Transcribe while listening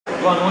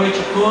Boa noite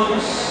a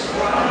todos.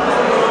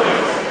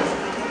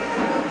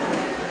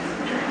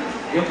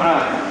 Deu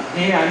para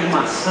ver a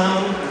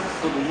animação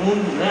de todo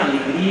mundo, né? A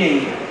alegria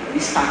em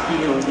estar aqui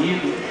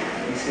reunido,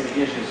 em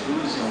servir a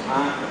Jesus, em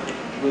honrar,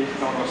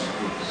 glorificar o nosso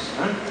Deus,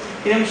 né?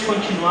 Queremos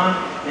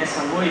continuar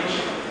nessa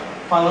noite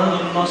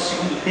falando do nosso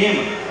segundo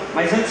tema,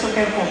 mas antes eu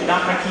quero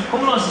convidar para que,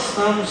 como nós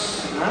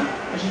estamos, né,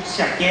 a gente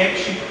se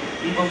aquiete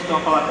e vamos ter uma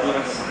palavra de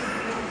oração.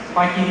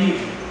 Pai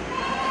querido,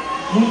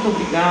 muito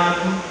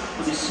obrigado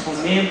por esse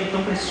momento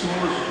tão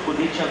precioso de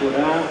poder te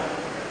adorar,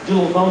 de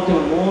louvar o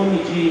teu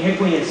nome, de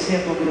reconhecer a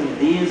tua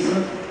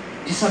grandeza,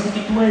 de saber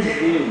que tu és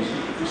Deus,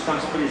 de que tu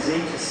estás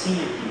presente assim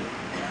aqui.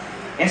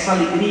 Essa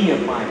alegria,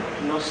 Pai,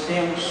 que nós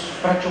temos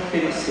para te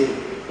oferecer,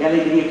 é a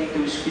alegria que o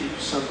teu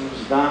Espírito Santo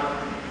nos dá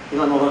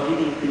pela nova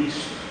vida em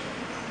Cristo.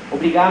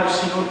 Obrigado,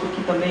 Senhor,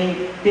 porque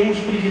também temos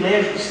o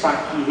privilégio de estar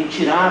aqui,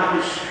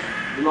 retirados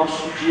do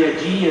nosso dia a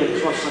dia,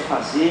 dos nossos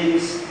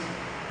afazeres,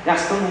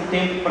 gastando um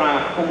tempo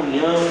para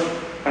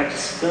comunhão, para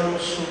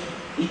descanso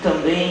e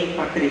também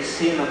para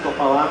crescer na tua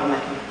palavra,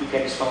 naquilo que tu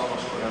queres falar no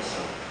nosso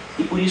coração.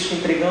 E por isso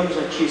entregamos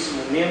a ti esse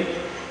momento,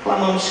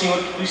 clamamos, Senhor,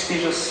 que tu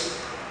estejas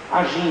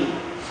agindo,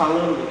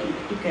 falando aquilo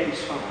que tu queres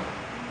falar,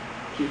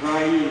 que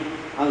vai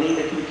além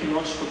daquilo que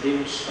nós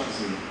podemos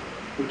fazer,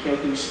 porque é o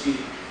teu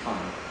Espírito que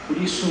fala. Por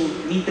isso,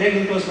 me entrega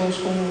em tuas mãos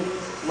como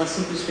uma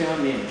simples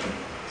ferramenta,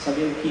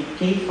 sabendo que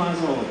quem faz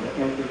a obra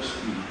é o teu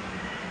Espírito.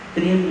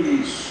 Crendo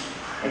nisso,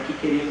 é que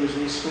queremos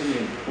nesse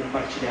momento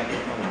compartilhar a tua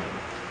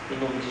palavra. Em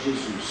nome de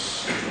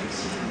Jesus.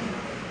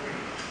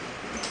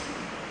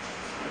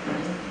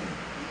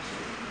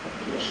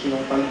 Aqui, acho que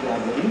não está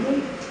ligado ainda.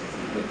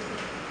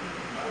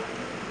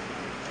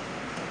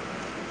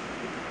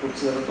 Vou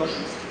precisar da tua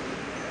ajuda.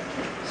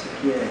 Isso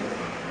aqui é.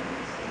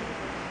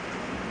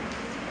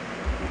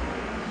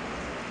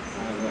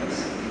 Agora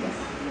sim, obrigado.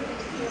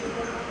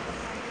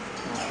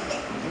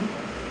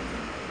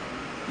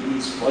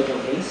 Isso, pode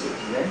alguém, se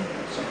quiser,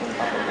 só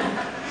contar para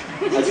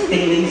alguém. Mas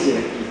tem laser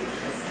aqui.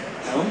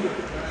 Não?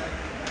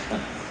 Tá.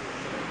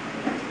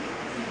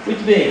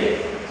 Muito bem.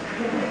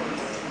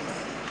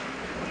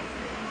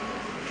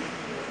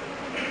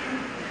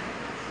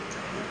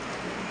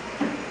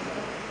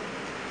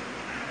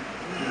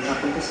 Não está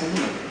acontecendo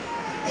nada.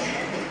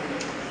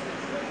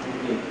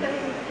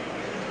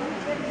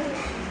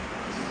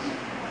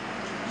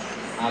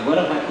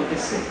 Agora vai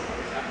acontecer.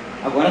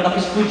 Agora dá para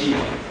explodir.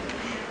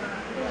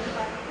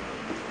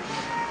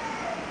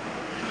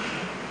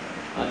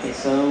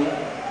 Atenção.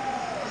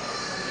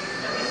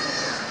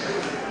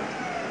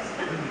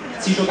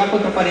 Se jogar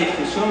contra a parede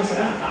funciona,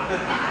 será?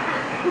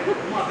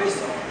 Uma vez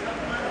só.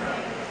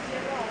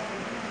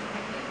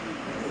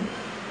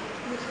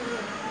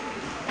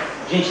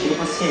 Gente, tenha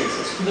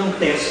paciência. Isso tudo é um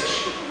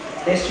teste.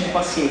 Teste de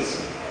paciência.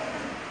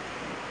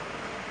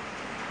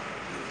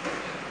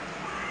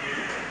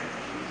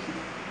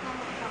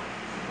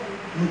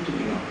 Muito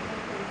obrigado.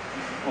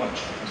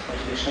 Ótimo, mas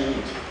pode deixar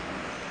mesmo.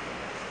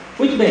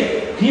 Muito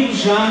bem, vimos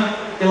já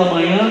pela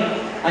manhã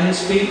a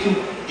respeito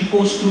de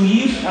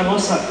construir a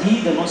nossa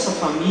vida, a nossa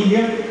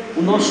família,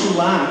 o nosso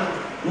lar,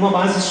 numa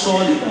base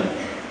sólida,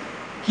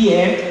 que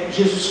é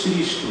Jesus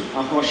Cristo,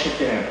 a rocha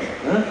eterna,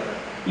 né?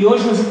 E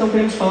hoje nós então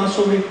queremos falar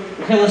sobre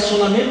o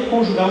relacionamento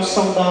conjugal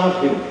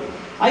saudável.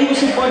 Aí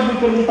você pode me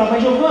perguntar,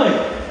 mas Giovane,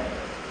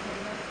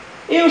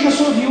 eu já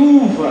sou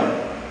viúva,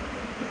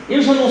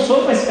 eu já não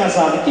sou mais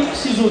casado, por que eu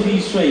preciso ouvir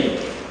isso aí?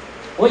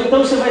 Ou então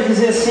você vai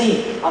dizer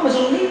assim, mas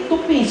eu nem estou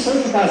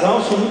pensando em casar,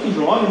 eu sou muito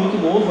jovem,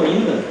 muito novo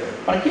ainda.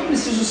 Para que eu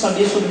preciso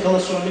saber sobre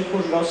relacionamento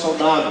conjugal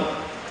saudável?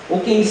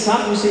 Ou quem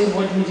sabe você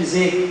pode me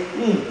dizer,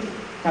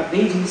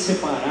 acabei de me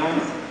separar,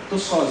 estou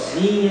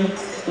sozinha,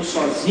 estou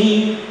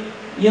sozinho,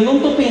 e eu não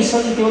estou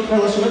pensando em ter outro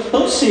relacionamento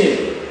tão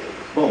cedo.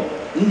 Bom,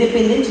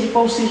 independente de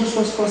qual seja a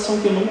sua situação,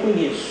 que eu não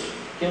conheço,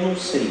 que eu não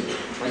sei,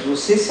 mas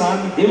você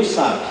sabe, Deus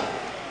sabe.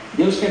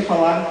 Deus quer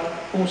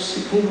falar com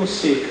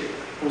você,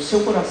 com o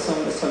seu coração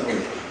dessa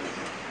noite.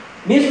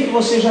 Mesmo que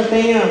você já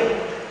tenha,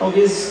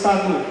 talvez,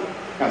 estado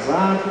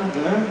casado,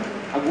 né?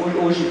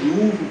 Hoje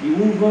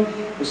viúva,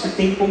 você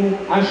tem como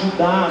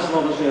ajudar as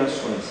novas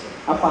gerações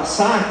a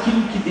passar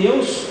aquilo que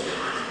Deus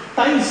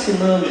está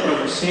ensinando para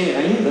você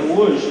ainda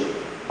hoje,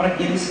 para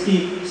aqueles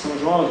que são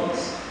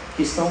jovens,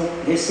 que estão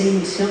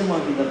recém-iniciando uma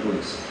vida a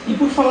dois. E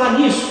por falar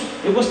nisso,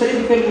 eu gostaria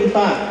de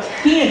perguntar,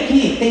 quem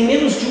aqui tem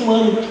menos de um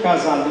ano de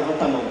casado?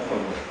 Levanta a mão, por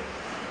favor.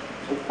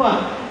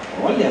 Opa,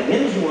 olha,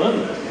 menos de um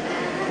ano.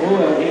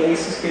 Ou alguém aí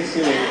se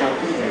esqueceu aí, tá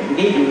tudo bem.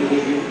 Ninguém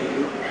viu.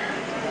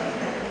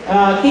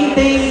 Quem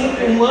tem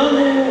um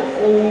ano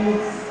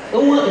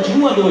ou de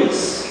 1 a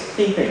 2?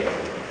 Quem tem?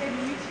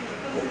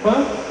 Opa,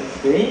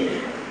 muito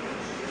bem.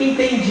 Quem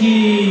tem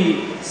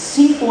de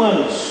 5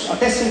 anos,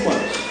 até 5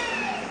 anos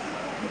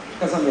de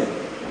casamento?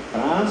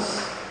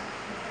 Atrás.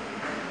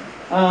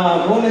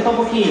 Vou aumentar um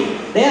pouquinho.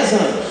 10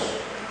 anos.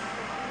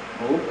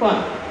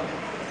 Opa.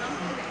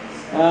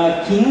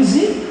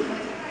 15.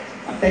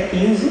 Até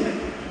 15.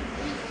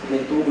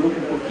 Aumentou o grupo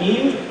um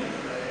pouquinho.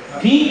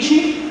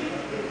 20.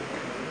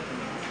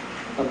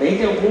 Também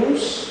tem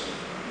alguns.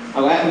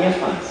 Agora é a minha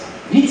fase.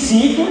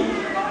 25.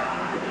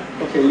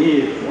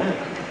 feliz, né?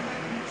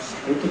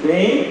 Muito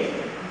bem.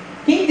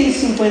 Quem tem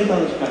 50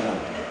 anos de casado?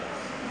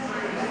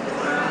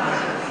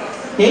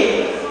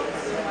 Quem?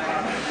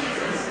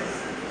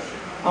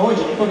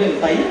 Aonde? Não estou vendo.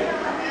 Está aí?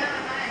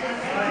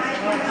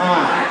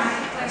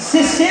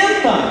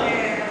 60?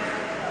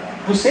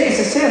 Vocês,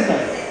 60?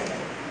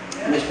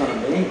 Meus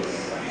parabéns.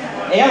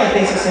 Ela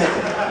tem 60.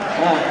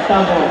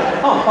 Tá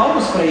bom.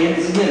 Palmas para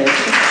eles,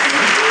 merecem.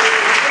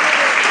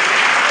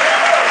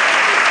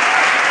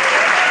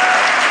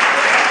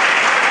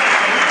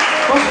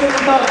 Posso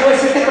perguntar uma coisa?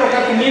 Você quer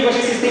trocar comigo? Acho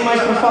que vocês têm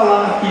mais para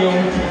falar que eu.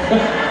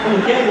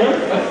 Não quer,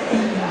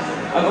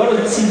 não? Agora eu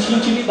me senti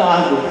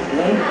intimidado,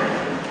 né?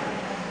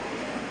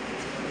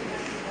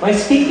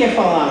 Mas quem quer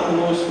falar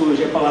conosco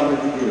hoje é a palavra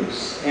de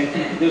Deus. É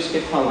aquilo que Deus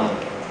quer falar.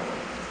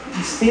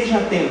 Esteja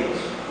atento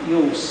e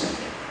ouça.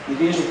 E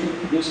veja o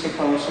que Deus quer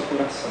falar no seu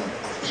coração.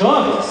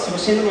 Jovens, se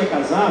você ainda não é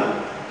casado,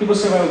 o que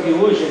você vai ouvir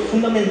hoje é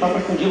fundamental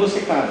para que um dia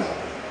você case.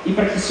 E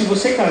para que, se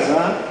você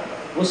casar,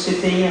 você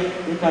tenha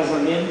um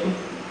casamento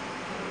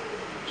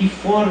que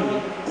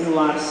forme um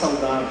lar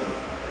saudável,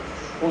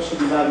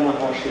 consolidado na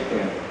rocha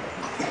eterna.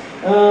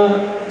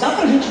 Dá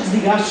para a gente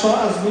desligar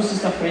só as luzes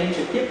da frente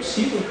aqui? É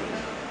possível?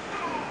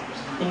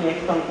 Quem é que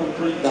está no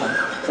controle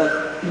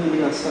da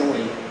iluminação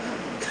aí?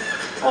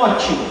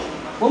 Ótimo!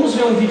 Vamos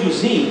ver um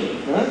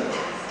videozinho, né?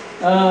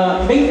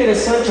 Bem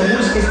interessante, a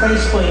música está em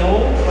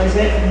espanhol, mas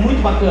é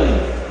muito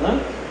bacana, né?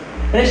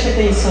 Preste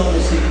atenção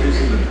nesse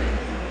videozinho.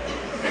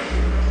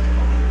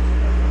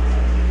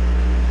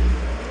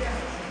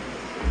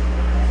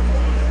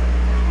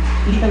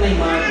 Clica na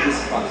imagem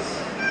desse passo.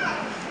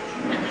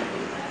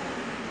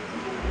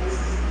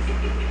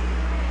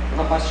 O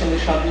rapaz tinha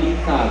deixado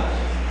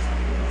linkado.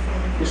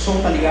 O som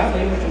está ligado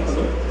aí no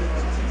computador?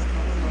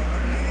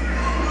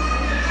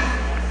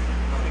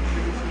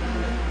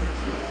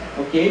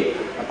 Ok?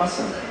 Está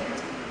passando.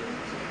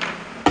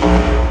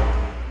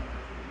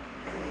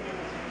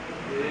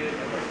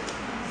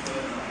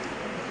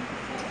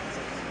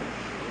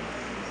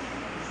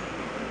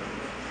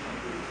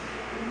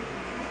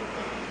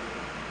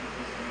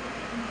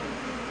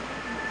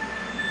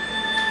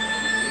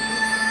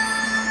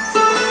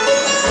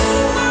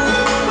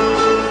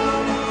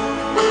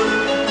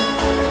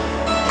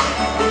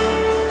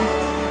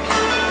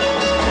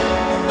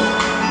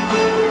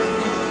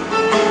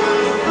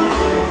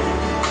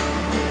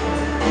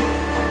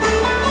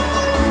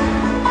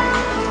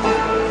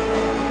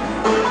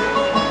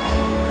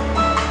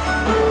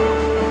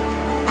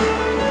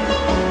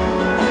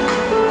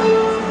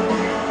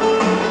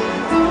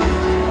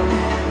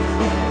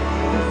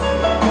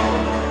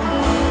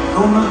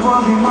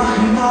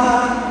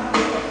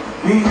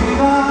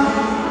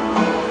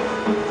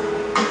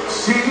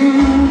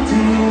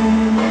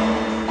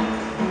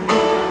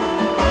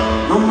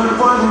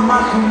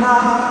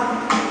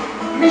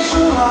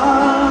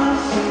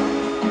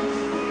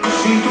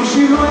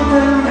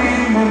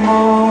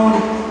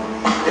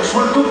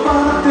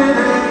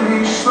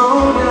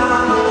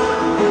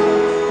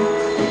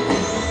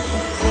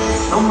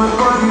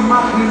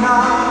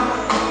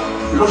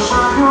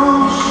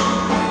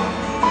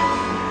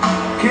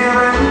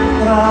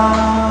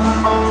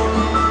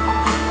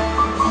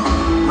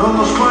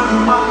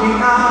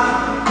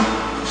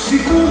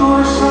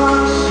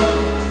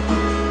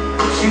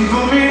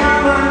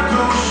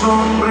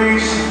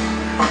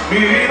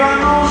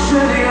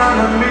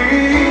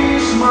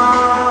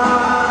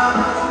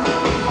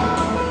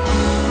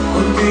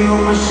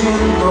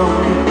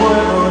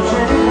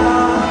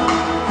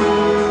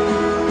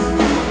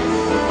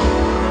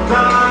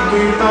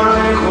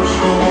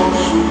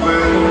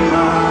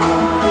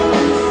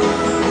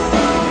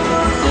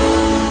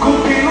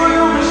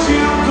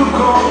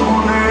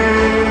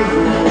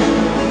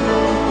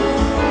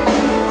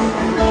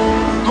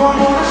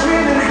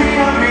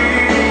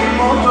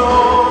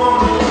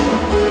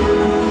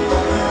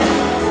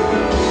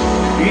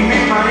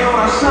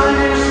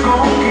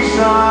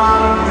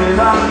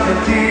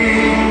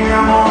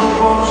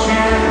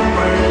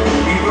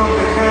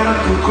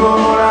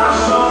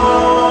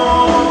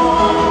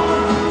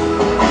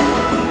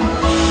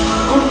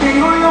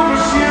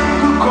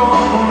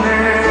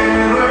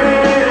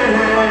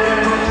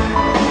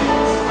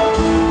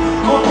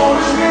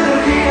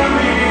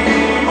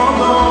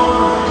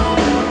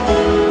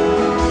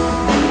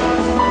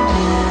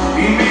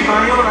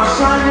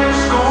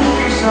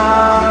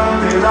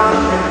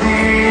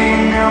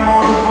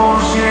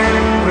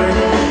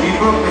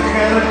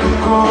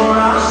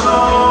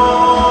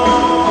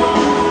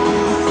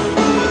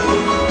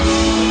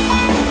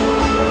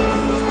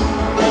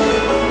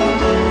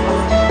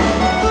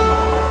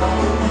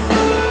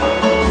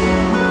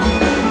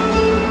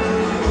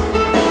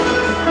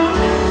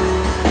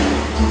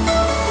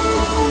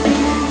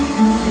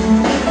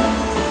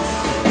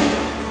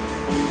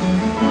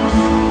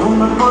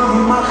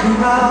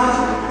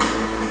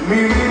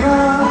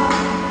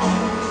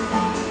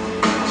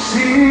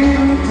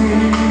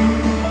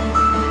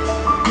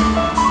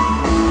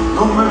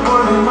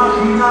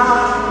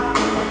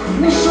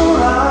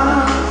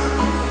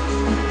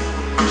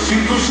 Si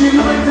tu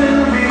silueta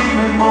en mi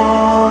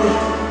memoria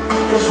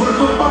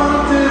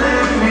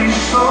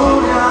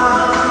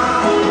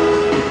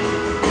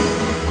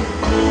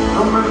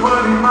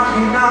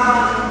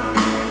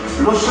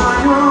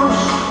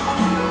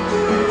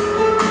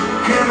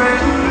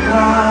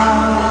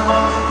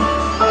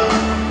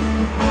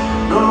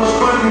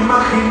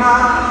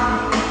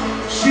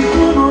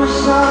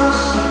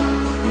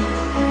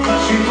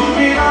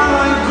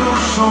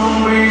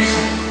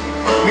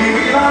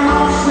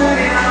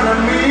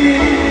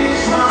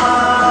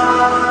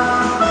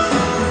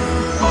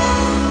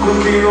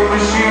contigo me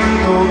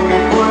siento que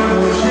puedo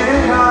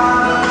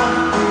llegar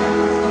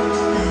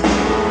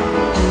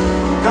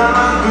tan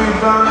alto y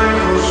tan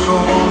lejos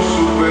como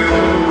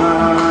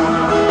Superman.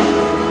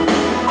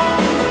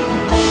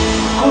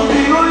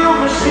 Contigo yo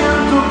me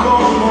siento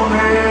como un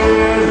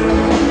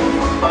héroe.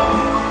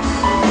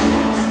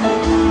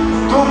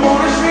 Tu amor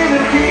es mi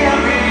energía,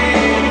 mi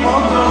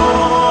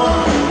motor,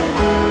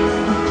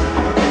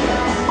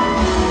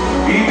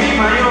 y mi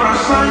mayor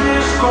hazaña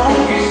es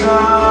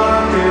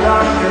conquistarte,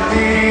 darte a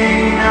ti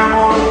mi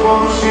amor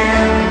por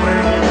siempre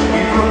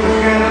y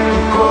proteger tu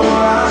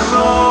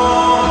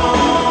corazón.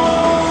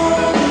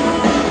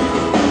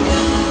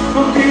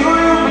 Contigo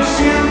yo me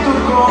siento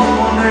como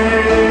un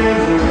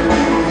héroe.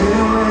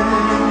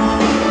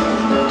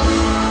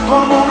 Tu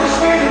amor es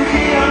mi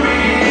energía, mi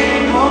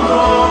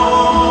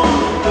motor,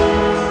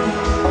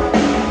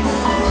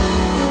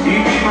 y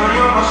mi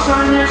mayor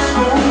hazaña es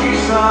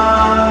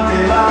conquistarte,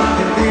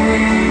 darte a ti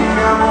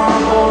mi amor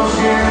por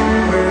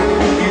siempre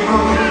y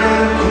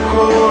proteger tu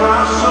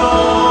corazón.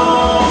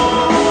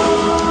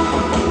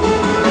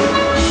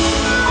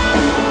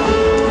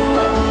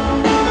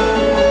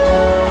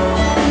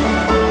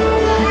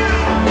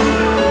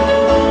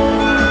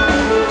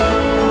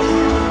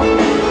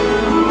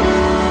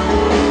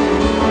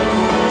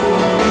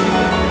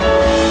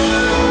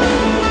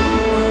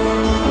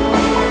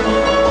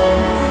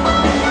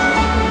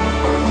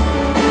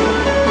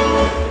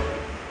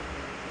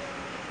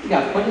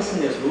 Obrigado, pode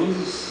acender as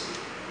luzes.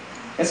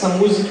 Essa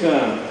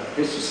música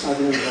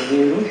Ressuscitado em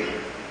Janeiro,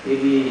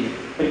 ele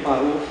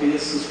preparou,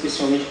 fez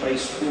especialmente para a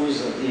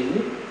esposa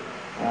dele,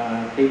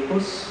 a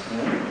Pecos,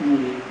 né? E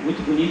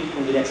muito bonito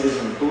quando ele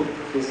apresentou,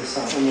 fez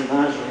essa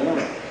homenagem a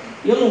ela.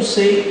 E eu não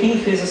sei quem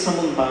fez essa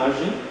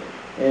montagem,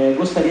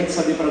 gostaria de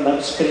saber para dar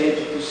os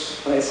créditos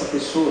para essa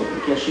pessoa,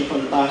 porque achei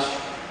fantástico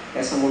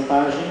essa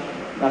montagem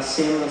das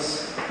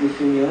cenas do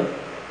filme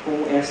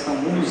com esta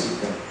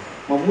música.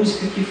 Uma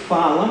música que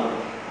fala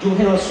de um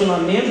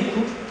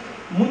relacionamento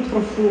muito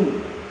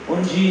profundo,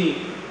 onde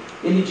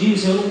ele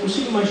diz: eu não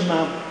consigo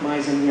imaginar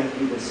mais a minha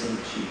vida sem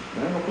ti,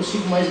 né? Não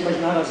consigo mais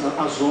imaginar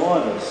as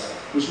horas,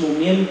 os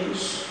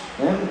momentos,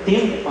 né? O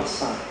tempo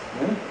passar,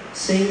 né?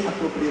 Sem a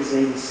tua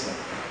presença.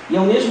 E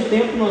ao mesmo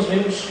tempo nós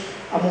vemos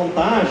a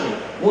montagem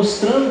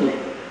mostrando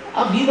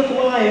a vida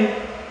como ela é,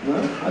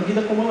 né? A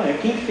vida como ela é.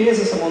 Quem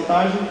fez essa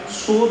montagem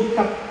soube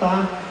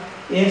captar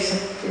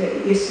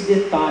esse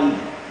detalhe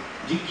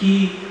de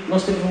que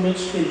nós temos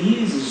momentos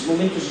felizes,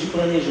 momentos de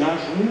planejar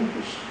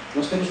juntos,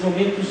 nós temos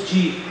momentos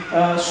de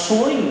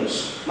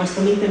sonhos, mas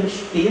também temos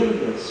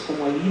perdas,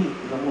 como ali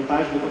na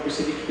montagem deu para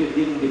perceber que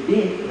perderam um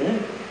bebê, né?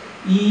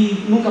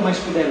 E nunca mais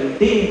puderam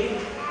ter,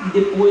 e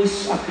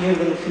depois a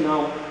perda no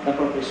final da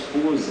própria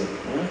esposa,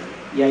 né?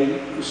 E aí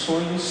os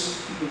sonhos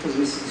muitas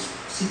vezes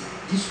se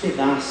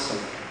despedaçam,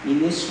 e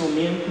nesse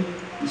momento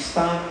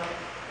está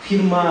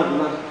firmado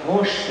na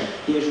rocha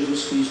que é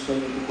Jesus Cristo, é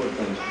muito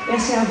importante.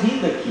 Essa é a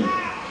vida aqui.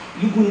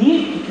 E o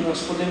bonito que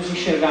nós podemos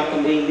enxergar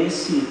também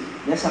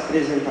nessa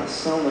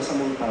apresentação, nessa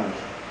montagem,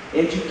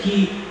 é de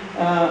que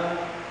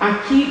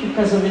aqui o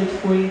casamento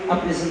foi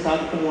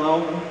apresentado como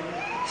algo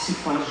que se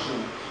faz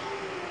junto,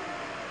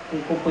 com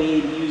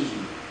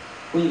companheirismo,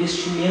 com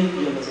investimento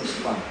de ambas as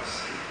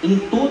partes, em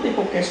toda e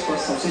qualquer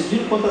situação. Vocês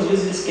viram quantas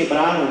vezes eles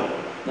quebraram,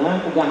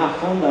 né, o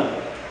garrafão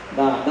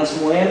das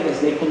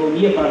moedas, da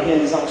economia para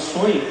realizar o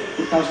sonho,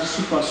 por causa de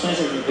situações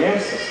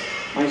adversas,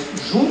 mas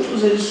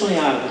juntos eles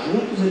sonharam,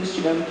 juntos eles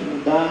tiveram que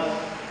mudar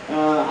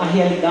a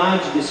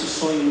realidade desse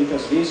sonho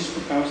muitas vezes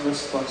por causa das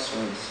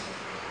situações.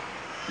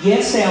 E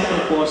essa é a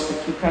proposta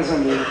que o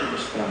casamento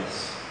nos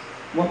traz,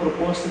 uma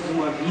proposta de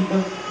uma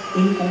vida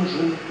em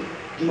conjunto,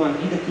 de uma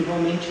vida que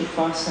realmente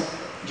faça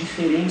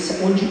diferença,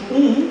 onde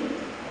um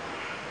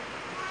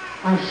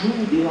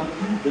ajuda e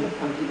lapida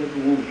a vida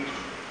do outro.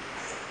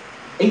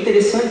 É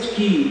interessante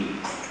que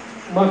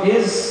uma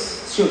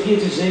vez se ouvia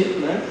dizer,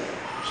 né,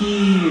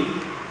 que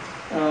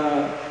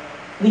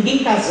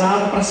ninguém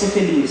casava para ser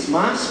feliz,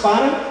 mas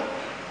para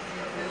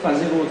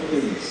fazer o outro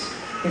feliz.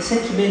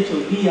 Recentemente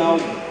eu vi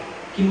algo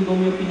que mudou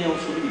minha opinião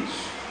sobre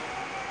isso.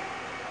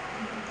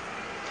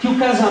 Que o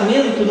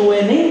casamento não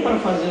é nem para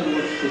fazer o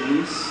outro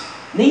feliz,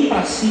 nem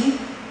para si,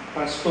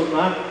 para se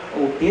tornar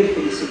ou ter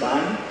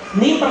felicidade,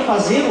 nem para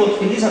fazer o outro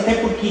feliz, até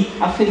porque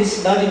a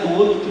felicidade do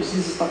outro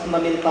precisa estar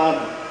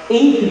fundamentada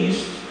em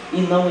Cristo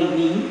e não em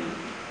mim,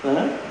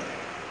 né?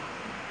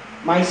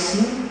 Mas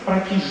sim para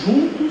que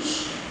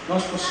juntos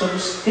nós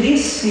possamos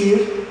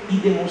crescer e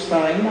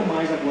demonstrar ainda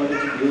mais a glória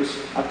de Deus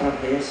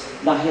através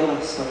da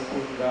relação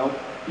conjugal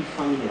e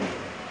familiar.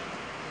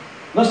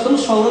 Nós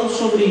estamos falando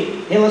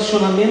sobre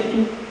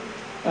relacionamento,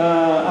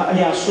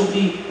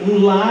 sobre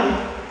um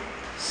lar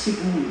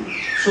seguro,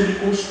 sobre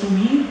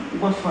construir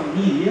uma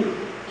família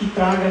que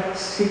traga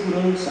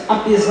segurança,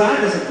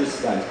 apesar das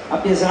adversidades,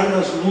 apesar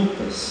das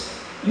lutas.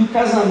 E o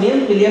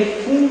casamento, ele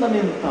é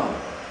fundamental.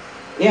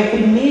 É a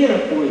primeira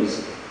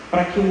coisa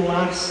para que um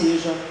lar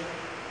seja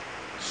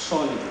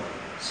sólido,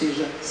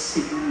 seja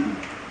seguro.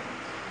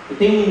 Eu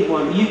tenho um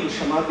amigo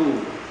chamado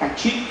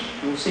Catito,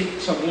 não sei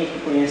se alguém aqui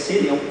conhece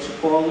ele, é um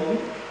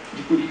psicólogo,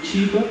 de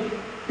Curitiba,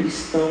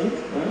 cristão,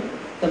 né?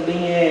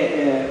 Também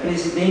é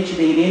presidente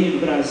da Irene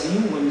do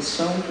Brasil, uma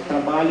missão que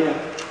trabalha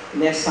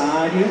nessa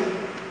área.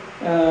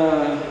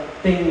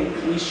 Tem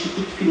o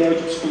Instituto Filéu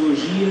de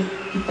Psicologia,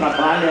 que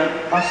trabalha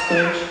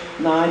bastante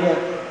na área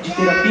de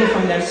terapia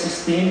familiar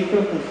sistêmica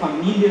com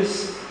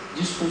famílias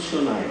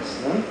disfuncionais,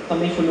 né?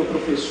 Também foi meu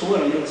professor,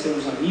 além de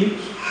sermos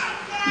amigos.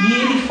 E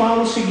ele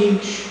fala o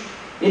seguinte,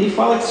 ele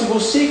fala que se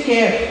você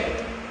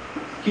quer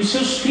que os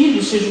seus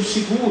filhos sejam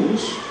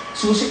seguros,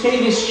 se você quer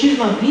investir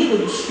na vida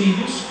dos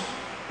filhos,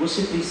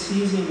 você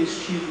precisa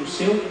investir no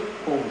seu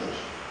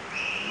cônjuge.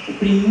 O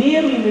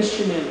primeiro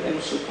investimento é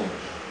no seu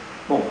cônjuge.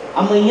 Bom,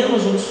 amanhã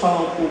nós vamos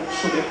falar um pouco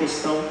sobre a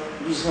questão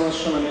dos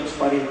relacionamentos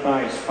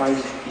parentais, pais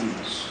e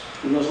filhos.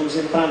 E nós vamos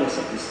entrar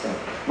nessa questão.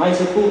 Mas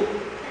eu estou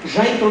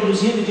já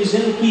introduzindo e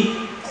dizendo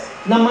que,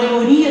 na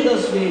maioria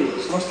das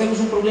vezes, nós temos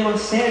um problema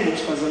sério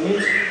nos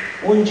casamentos,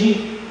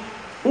 onde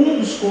um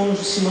dos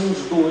cônjuges, se não os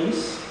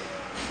dois,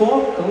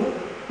 focam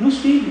nos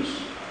filhos.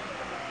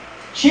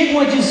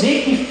 Chegam a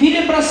dizer que filho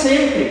é para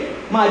sempre,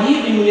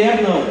 marido e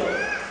mulher não.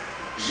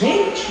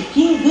 Gente,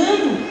 que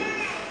engano!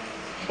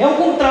 É o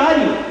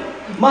contrário.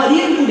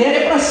 Marido e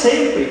mulher é para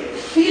sempre,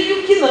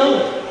 filho que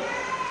não.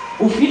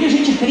 O filho a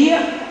gente cria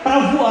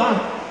para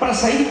voar, para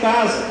sair de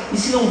casa. E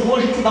se não voa,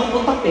 a gente dá um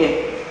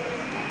pontapé.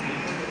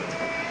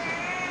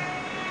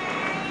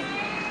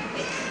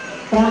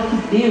 Para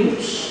que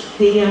Deus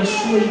tenha a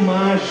sua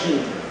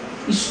imagem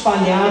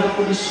espalhada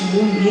por esse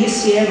mundo, e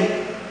esse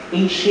era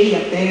encher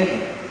a terra,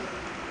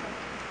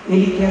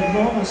 Ele quer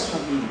novas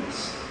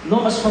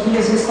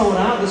famílias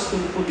restauradas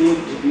pelo poder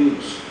de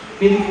Deus,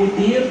 pelo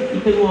poder e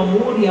pelo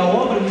amor e a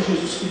obra de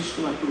Jesus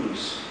Cristo na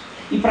cruz.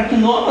 E para que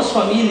novas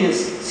famílias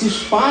se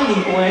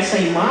espalhem com essa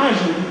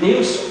imagem de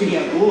Deus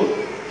Criador,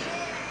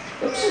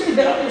 eu preciso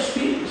liberar meus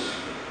filhos.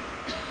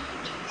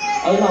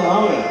 A Ana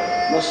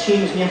Laura, nós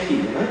tínhamos, minha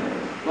filha, né?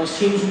 Nós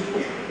tínhamos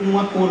um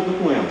acordo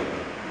com ela,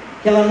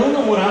 que ela não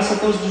namorasse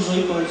até os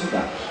 18 anos de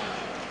idade.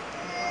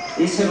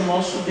 Esse era o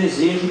nosso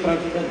desejo para a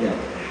vida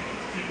dela.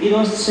 E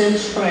nós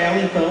dissemos para ela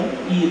então,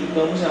 e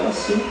educamos ela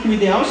assim, que o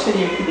ideal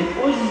seria que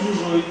depois dos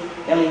 18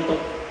 ela então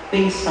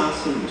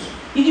pensasse nisso.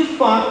 E de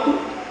fato,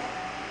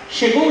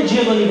 chegou o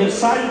dia do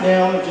aniversário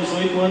dela,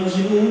 18 anos, e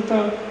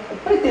nunca,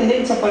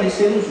 pretendendo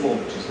desaparecer nos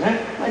montes,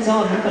 né? Mas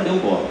ela nunca deu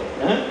bola,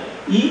 né?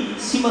 E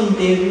se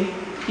manteve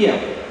fiel.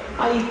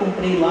 Aí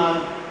comprei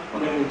lá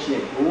uma garantia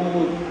de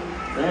ouro,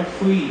 né?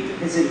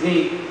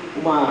 Reservei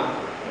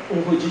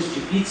um rodízio de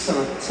pizza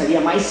na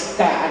pizzaria mais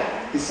cara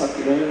de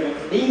Sapiranga,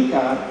 bem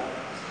cara,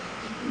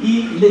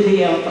 e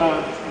levei ela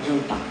para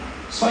jantar,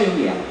 só eu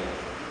e ela.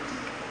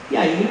 E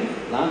aí,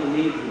 lá no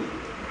meio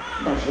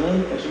da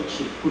janta, a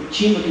gente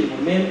curtindo aquele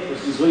momento,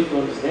 os 18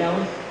 anos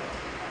dela,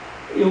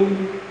 eu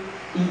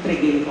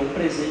entreguei então um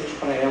presente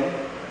para ela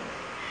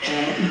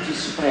e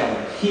disse para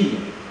ela: filha,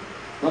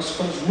 nós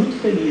ficamos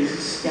muito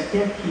felizes que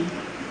até aqui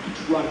tu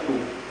te guardou,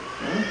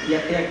 né? E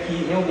até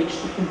aqui realmente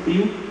tu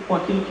cumpriu com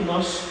aquilo que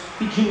nós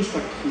pedimos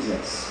para que tu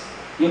fizesse.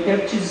 E eu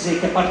quero te dizer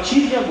que a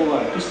partir de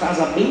agora tu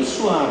estás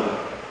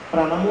abençoada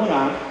para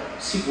namorar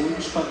segundo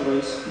os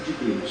padrões de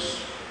Deus,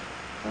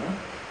 tá?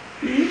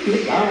 E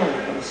legal,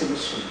 ela se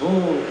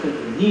emocionou, foi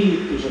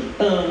bonito,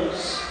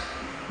 jantamos,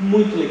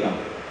 muito legal.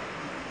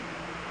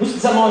 Uns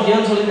 19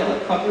 anos eu levei ela,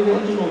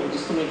 de novo,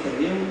 disse: tu não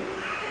entendeu?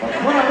 Pode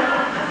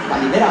namorar, está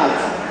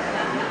liberado.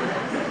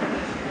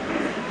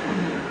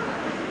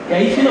 E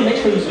aí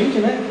finalmente foi nos 20,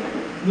 né?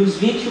 Nos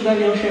 20 o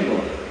gavião chegou,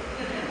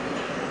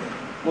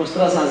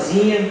 mostrou as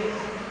asinhas.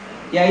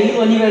 E aí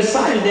no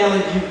aniversário dela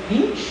de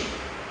 20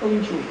 ou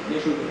 21, me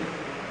ajuda,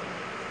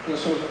 nós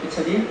fomos na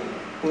pizzaria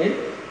com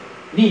ele,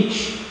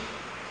 20.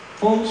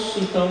 Fomos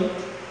então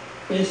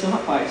conhecer um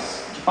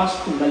rapaz de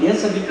Passo Fundo,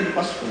 Aliança Bíblica de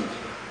Passo Fundo,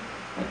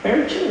 é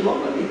pertinho,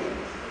 logo ali,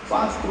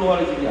 4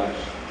 horas de viagem.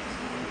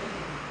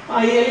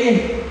 Aí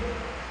ele,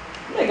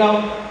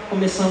 legal,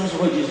 começamos o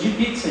rodízio de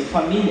pizza em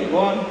família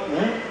agora,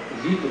 né?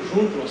 O Vitor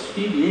junto, nosso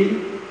filho e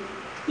ele.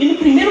 E no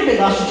primeiro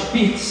pedaço de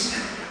pizza,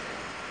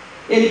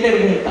 ele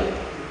pergunta: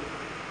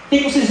 o que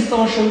vocês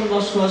estão achando do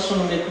nosso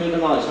relacionamento? Meu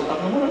Deus, nós não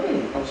estava namorando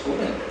ainda, estava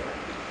escolhendo.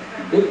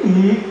 Eu,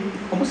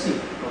 como assim,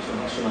 nosso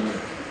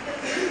relacionamento?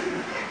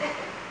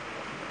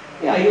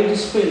 E aí eu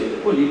disse para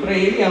ele, olhei para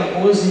ele, e a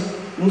Rose,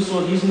 num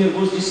sorriso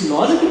nervoso, disse: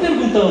 nós é que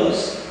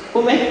perguntamos,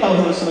 como é que está o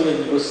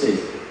relacionamento de vocês?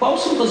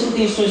 Quais são as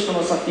intenções com a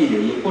nossa filha?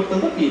 E eu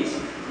cortando a pizza.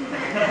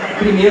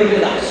 Primeiro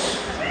pedaço.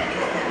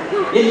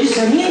 Ele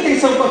disse: a minha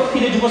intenção com a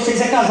filha de vocês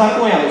é casar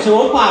com ela. Eu disse: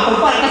 opa, vamos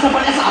parar com essa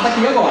palhaçada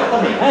aqui agora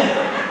também,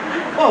 né?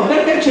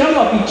 Eu quero tirar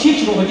meu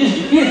apetite no rodízio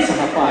de pizza,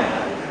 rapaz.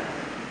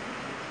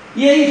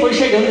 E aí foi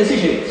chegando desse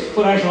jeito,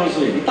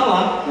 corajoso ele. Está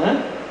lá,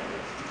 né?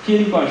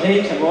 Firme com a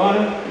gente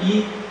agora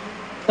e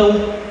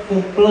estão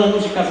com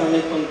planos de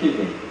casamento para o ano que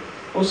vem.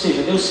 Ou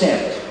seja, deu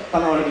certo, está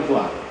na hora de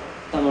voar,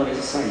 está na hora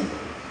de sair.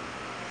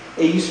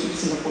 É isso que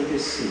precisa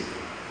acontecer.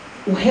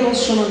 O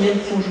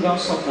relacionamento conjugal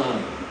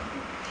saudável,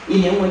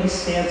 ele é um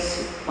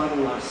alicerce para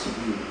o lar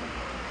seguro.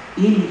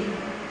 Ele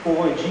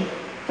pode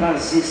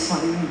trazer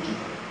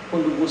saúde.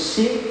 Quando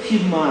você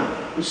firmar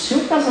o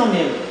seu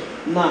casamento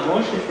na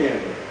rocha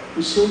eterna,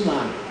 o seu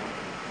lar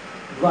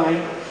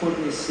vai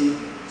fornecer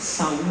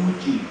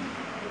saúde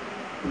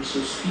para os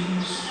seus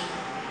filhos,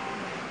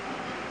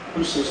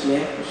 para os seus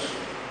netos,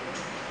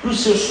 para os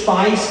seus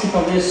pais, que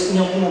talvez em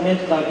algum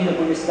momento da vida,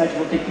 por necessidade,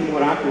 vão ter que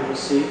morar com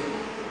você.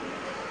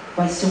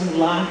 Vai ser um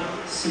lar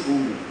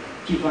seguro,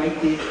 que vai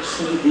ter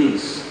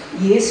solidez.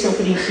 E esse é o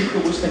princípio que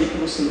eu gostaria que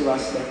você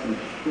levasse daqui.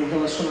 Um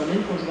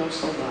relacionamento conjugal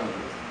saudável,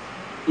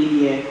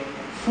 ele é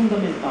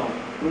fundamental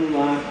para um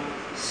lar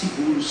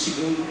seguro,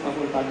 segundo a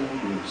vontade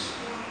de Deus.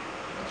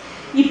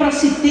 E para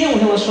se ter um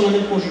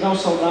relacionamento conjugal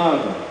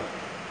saudável,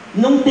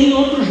 não tem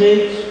outro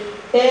jeito.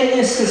 É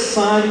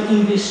necessário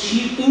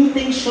investir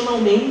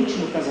intencionalmente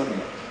no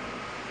casamento.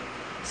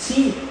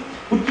 Sim,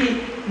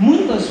 porque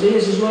muitas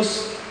vezes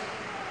nós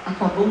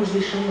acabamos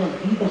deixando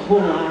a vida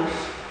rolar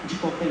de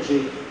qualquer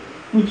jeito.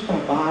 Muito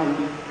trabalho,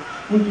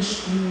 muito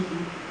estudo,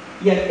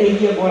 e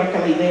aí agora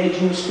aquela ideia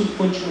de um estudo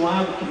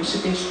continuado, que você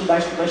tem que estudar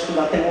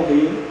até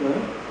morrer,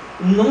 né?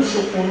 Não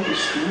sou contra o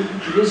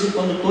estudo, de vez em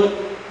quando estou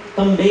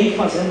também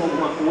fazendo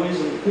alguma coisa,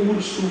 um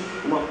curso,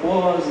 uma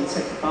pós,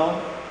 etc e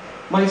tal,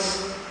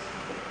 mas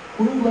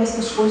quando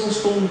essas coisas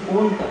tomam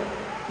conta,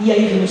 e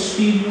aí vem os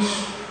filhos,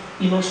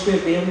 e nós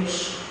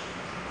perdemos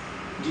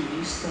de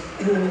vista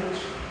o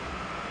outro,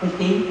 com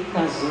quem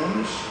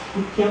casamos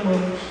porque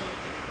amamos,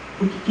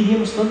 porque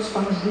queríamos tanto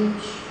estar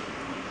juntos,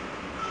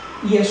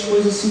 e as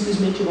coisas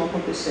simplesmente vão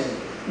acontecendo.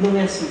 Não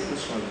é assim que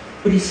funciona.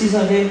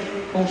 Precisa haver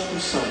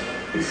construção,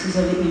 precisa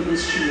haver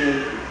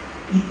investimento,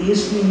 e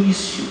desde o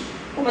início,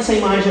 como essa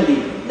imagem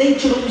ali, nem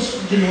tirou isso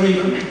de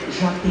noivo,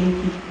 já tem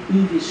que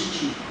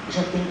investir,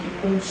 já tem que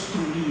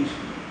construir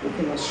o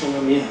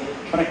relacionamento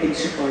para que ele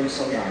se torne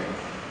saudável.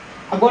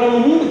 Agora, no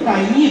mundo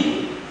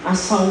caído, a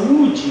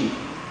saúde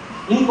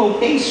em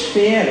qualquer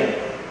esfera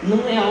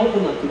não é algo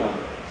natural.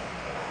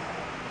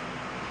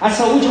 A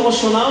saúde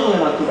emocional não é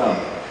natural.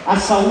 A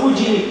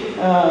saúde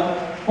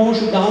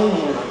conjugal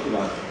não é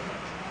natural.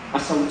 A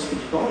saúde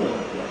espiritual não é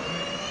natural.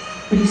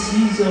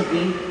 Precisa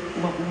haver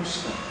uma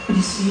busca,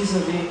 precisa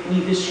haver um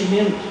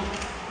investimento.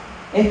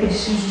 É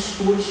preciso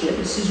esforço, é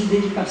preciso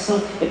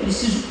dedicação, é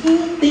preciso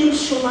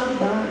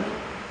intencionalidade.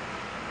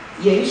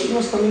 E é isso que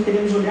nós também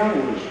queremos olhar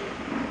hoje.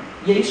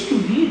 E é isso que o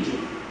vídeo,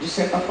 de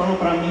certa forma,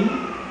 para mim,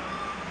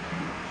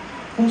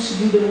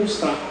 conseguiu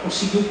demonstrar,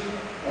 conseguiu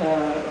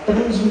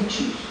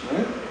transmitir,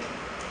 né?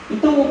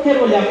 Então eu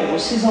quero olhar com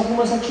vocês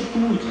algumas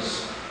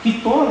atitudes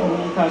que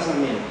tornam um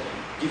casamento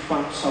de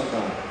fato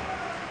saudável.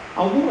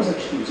 Algumas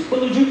atitudes. E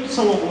quando eu digo que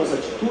são algumas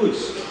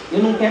atitudes, eu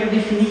não quero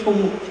definir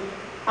como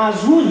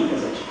as únicas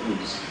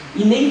atitudes,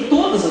 e nem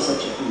todas as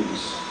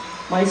atitudes,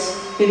 mas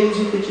queremos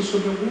refletir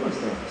sobre algumas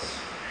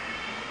delas.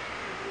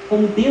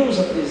 Como Deus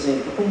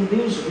apresenta, como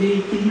Deus vê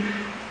e que Ele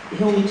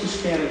realmente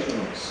espera de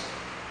nós.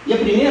 E a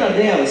primeira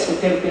delas que eu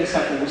quero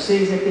pensar com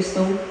vocês é a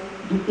questão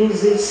do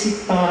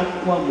exercitar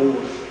o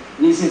amor,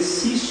 o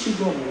exercício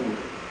do amor.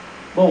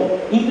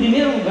 Bom, em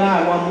primeiro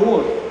lugar, o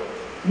amor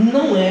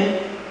não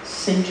é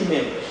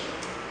sentimentos,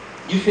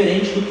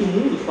 diferente do que o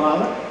mundo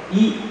fala.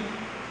 E,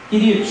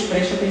 queridos,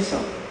 preste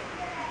atenção,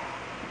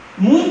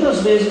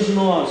 muitas vezes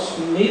nós,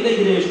 no meio da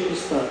igreja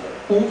cristã,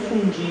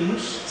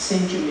 confundimos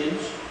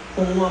sentimentos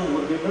com um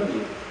amor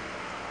verdadeiro.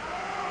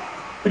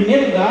 Em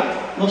primeiro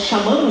lugar, nós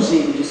chamamos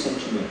ele de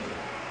sentimento.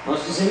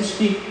 Nós dizemos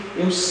que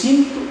eu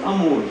sinto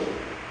amor.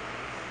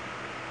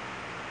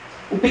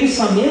 O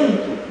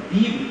pensamento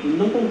bíblico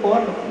não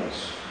concorda com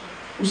isso.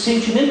 Os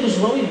sentimentos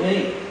vão e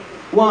vêm.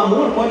 O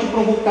amor pode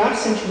provocar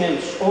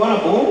sentimentos, ora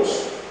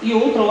bons e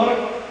outra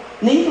hora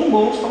nem tão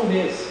bons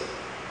talvez.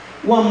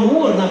 O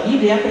amor na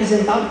Bíblia é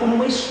apresentado como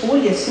uma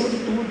escolha acima de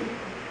tudo.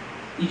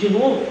 E de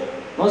novo,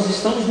 nós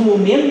estamos no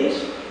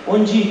momento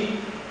onde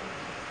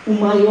o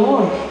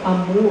maior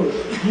amor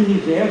do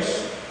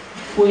universo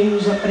foi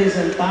nos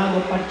apresentado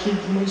a partir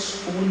de uma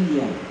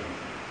escolha.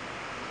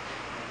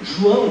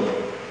 João,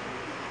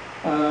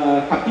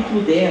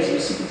 capítulo 10,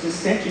 versículo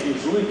 17 e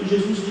 18,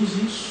 Jesus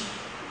diz isso.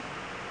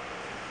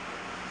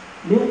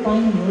 Meu Pai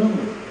me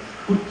ama,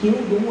 porque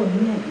eu dou a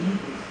minha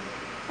vida,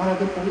 para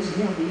depois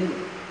reavê-la.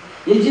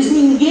 Ele diz,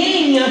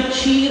 ninguém me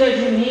atira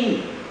de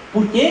mim.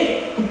 Por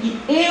quê? Porque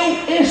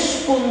eu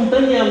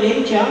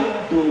espontaneamente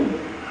a dou.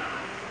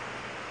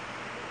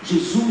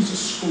 Jesus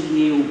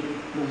escolheu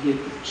morrer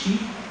por ti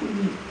e por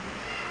mim.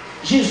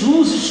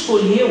 Jesus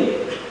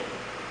escolheu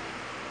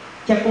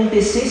que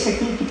acontecesse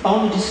aquilo que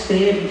Paulo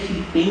descreve em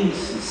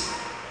Filipenses,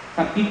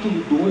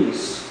 capítulo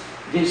 2,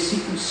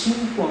 versículos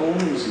 5 a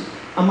 11,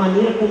 a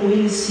maneira como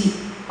ele se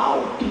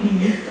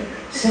autolimita,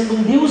 sendo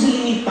um Deus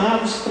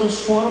ilimitado, se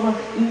transforma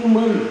em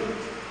humano,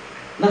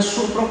 na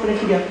sua própria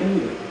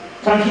criatura,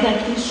 para vir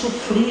aqui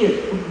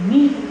sofrer por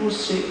mim e por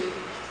você.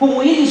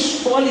 Como ele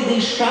escolhe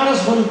deixar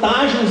as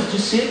vantagens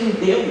de ser um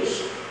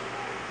Deus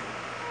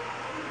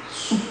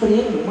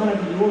supremo,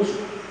 maravilhoso,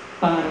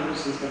 para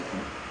nos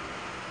resgatar.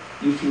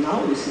 E o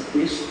final desse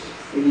texto,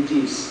 ele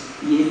diz,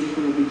 e ele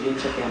foi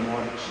obediente até a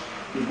morte,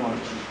 e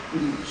morte de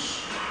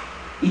cruz.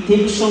 E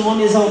teve o seu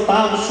nome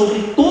exaltado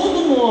sobre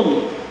todo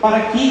nome, para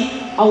que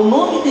ao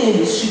nome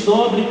dele se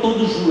dobre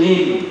todo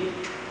joelho,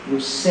 no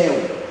céu,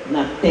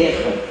 na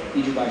terra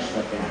e debaixo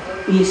da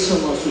terra. Esse é o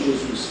nosso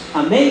Jesus.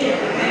 Amém?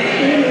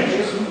 Ele é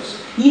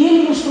Jesus. E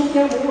Ele mostrou que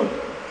é amor.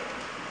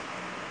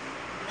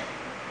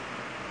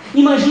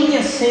 Imagine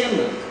a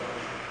cena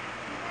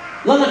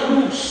lá na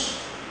cruz.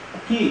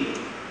 Aqui,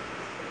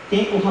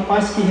 tem o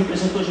rapaz que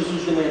representou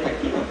Jesus de manhã está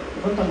aqui? Não?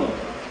 Levanta a mão.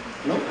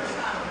 Não?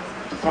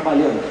 Está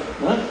trabalhando.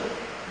 Não é?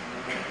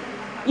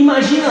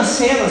 Imagina a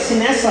cena se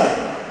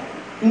nessa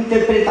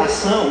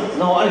interpretação,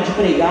 na hora de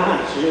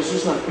pregar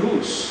Jesus na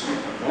cruz,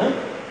 né?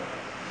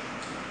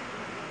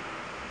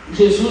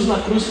 Jesus na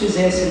cruz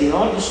fizesse ali, na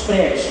hora dos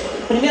pregos,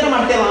 primeira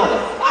martelada,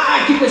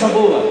 que coisa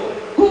boa,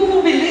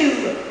 como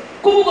beleza,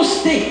 como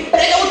gostei,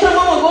 prega outra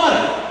mão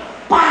agora,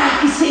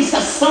 que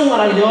sensação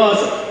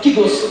maravilhosa, que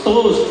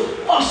gostoso,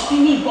 gosto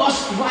em mim,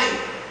 gosto, vai,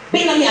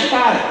 bem na minha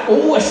cara,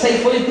 essa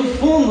aí foi do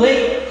fundo,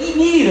 hein, e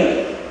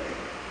mira,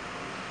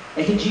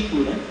 é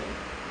ridículo, né?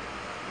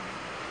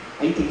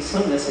 A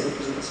intenção dessa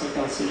representação é que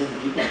ela seja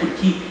ridícula,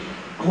 porque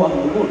o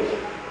amor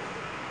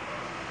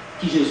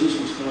que Jesus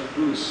mostrou na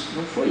cruz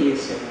não foi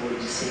esse amor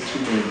de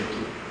sentimento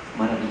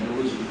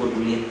maravilhoso, de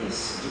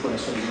borboletas, de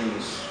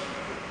coraçõezinhos.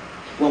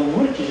 O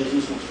amor que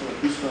Jesus mostrou na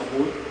cruz foi um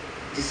amor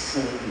de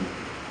sangue,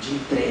 de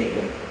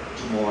entrega,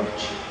 de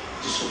morte,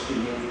 de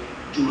sofrimento,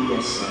 de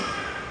humilhação.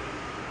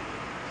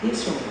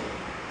 Esse é o amor.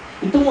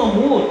 Então o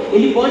amor,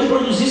 ele pode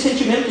produzir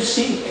sentimentos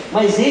sim,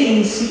 mas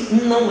ele em si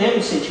não é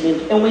um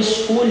sentimento, é uma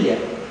escolha.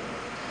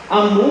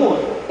 Amor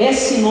é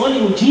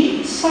sinônimo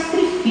de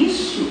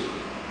sacrifício.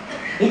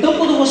 Então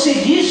quando você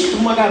diz para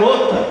uma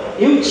garota,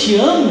 eu te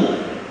amo,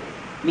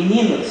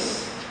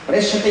 meninas,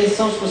 preste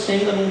atenção se você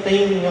ainda não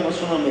tem um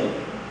relacionamento.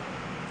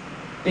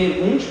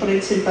 Pergunte para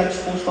ele se ele está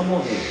disposto a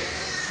morrer.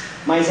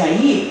 Mas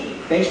aí,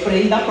 pede para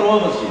ele dar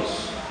provas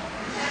disso.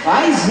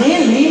 Faz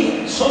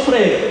ele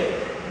sofrer.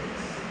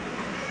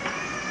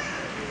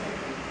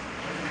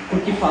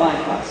 Porque falar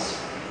é fácil.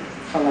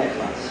 Falar é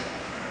fácil.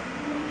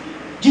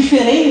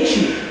 Diferente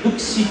do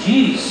que se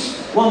diz,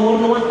 o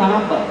amor não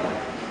acaba,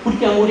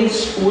 porque amor é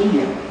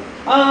escolha.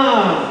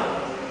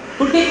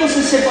 Por que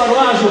você se separou,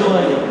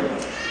 Giovane?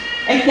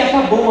 É que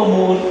acabou o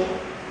amor.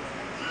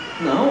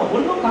 Não, o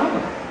amor não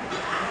acaba.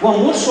 O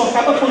amor só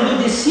acaba quando eu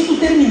decido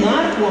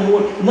terminar com o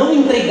amor, não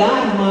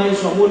entregar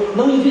mais o amor,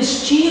 não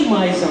investir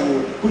mais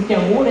amor, porque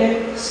amor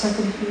é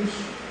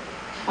sacrifício.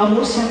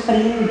 Amor se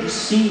aprende,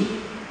 sim.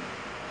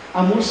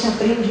 Amor se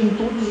aprende em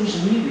todos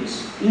os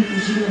níveis,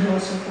 inclusive na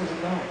relação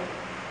conjugal.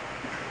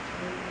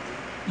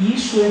 E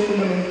isso é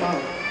fundamental.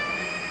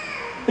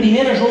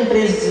 1 João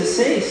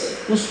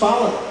 3,16 nos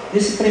fala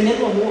desse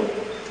tremendo amor,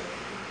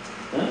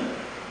 né?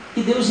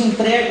 Que Deus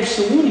entrega o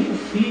seu único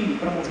filho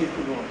para morrer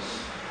por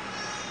nós.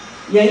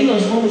 E aí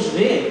nós vamos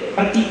ver,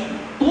 para que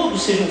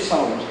todos sejam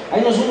salvos,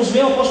 aí nós vamos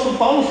ver o apóstolo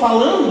Paulo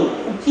falando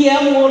o que é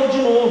amor de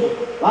novo,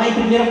 lá em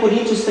 1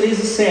 Coríntios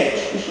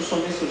 13,7. Deixa eu só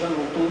ver se eu já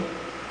não estou.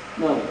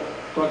 Não,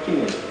 estou aqui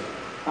mesmo.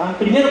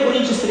 1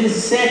 Coríntios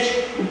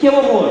 13,7. O que é o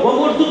amor? O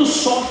amor tudo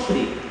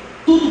sofre,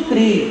 tudo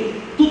crê,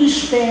 tudo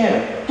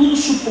espera, tudo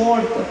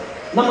suporta.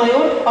 Na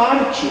maior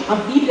parte, a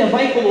Bíblia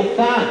vai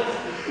colocar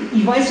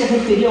e vai se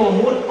referir ao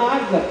amor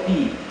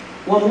ágape,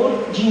 o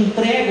amor de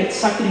entrega, de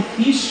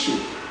sacrifício,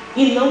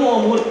 e não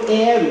ao amor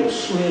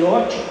eros, o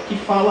erótico, que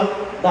fala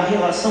da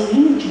relação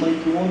íntima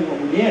entre o homem e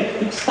uma mulher,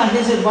 e que está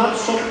reservado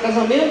só para o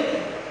casamento.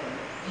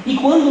 E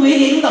quando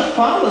ele ainda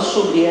fala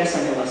sobre essa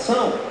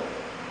relação,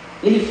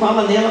 ele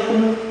fala nela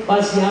como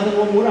baseada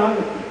no amor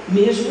ágape.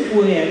 Mesmo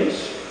o eros,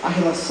 a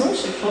relação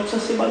sexual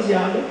precisa ser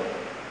baseada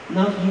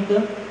na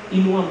vida e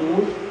no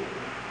amor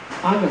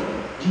ágape,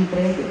 de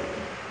entrega.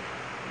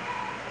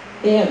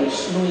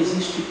 Eros não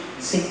existe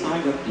sem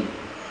ágape.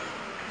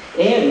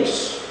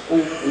 Eros,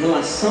 ou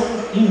relação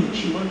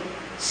íntima,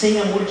 sem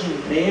amor de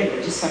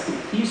entrega, de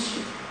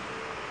sacrifício,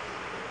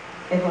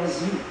 é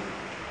vazio.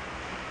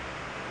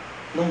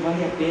 Não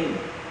vale a pena.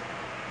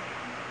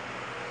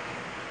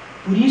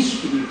 Por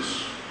isso,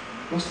 queridos,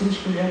 nós temos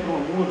que olhar para o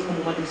amor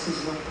como uma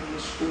decisão, como uma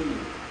escolha.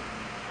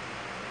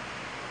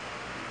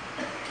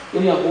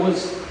 Eu e a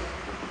Rose,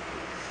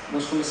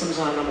 nós começamos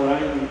a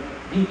namorar em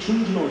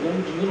 21 de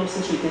novembro de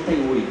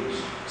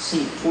 1988.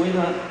 Sim, foi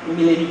no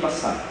milênio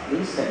passado.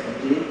 Bem certo,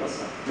 no milênio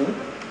passado. Né?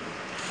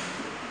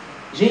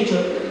 Gente,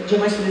 é o dia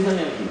mais feliz da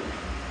minha vida.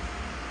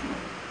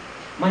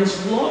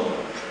 Mas logo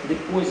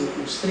depois,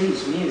 uns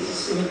 3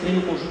 meses, eu entrei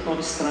no Conjunto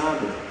Nova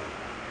Estrada,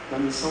 na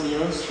missão em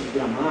Âncio, de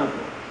Gramado,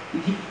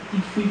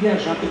 e fui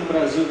viajar pelo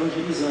Brasil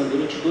evangelizando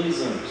durante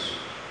 2 anos.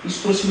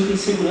 Isso trouxe muita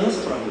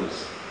insegurança para a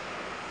Rose.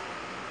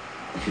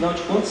 Afinal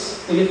de contas,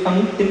 eu ia ficar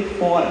muito tempo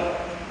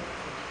fora.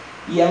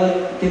 E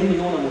ela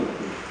terminou o namoro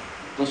comigo.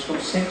 Nós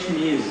ficamos 7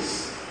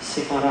 meses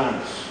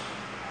separados.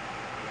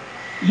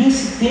 E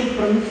esse tempo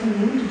para mim foi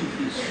muito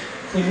difícil,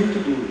 foi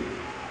muito duro.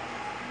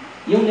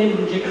 E eu lembro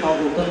do dia que eu estava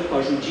voltando com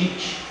a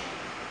Judite,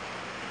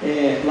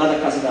 lá da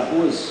casa da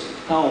Rose.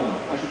 Calma,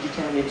 a Judite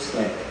era minha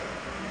bicicleta,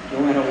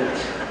 não era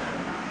outra.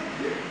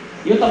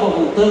 E eu estava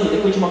voltando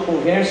depois de uma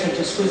conversa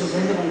onde as coisas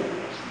ainda não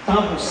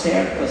estavam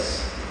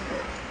certas,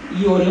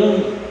 e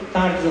orando,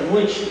 tarde da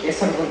noite,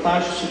 essa era a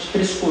vantagem de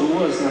Três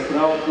Coroas,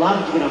 natural,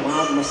 lado de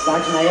Gramado, uma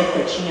cidade, na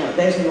época tinha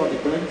 10 mil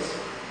habitantes.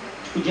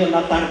 A gente podia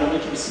andar tarde da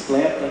noite de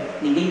bicicleta,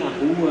 ninguém na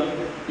rua,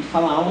 e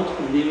falar alto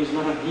com Deus,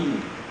 maravilha.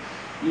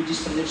 E eu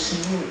disse para Deus: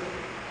 Senhor,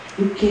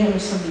 eu quero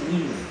essa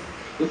menina,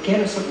 eu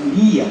quero essa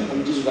guria,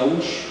 como diz o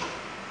gaúcho,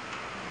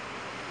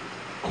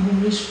 como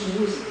minha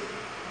esposa.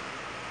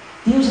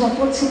 Deus, ela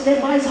pode ser até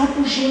mais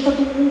rabugenta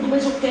do mundo,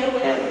 mas eu quero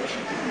ela.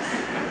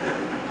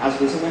 Às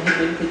vezes eu me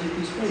arrependo de ter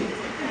dito isso para ele,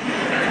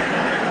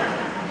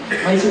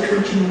 mas eu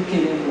continuo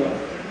querendo ela.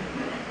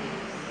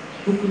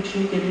 Eu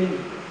continuo querendo.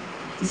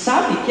 E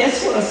sabe que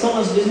essa oração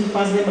às vezes me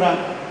faz lembrar,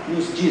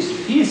 nos dias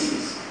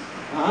difíceis: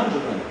 ah,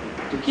 Giovane,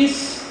 tu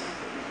quis?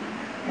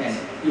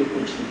 E eu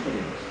continuo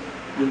querendo.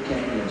 E eu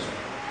quero mesmo.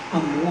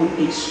 Amor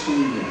é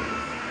escolha.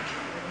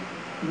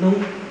 Não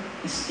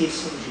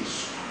esqueçam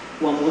disso.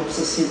 O amor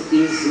precisa ser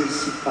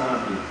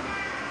exercitado.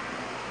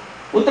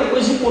 Outra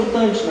coisa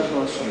importante nas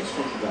relações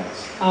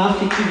conjugais: a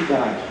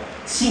afetividade.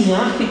 Sim,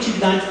 a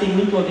afetividade tem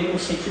muito a ver com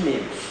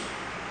sentimentos.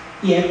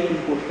 E é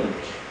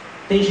importante.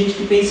 Tem gente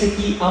que pensa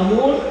que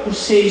amor, por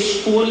ser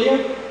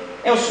escolha,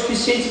 é o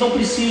suficiente, não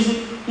preciso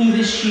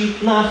investir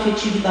na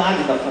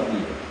afetividade da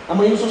família.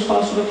 Amanhã nós vamos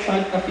falar sobre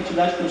a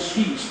afetividade com os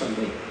filhos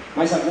também.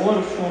 Mas agora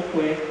o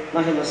foco é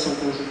na relação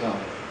conjugal.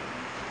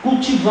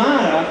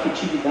 Cultivar a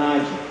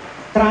afetividade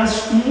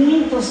traz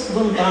muitas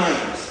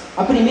vantagens.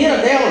 A primeira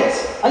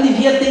delas,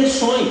 alivia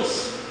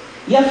tensões.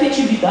 E a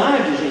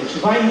afetividade, gente,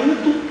 vai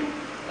muito...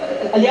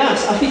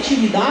 Aliás, a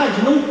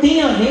afetividade não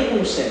tem a ver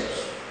com o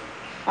sexo.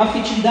 A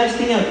afetividade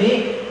tem a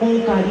ver com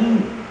o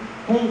carinho,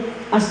 com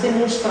as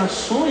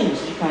demonstrações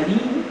de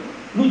carinho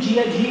no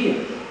dia a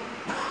dia.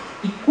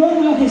 E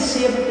como eu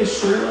recebo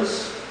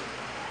pessoas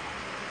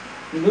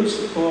no meu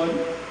escritório,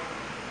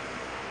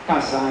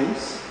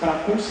 casais, para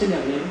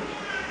aconselhamento,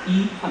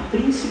 e a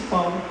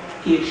principal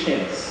queixa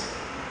é essa.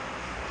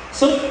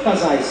 São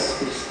casais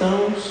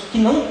cristãos que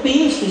não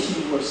pensam em se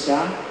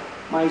divorciar,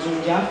 mas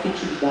onde a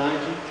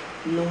afetividade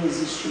não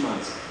existe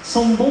mais.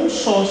 São bons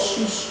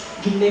sócios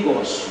de um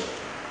negócio,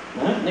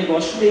 né? O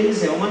negócio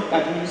deles é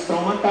administrar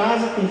uma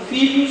casa com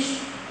filhos,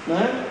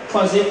 né?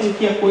 Fazer com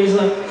que a coisa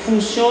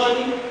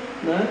funcione,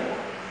 né?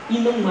 E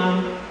não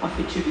há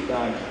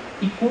afetividade.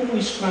 E como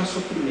isso traz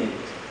sofrimento?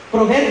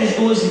 Provérbios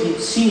 12,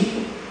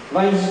 25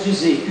 vai nos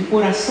dizer que o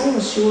coração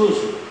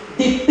ansioso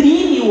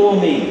deprime o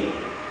homem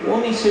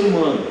ser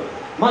humano,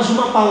 mas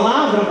uma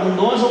palavra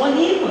bondosa o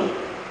anima.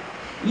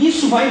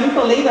 Isso vai muito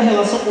além da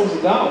relação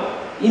conjugal.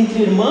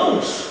 Entre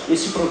irmãos,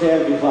 esse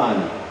provérbio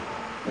vale,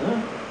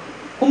 né?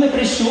 Como é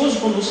precioso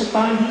quando você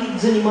está ali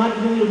desanimado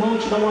e vê um irmão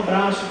te dar um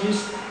abraço e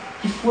diz: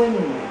 que foi,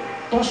 meu irmão?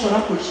 Estou a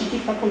chorar por ti, o que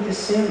está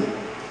acontecendo?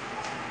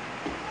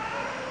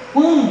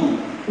 Quando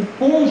o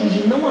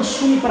cônjuge não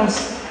assume para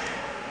si...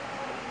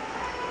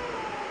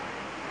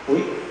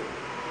 Oi?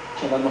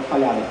 Tinha dado uma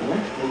falhada aqui,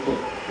 né? Voltou,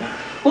 né?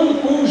 Quando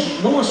o cônjuge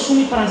não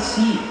assume para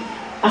si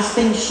as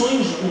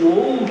tensões do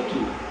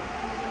outro,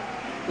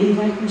 ele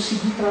vai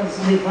conseguir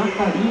levar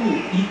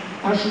carinho e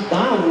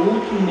ajudar o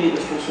outro no meio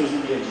das tensões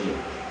do dia a dia.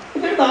 É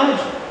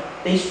verdade.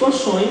 Tem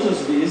situações,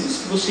 às vezes,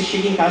 que você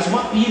chega em casa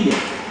uma pilha,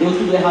 deu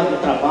tudo errado no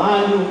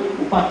trabalho,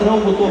 o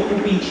patrão botou a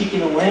culpa em ti que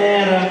não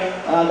era,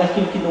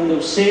 daquilo que não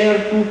deu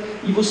certo,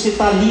 e você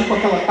está ali com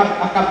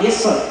a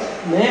cabeça,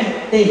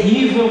 né,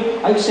 terrível.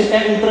 Aí você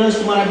pega um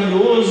trânsito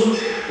maravilhoso,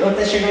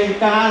 até chegar em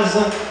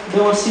casa,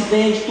 deu um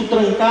acidente, tudo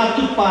trancado,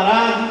 tudo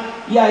parado,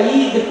 e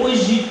aí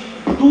depois de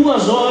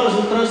 2 horas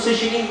no trânsito você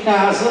chega em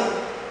casa,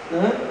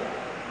 né,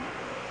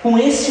 com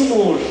esse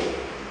humor.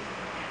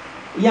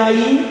 E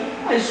aí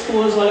a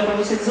esposa olha para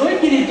você e diz: oi,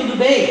 querido, tudo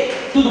bem?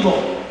 Tudo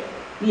bom.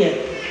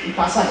 E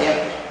passa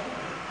reto.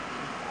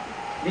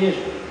 Veja,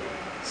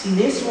 se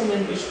nesse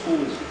momento a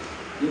esposa,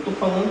 e eu estou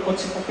falando, pode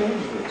ser qualquer um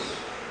dos dois,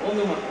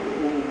 homem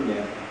ou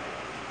mulher,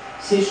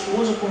 se a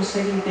esposa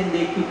consegue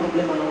entender que o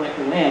problema não é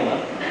com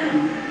ela,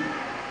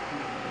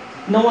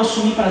 não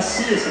assumir para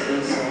si essa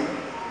tensão,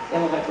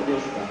 ela vai poder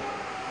ajudar.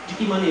 De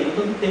que maneira?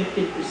 Dando o tempo que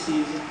ele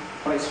precisa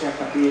para esfriar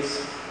a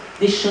cabeça,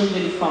 deixando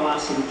ele falar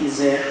se ele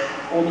quiser.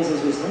 Homens às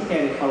vezes não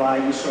querem falar,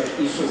 isso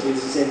às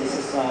vezes é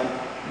necessário,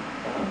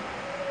 tá?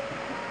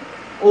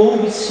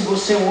 Ou se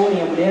você é um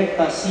homem, a mulher que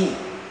está assim,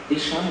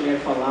 deixar a mulher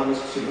falar, mas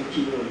você não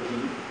quer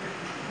ouvir,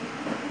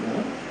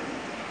 né?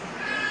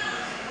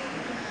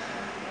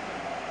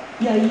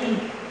 E aí,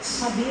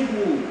 saber do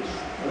outro,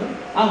 né?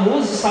 A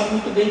Rose sabe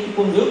muito bem que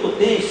quando eu estou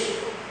tenso,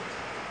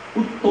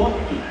 o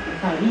toque,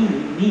 o carinho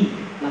em mim,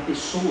 na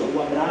pessoa,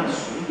 o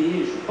abraço, o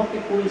beijo,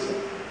 qualquer coisa,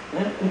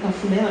 né? Um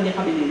cafuné na minha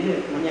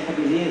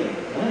cabeleira,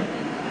 né?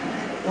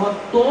 Eu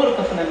adoro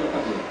cafuné no meu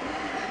cabelo,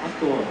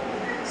 adoro.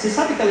 Você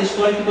sabe aquela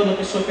história que quando a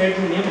pessoa perde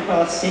um membro,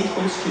 ela sente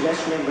como se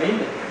tivesse um membro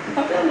ainda? O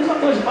cabelo é a mesma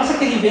coisa, passa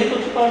aquele vento,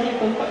 eu fico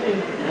ajeitando o cabelo,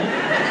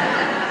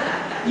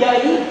 né? E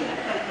aí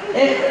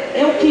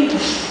é o que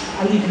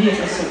alivia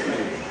essa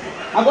sofrimento.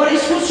 Agora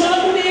isso funciona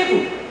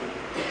comigo.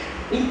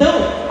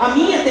 Então a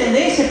minha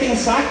tendência é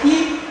pensar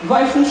que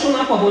vai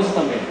funcionar com a Rosa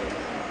também.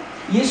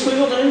 E esse foi o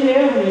meu grande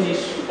erro no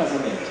início do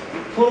casamento.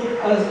 foram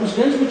os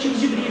grandes motivos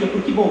de briga.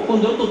 Porque, bom,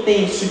 quando eu estou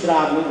tenso e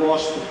bravo, eu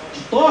gosto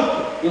de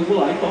toque, eu vou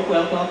lá e toco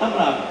ela quando ela está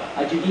brava.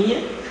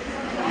 Adivinha?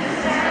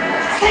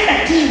 Sai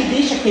daqui, me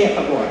deixa quieta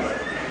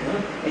agora.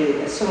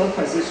 É só ela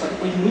fazer isso só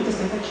depois de muitas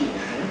tentativas,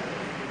 né?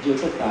 De eu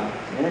tocar,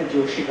 né? De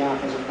eu chegar a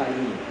fazer um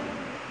carinho.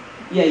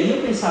 E aí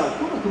eu pensava,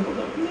 pô, tem um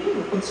problema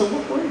comigo, aconteceu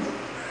alguma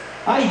coisa.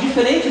 E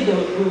diferente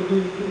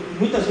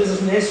muitas vezes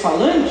as mulheres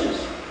falantes,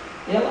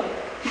 ela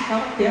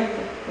ficava quieta.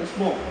 Mas,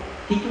 bom,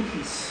 o que eu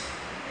fiz?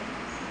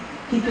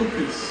 O que eu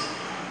fiz?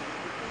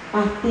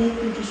 Até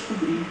que eu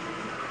descobri,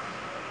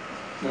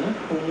 né?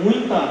 Com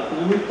muita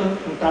luta,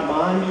 com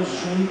trabalhos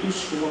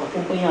juntos, com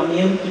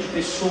acompanhamento de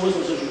pessoas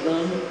nos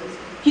ajudando,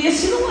 que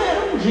esse não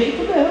era o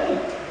jeito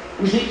dela.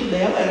 O jeito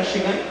dela era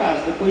chegar em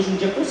casa, depois de um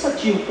dia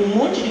cansativo, com um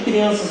monte de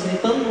crianças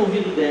gritando no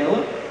ouvido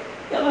dela,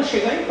 ela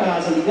chegar em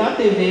casa, ligar a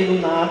TV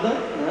do nada,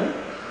 né?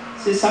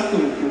 Você sabe que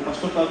o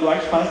pastor Cláudio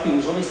Duarte fala que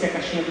os homens têm a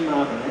caixinha do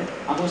nada, né?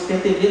 A Rose tem a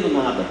TV do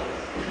nada,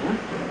 né?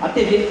 A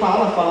TV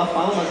fala,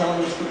 mas ela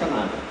não escuta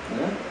nada,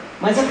 né?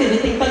 Mas a TV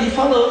tem que estar ali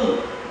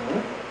falando,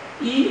 né?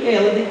 E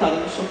ela deitada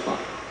no sofá.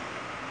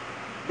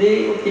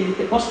 Dei aquele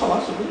tempo. Posso falar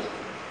sobre isso?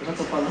 Eu já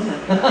estou falando, né?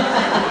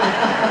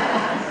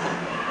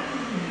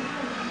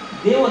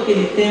 Deu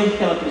aquele tempo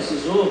que ela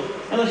precisou,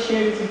 ela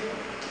chega e diz,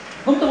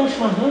 vamos tomar um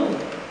chimarrão,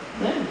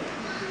 né?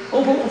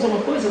 Ou vamos fazer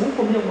uma coisa, vamos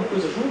comer alguma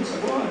coisa juntos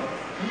agora?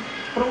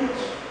 Pronto.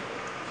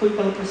 Foi o que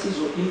ela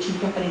precisou. E eu tive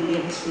que aprender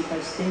a respeitar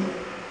esse tempo,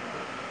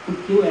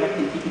 porque eu era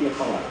aquele que queria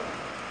falar.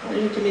 A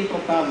gente é meio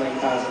trocado lá em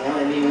casa, né?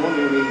 Ela é meio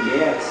homem, eu meio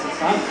mulher, assim,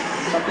 sabe?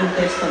 Isso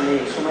acontece também,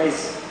 eu sou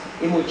mais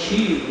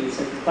emotivo,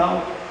 etc e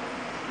tal.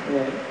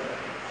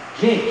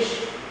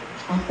 Gente,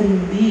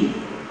 aprender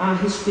a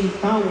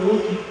respeitar o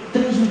outro,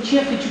 transmitir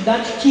a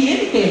afetividade que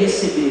ele quer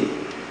receber,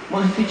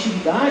 uma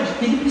afetividade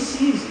que ele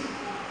precisa,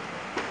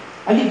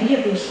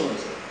 alivia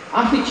tensões.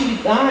 A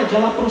afetividade,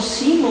 ela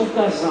aproxima o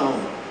casal,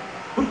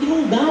 porque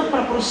não dá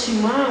para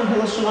aproximar um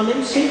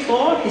relacionamento sem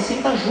toque, sem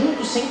estar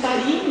junto, sem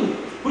carinho,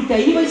 porque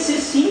aí vai ser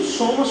sim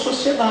só uma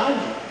sociedade,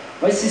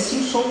 vai ser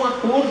sim só um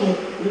acordo,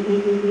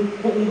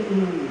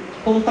 um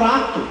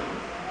contrato,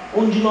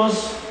 onde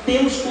nós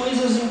temos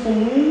coisas em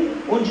comum,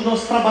 onde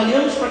nós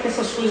trabalhamos para que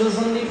essas coisas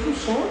andem e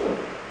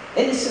funcionem.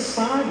 É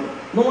necessário.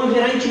 Não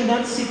haverá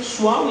intimidade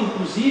sexual,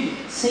 inclusive,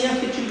 sem a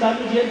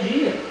afetividade no dia a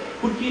dia,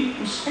 porque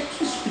o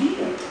sexo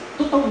esfria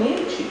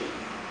totalmente.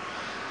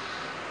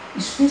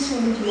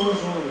 Especialmente nós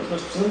homens,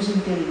 nós precisamos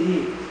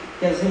entender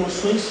que as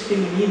emoções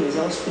femininas,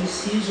 elas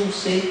precisam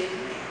ser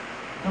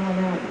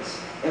trabalhadas,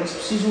 elas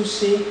precisam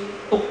ser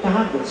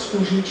tocadas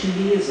com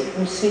gentileza,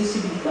 com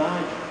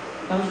sensibilidade.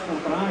 Caso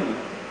contrário,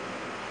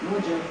 não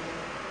adianta,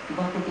 não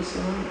vai acontecer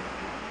nada.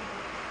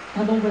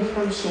 Cada um vai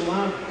ficar do seu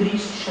lado,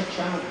 triste,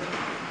 chateado.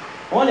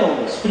 Olha,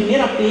 homens,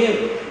 1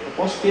 Pedro, o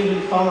apóstolo Pedro,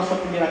 ele fala na sua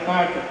primeira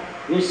carta,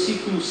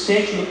 versículo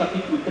 7 do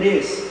capítulo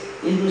 3,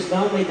 ele nos dá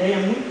uma ideia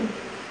muito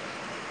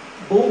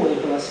boa em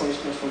relação a isso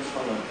que nós estamos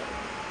falando.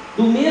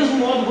 Do mesmo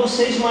modo,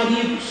 vocês,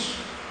 maridos,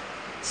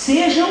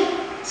 sejam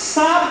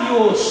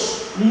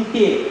sábios no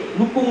quê?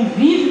 No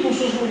convívio com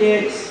suas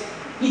mulheres,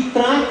 e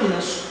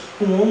tratem-nas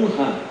com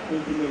honra, em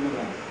primeiro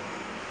lugar,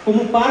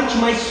 como parte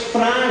mais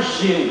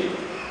frágil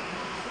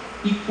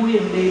e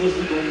coerdeiras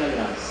do dom da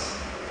graça,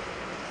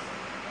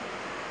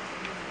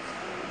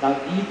 da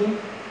vida,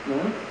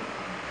 né?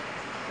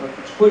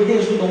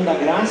 Coerdeiros do dom da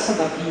graça,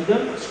 da vida,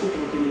 desculpa,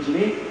 não terminei de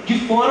ler,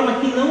 de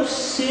forma que não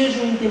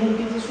sejam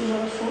interrompidas as suas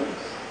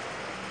orações.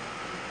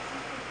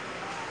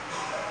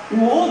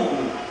 O outro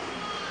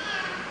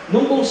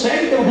não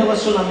consegue ter um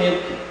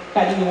relacionamento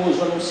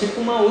carinhoso, a não ser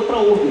com uma outra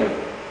ogra,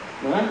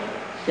 né?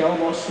 Que é o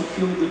nosso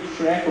filme do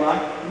Shrek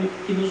lá,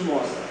 que nos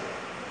mostra.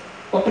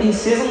 Com a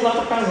princesa não dá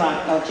para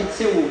casar, ela tinha que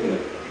ser ogra.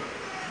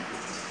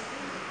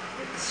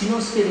 Se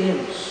nós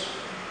queremos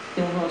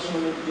ter um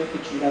relacionamento de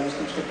afetividade, nós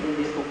temos que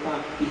aprender a tocar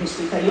e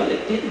respeitar. E olha,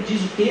 Pedro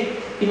diz o quê?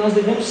 Que nós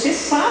devemos ser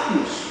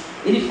sábios.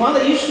 Ele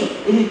fala isso,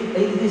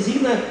 ele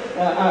designa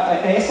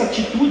essa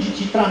atitude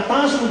de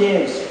tratar as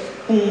mulheres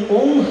com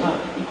honra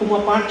e com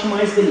uma parte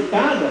mais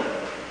delicada.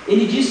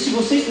 Ele diz, se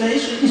vocês fizerem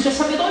isso, isso é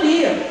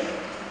sabedoria.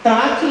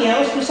 Tratem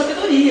elas com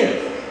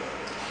sabedoria.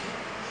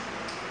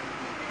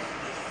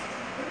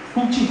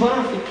 Cultivar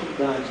a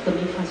afetividade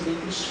também faz bem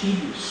para os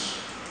filhos.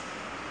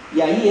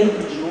 E aí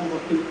entra de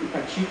novo aquilo que o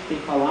Catito tem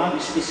falado,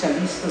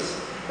 especialistas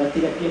da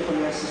terapia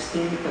familiar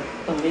sistêmica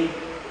também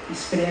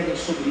escrevem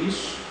sobre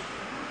isso,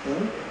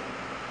 né?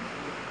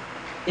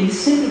 Eles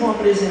sempre vão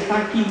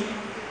apresentar que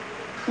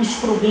os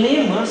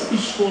problemas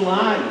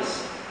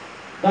escolares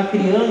da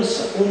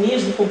criança, ou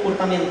mesmo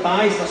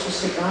comportamentais da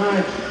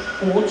sociedade,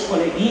 com outros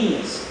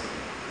coleguinhas,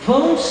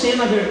 vão ser,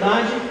 na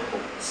verdade,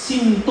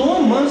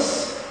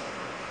 sintomas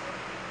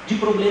de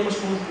problemas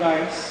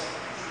conjugais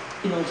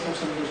que não estão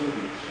sendo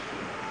resolvidos.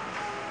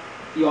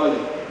 E olha,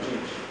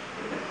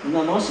 gente,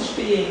 na nossa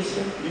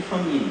experiência de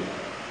família,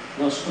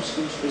 nós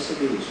conseguimos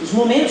perceber isso. Os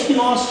momentos que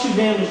nós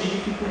tivemos de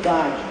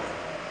dificuldade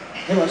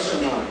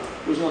relacional,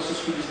 os nossos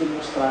filhos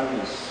demonstraram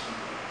isso.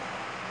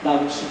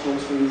 Davam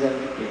sintomas quando eles eram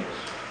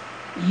pequenos.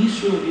 E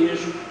isso eu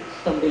vejo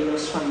também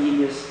nas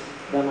famílias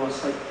da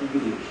nossa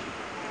igreja.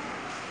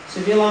 Você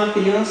vê lá a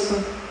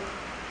criança,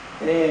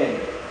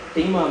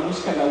 tem uma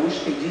música gaúcha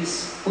que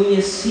diz: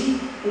 conheci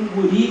um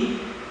guri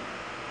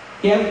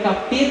que era um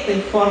capeta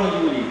em forma de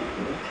guri.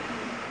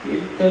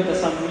 Ele canta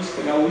essa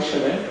música gaúcha,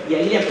 né? E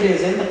aí ele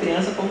apresenta a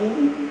criança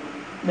como,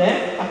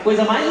 né, a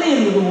coisa mais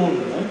linda do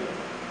mundo, né?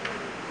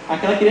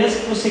 Aquela criança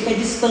que você quer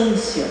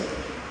distância,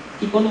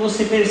 que quando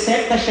você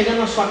percebe que está chegando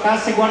na sua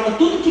casa, você guarda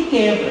tudo que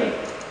quebra,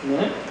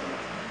 né?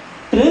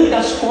 Tranca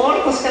as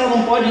portas que ela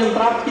não pode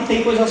entrar porque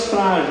tem coisas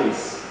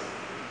frágeis.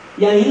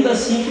 E ainda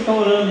assim fica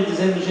orando e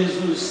dizendo: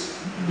 Jesus,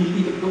 me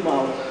livre do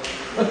mal.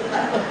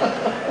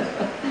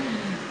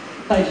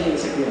 Tadinha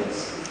dessa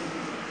criança.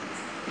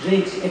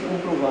 Gente, é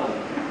comprovado.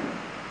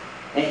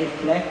 É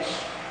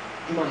reflexo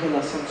de uma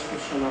relação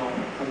disfuncional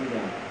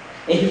familiar.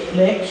 É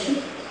reflexo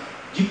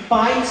de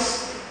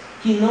pais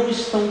que não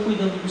estão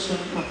cuidando do seu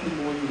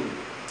patrimônio,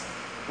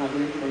 na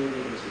grande maioria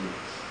das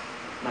vezes.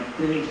 Na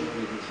grande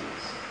maioria das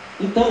vezes.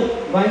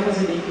 Então, vai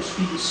fazer bem para os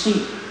filhos,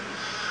 sim.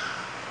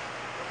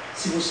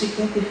 Se você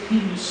quer ter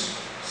filhos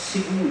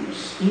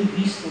seguros,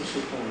 invista no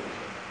seu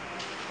cônjuge.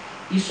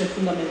 Isso é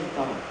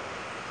fundamental.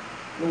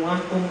 Não há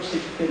como ser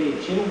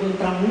diferente. Eu não vou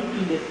entrar muito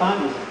em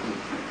detalhes aqui,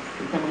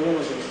 porque amanhã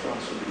nós vamos falar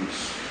sobre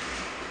isso.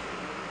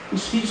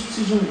 Os filhos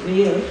precisam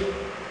ver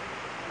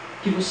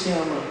que você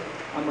ama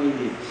a mãe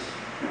deles.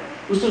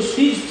 Os teus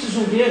filhos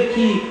precisam ver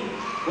que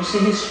você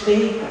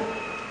respeita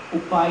o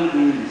pai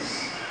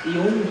deles e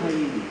honra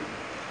ele.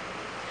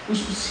 Os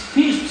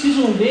filhos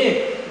precisam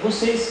ver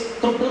vocês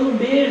trocando um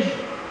beijo,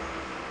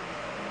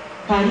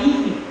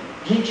 carinho,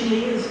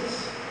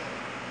 gentilezas.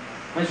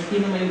 Mas o que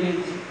na maioria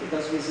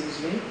das vezes eles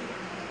veem?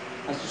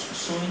 As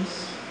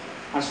discussões,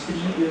 as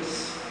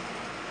brigas,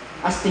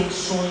 as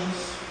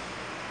tensões,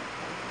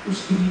 os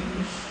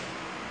gritos.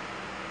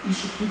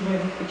 Isso tudo vai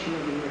refletir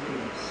na vida da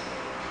criança.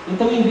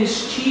 Então,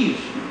 investir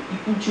e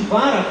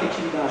cultivar a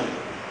afetividade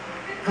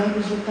vai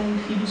resultar em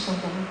filhos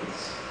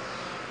saudáveis.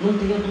 Não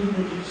tenha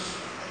dúvida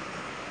disso.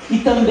 E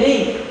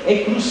também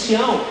é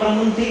crucial para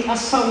manter a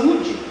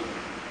saúde.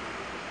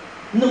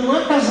 Não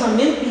há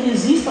casamento que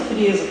resista à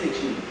frieza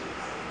afetiva.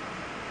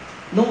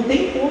 Não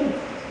tem como.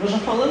 Nós já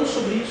falamos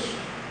sobre isso.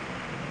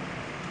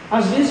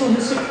 Às vezes eu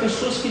recebo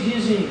pessoas que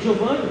dizem: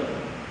 Giovane,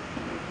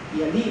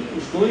 e ali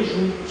os dois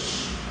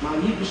juntos,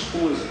 marido e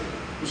esposa,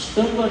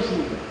 buscando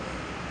ajuda.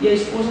 E a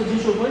esposa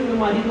diz: Giovane, meu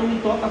marido não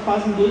me toca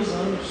fazem 2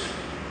 anos.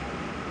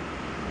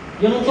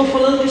 E eu não estou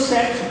falando de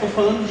sexo, estou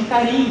falando de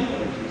carinho,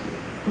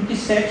 porque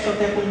sexo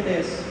até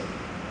acontece.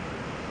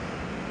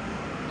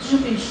 Você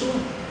já pensou?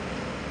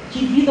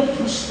 Que vida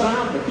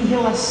frustrada, que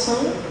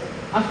relação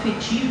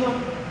afetiva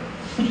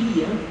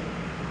fria,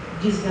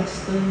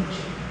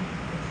 desgastante.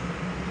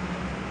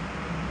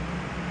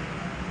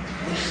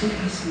 Você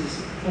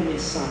precisa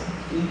começar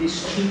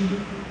investindo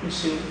no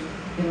seu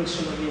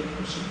relacionamento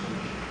com o seu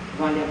cônjuge.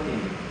 Vale a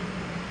pena.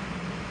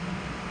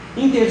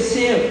 Em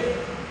terceiro,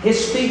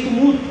 respeito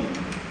mútuo.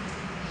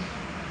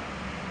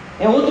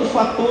 É outro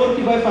fator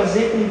que vai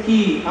fazer com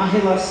que a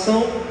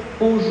relação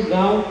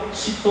conjugal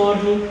se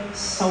torne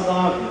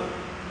saudável.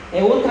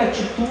 É outra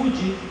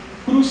atitude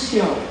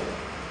crucial.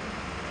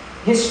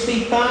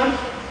 Respeitar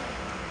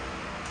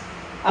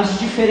as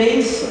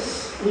diferenças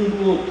um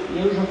do outro. E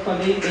eu já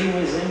falei, tem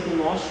um exemplo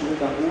nosso no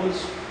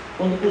Arroz,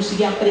 quando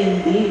consegui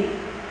aprender,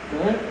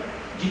 né,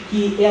 de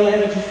que ela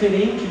era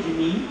diferente de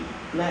mim,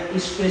 na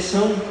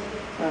expressão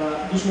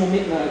dos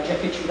momentos, de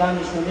afetividade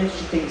nos momentos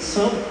de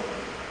tensão,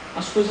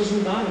 as coisas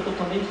mudaram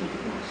totalmente entre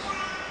nós.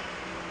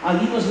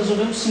 Ali nós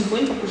resolvemos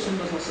 50%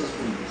 das nossas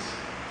brigas.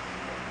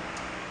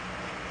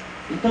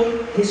 Então,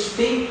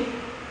 respeito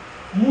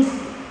mútuo,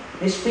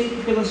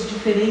 respeito pelas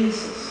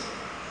diferenças.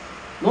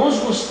 Nós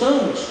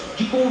gostamos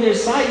de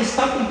conversar e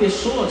estar com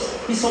pessoas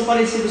que são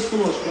parecidas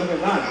conosco, não é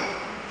verdade?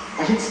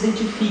 A gente se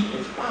identifica,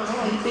 tipo,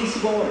 ele pensa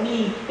igual a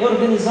mim, é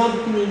organizado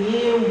que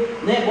nem eu,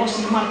 né?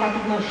 Gosta de marcar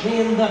tudo na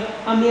agenda,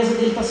 a mesa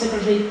dele está sempre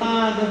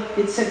ajeitada,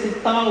 etc e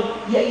tal,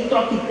 e aí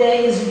troca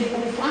ideias e vê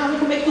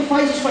como é que tu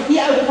faz isso aqui?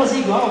 Eu vou fazer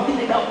igual, que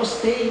legal,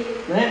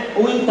 gostei, né?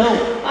 Ou então,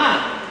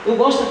 eu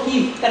gosto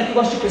aqui, cara que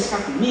gosta de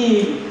pescar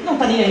comigo, não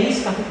está nem aí se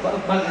está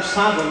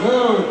bagunçado ou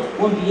não,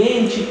 o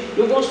ambiente,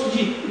 eu gosto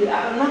de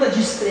nada de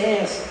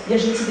estresse, e a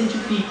gente se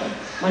identifica,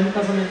 mas no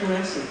casamento não é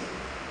assim.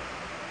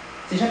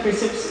 Você já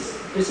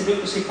percebeu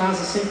que você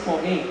casa sempre com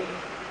alguém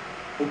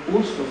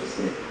oposto a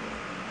você?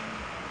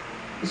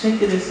 Isso é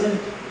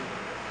interessante.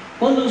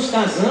 Quando nos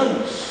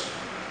casamos,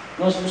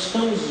 nós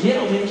buscamos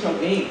geralmente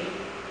alguém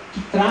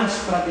que traz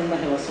para dentro da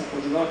relação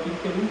conjugal aquilo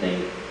que eu não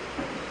tenho,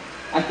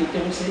 aquilo que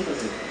eu não sei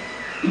fazer.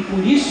 E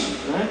por isso,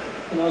 né,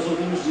 que nós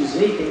ouvimos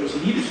dizer, e temos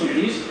livros sobre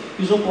isso,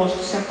 que os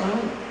opostos se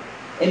atraem.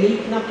 É meio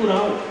que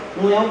natural,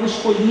 não é algo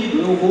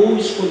escolhido. Eu vou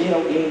escolher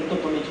alguém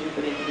totalmente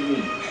diferente de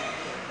mim.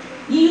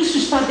 E isso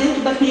está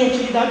dentro da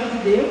criatividade de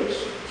Deus.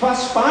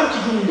 Faz parte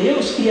de um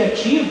Deus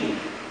criativo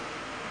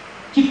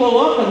que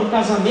coloca no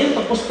casamento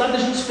a possibilidade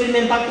de a gente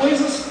experimentar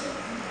coisas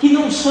que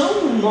não são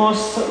o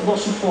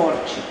nosso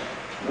forte,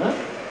 né?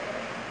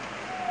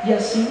 E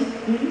assim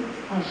um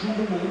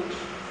ajuda o outro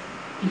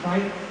e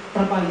vai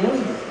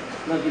trabalhando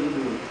na vida do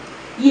outro.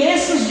 E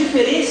essas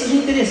diferenças, o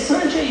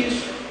interessante é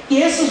isso,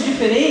 que essas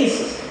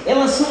diferenças,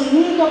 elas são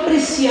muito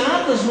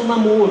apreciadas no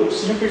namoro.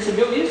 Você já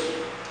percebeu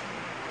isso?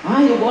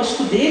 Eu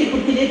gosto dele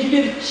porque ele é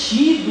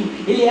divertido,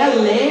 ele é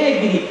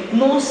alegre,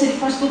 nossa, ele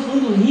faz todo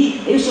mundo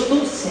rir, eu sou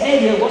tão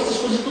séria, eu gosto das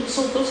coisas tudo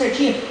são tão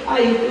certinhas,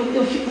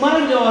 eu fico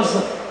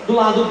maravilhosa do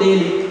lado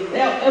dele,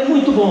 é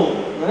muito bom,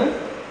 né?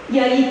 E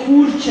aí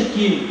curte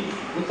aquilo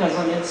no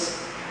casamento.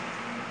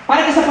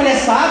 Para com essa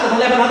palhaçada, não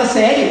leva nada a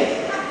sério.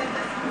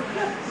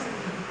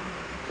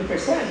 Você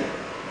percebe?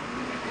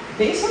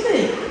 Pensa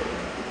bem.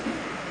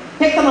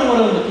 Quem está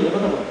namorando aqui?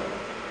 Levanta a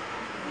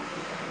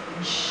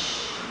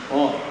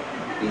mão.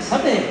 Pensa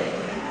bem.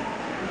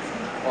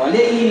 Olha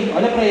aí,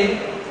 olha para ele.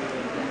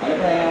 Olha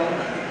para ela.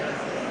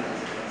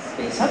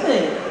 Pensa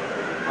bem.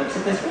 Olha o que você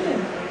está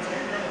escolhendo.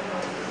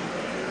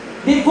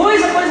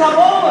 Depois a coisa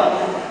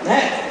boa,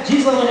 né?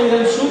 Diz lá no Rio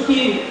Grande do Sul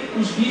que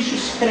os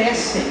bichos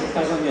crescem no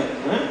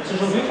casamento, né? Você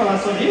já ouviu falar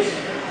sobre isso?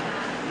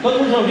 Todo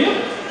mundo já ouviu?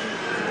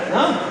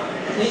 Não?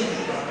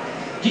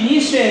 De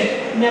início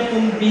é minha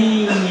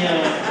pombinha,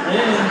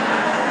 né?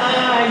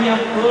 Minha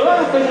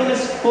flor, coisa mais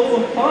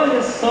fofa,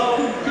 olha só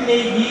que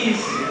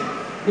meiguice.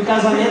 No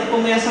casamento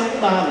começa a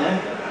mudar, né?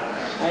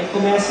 Aí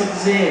começa a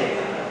dizer,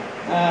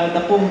 da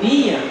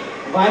pombinha,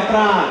 vai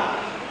para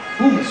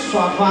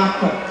sua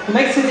vaca. Como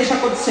é que você deixa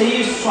acontecer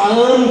isso? Sua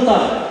anta,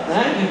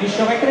 né? E o bicho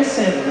já vai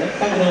crescendo, né?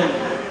 Fica grande.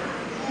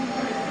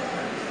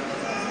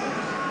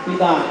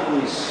 Cuidado com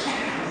isso.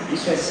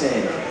 Isso é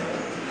sério.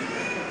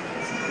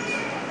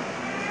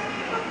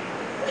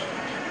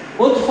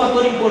 Outro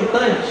fator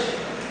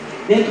importante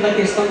dentro da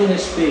questão do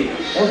respeito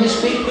é o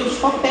respeito pelos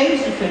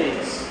papéis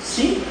diferentes.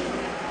 Sim,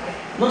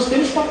 nós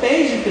temos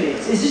papéis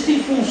diferentes,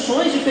 existem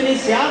funções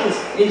diferenciadas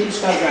entre os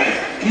casais,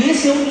 e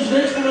esse é um dos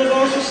grandes problemas da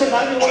nossa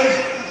sociedade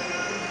hoje.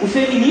 O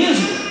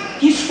feminismo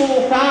quis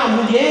colocar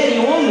mulher e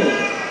homem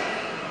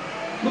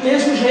no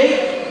mesmo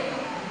jeito,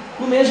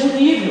 no mesmo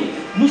nível,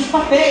 nos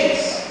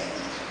papéis.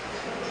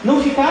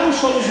 Não ficaram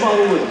só nos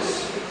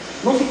valores,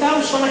 não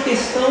ficaram só na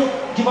questão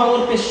de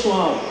valor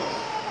pessoal,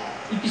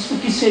 o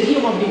que seria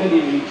uma briga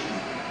legítima,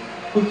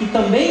 porque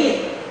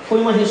também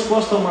foi uma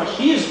resposta ao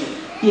machismo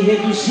que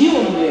reduziu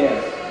a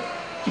mulher,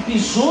 que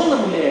pisou na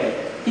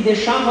mulher, que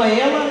deixava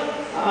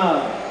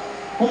ela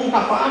como um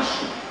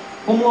capacho,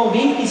 como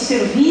alguém que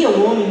servia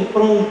o homem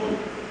pronto.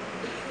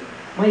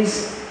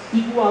 Mas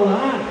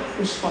igualar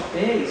os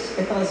papéis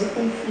é trazer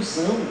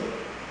confusão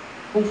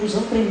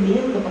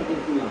tremenda para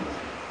dentro do lar.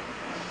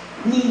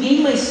 Ninguém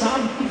mais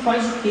sabe o que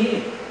faz o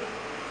quê.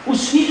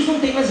 Os filhos não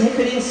têm mais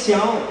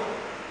referencial.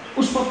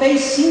 Os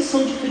papéis sim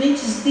são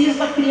diferentes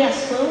desde a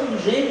criação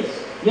do Gênesis.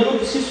 E eu não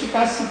preciso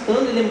ficar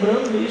citando e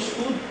lembrando isso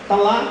tudo. Está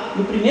lá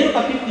no primeiro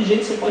capítulo de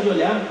Gênesis, você pode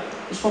olhar.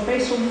 Os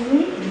papéis são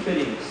muito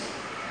diferentes.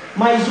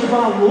 Mas o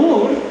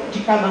valor de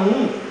cada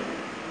um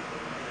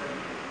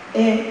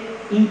é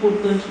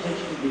importante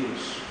diante de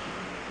Deus.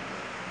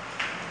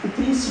 O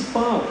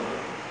principal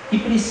que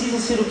precisa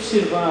ser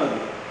observado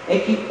é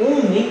que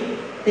homem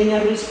tem a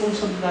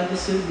responsabilidade de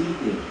ser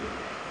líder.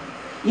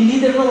 E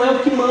líder não é o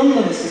que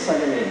manda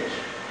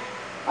necessariamente.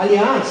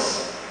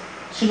 Aliás,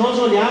 se nós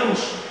olharmos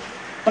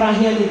para a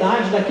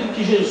realidade daquilo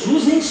que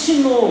Jesus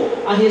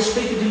ensinou a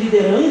respeito de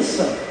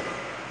liderança,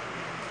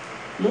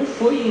 não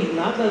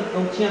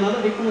tinha nada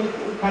a ver com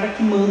o cara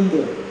que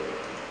manda.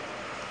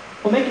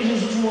 Como é que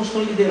Jesus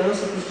mostrou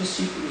liderança para os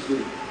discípulos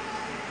dele?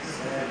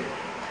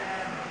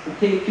 O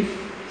que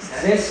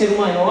quiser ser o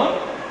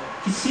maior,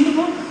 que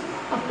sirva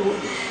a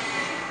todos.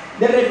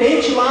 De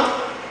repente, lá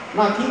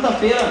na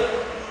quinta-feira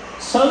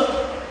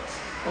santa,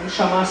 vamos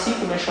chamar assim,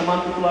 como é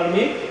chamado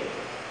popularmente,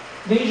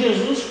 vem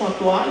Jesus com a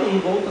toalha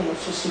envolta na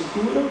sua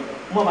cintura,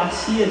 uma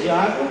bacia de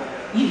água,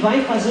 e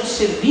vai fazer o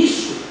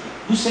serviço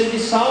do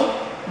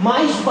serviçal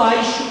mais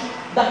baixo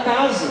da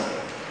casa,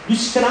 do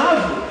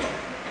escravo,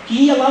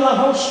 que ia lá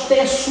lavar os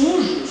pés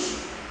sujos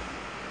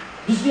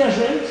dos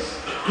viajantes,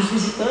 dos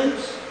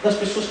visitantes, das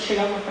pessoas que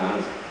chegavam à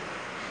casa.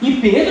 E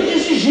Pedro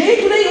diz: de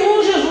jeito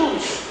nenhum,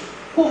 Jesus,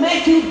 como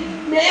é que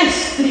o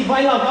mestre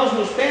vai lavar os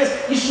meus pés?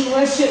 Isso não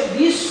é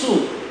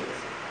serviço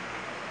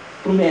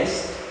para o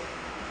mestre.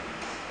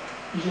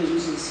 E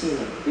Jesus ensina: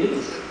 Pedro,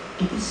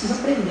 tu precisa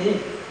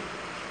aprender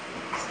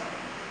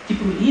que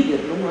para o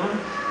líder não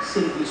há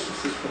serviço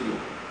que você escolheu.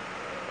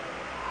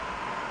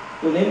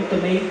 Eu lembro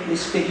também,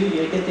 nesse período de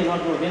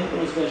 89, 90,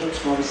 quando nós viajamos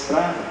com Nova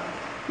Estrada,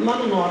 lá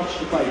no norte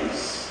do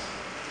país.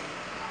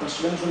 Nós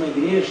tivemos uma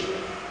igreja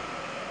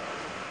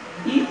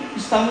e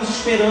estávamos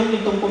esperando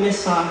então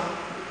começar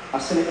a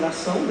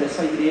celebração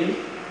dessa igreja.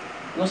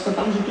 Nós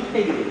cantávamos em tudo que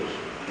é igreja,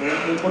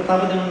 não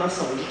importava a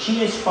denominação, onde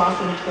tinha espaço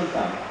a gente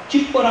cantava.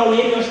 Tipo coral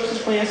M, eu acho que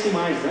vocês conhecem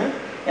mais, né?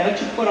 Era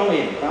tipo coral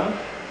M, tá?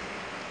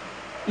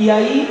 E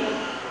aí,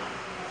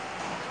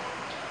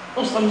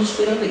 nós estávamos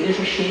esperando a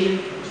igreja cheia,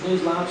 dos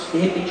dois lados. De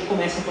repente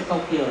começa a tocar o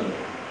piano,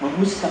 uma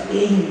música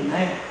bem,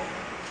 né,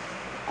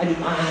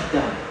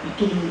 animada, e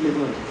todo mundo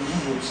levanta.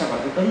 Você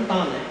agora vai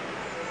cantar, né?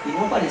 E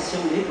não apareceu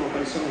letra, não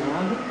apareceu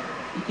nada.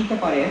 E o que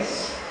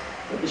aparece?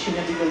 Eu deixei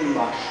minha Bíblia ali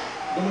embaixo,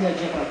 dou uma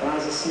olhadinha para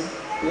trás assim,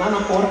 lá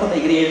na porta da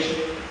igreja,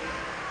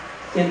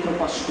 entra o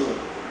pastor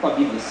com a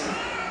Bíblia assim.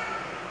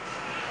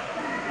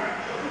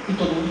 E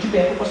todo mundo de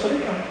pé para o pastor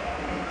entrar.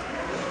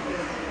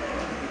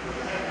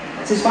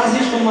 Vocês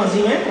fazem isso quando o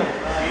Mazinho entra?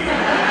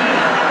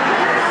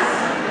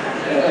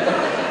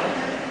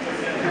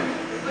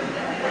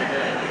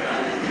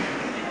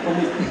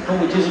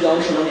 Como diz o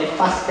gaúcho, não é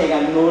fácil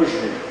pegar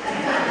nojo.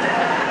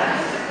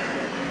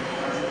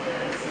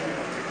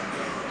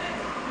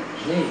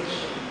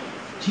 Gente,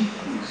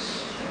 ridículo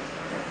isso.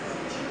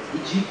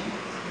 Ridículo.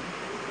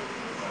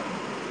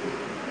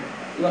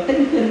 Eu até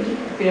me perdi o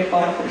que eu queria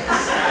falar com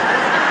vocês.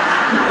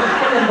 Eu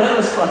estou lembrando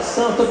a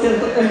situação, estou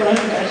tentando lembrar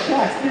de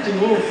encaixar aqui de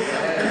novo.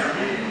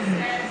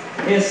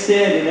 É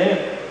sério,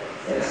 né?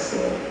 É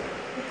sério.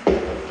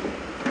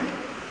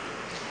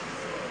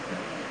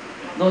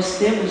 Nós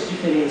temos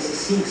diferenças,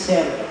 sim,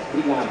 sério,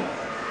 obrigado.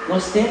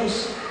 Nós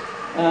temos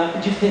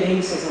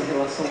diferenças na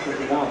relação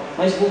conjugal,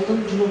 mas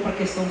voltando de novo para a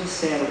questão de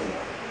servo.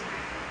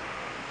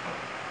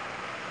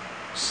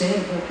 O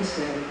servo é o que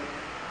serve.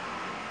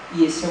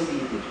 E esse é o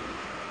líder.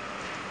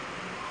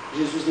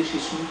 Jesus deixa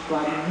isso muito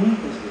claro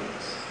muitas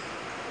vezes.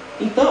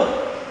 Então,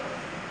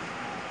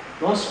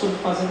 nós quando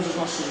fazemos os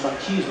nossos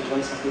batismos lá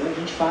em Sapiranga, a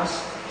gente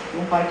faz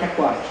num parque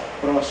aquático,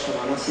 próximo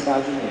lá na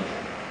cidade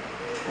mesmo.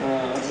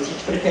 A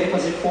gente prefere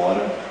fazer fora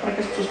para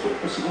que as pessoas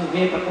consigam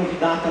ver, para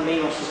convidar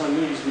também nossos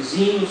amigos,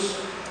 vizinhos,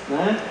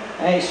 né?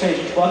 É isso aí, a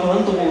gente bota lá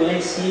no tobogã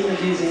em cima e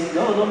dizem,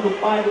 não, o nome do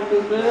Pai, do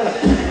Filho,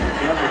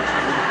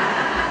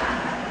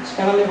 os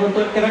caras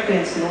levantou porque era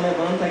crente, se não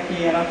levanta é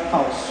que era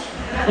falso.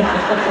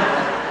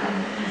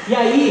 E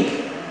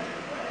aí,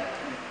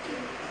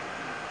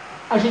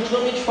 a gente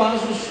normalmente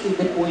faz,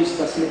 depois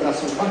da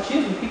celebração do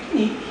batismo, um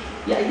piquenique.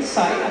 E aí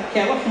sai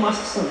aquela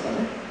fumaça santa,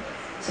 né?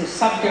 Você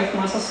sabe o que é a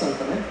fumaça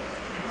santa, né?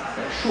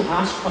 É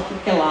churrasco para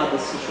tudo que é lado,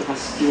 assim,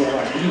 churrasqueira ao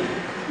ar livre.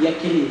 E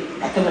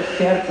aquela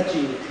oferta de,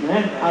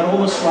 né,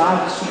 aroma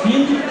suave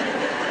subindo,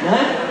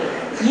 né?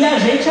 E a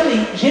gente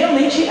ali,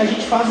 geralmente a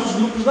gente faz os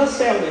grupos da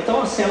célula.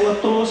 Então a célula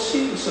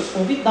trouxe os seus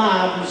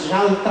convidados,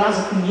 já traz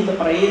a comida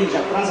para eles,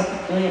 já traz a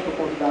picanha para o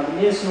convidado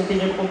mesmo. Se não tem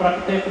dinheiro para comprar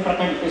picanha, comprar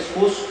carne de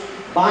pescoço,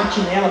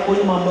 bate nela, põe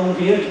numa mão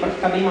verde para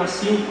ficar bem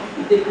macio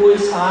e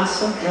depois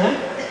assa, né?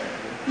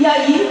 E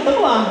aí,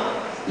 estamos lá.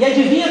 E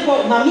adivinha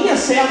qual, na minha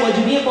célula,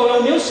 adivinha qual é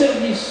o meu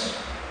serviço?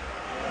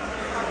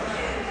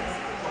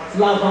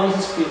 Lavar os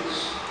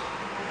espetos.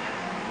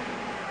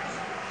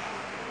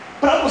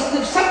 Para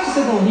você, sabe que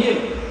vocês não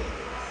riram?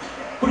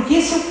 Porque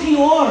esse é o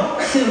pior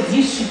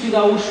serviço que o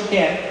gaúcho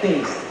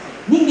tem.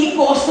 Ninguém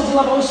gosta de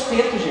lavar o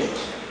espeto,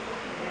 gente.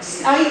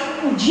 Aí,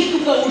 o dia que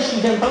o gaúcho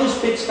inventar um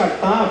espeto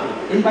descartável,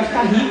 ele vai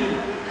ficar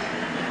rico.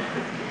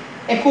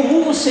 É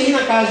comum você ir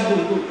na casa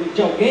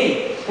de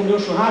alguém, comer um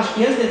churrasco,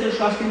 e antes de ter o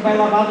churrasco, ele vai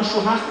lavar do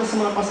churrasco da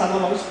semana passada,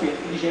 lavar o espeto,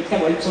 de jeito que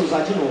agora ele precisa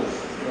usar de novo,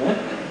 né?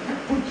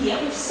 Porque é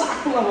um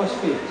saco lavar o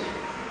espeto.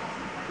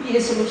 E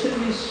esse é o meu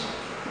serviço.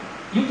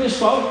 E o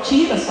pessoal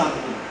tira, sabe?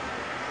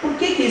 Por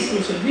que esse é o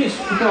meu serviço?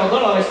 Porque eu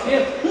adoro lavar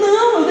espeto?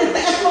 Não, eu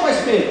detesto lavar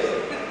espeto.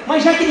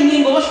 Mas já que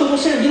ninguém gosta, eu vou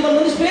servir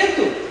lavando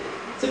espeto.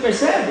 Você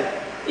percebe?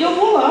 Eu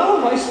vou lá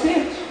lavar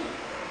espeto.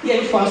 E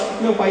aí eu faço o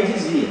que meu pai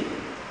dizia.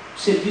 O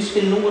serviço que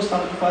ele não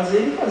gostava de fazer,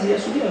 ele fazia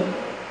assobiando.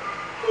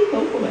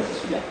 Então começa a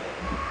assobiar.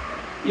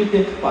 E o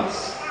tempo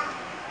passa.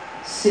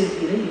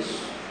 Servir é isso.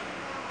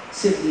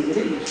 Ser líder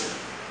é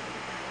isso.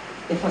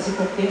 É fazer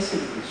qualquer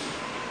serviço,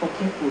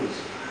 qualquer coisa.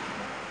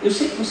 Eu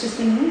sei que vocês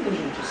têm muita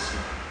gente assim.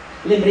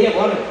 Lembrei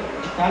agora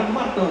de cara do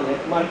Marcão, né?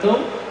 O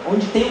Marcão,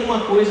 onde tem alguma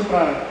coisa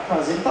para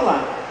fazer, ele está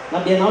lá. Na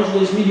Bienal de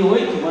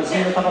 2008, o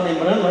Mazinho estava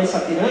lembrando, lá em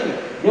Sapiranga,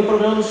 deu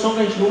problema no som que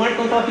a gente viu, o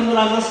Marcão estava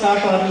pendurado nas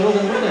caixas lá,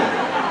 jogando por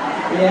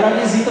dentro. Ele era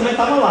visita, mas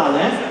estava lá,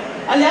 né?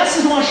 Aliás,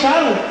 vocês não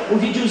acharam o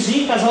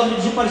videozinho, o casal do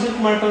videozinho parecido com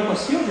o Marcão e com a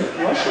Silvia?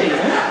 Eu achei,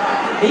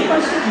 né? Bem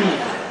parecidinho,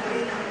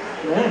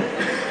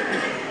 né?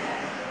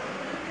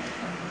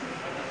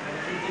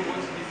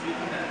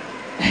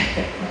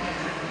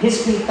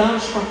 Respeitar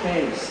os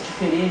papéis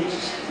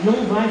diferentes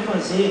não vai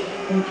fazer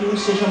com que um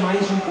seja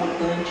mais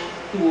importante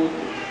que o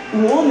outro.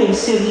 O homem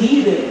ser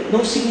líder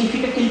não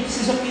significa que ele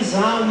precisa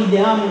pisar,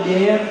 humilhar a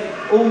mulher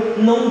ou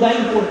não dar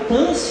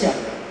importância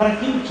para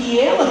aquilo que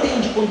ela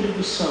tem de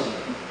contribuição.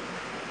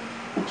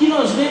 O que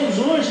nós vemos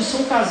hoje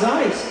são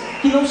casais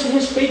que não se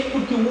respeitam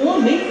porque o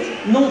homem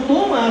não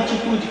toma a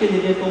atitude que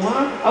ele deveria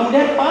tomar, a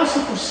mulher passa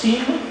por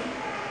cima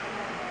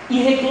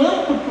e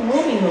reclama porque o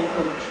homem não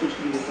toma a atitude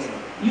que ele deveria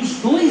tomar. E os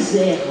dois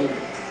erram,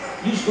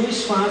 e os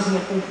dois fazem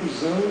a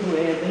confusão do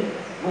Éden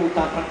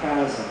voltar para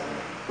casa,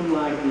 para o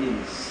lar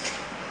deles.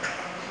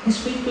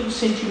 Respeito pelos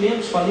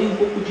sentimentos, falei um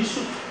pouco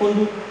disso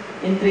quando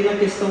entrei na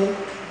questão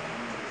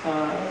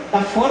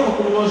da forma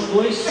como nós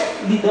dois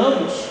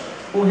lidamos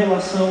com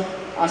relação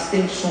às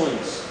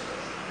tensões.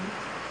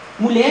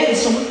 Mulheres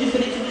são muito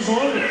diferentes dos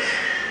homens,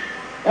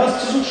 elas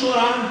precisam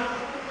chorar.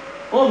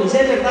 Homens,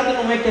 é verdade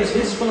ou não é que às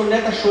vezes quando a mulher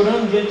está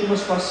chorando diante de uma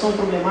situação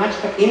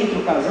problemática entre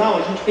o casal,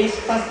 a gente pensa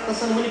que está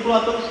sendo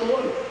manipulado pelo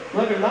choro,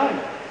 não é verdade?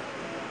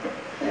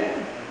 É,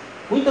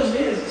 muitas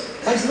vezes,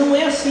 mas não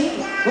é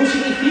assim, não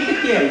significa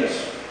que é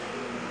isso.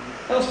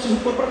 Elas precisam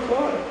pôr para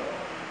fora.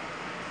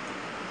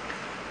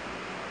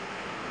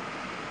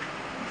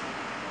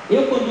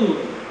 Eu, quando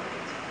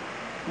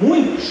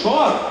muito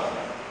choro,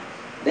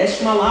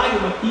 desce uma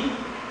lágrima aqui,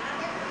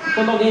 e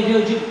quando alguém vê,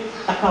 eu digo,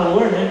 tá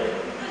calor, né?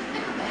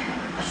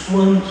 Tá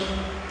suando.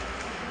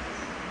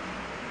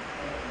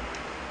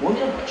 O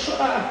homem não pode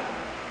chorar,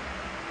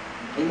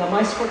 ainda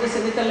mais se for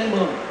descendente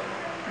alemão.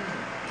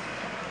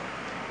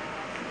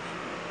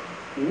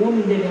 O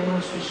homem deve amar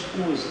a sua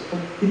esposa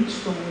como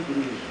Cristo amou a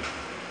igreja,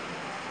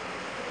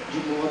 de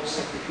modo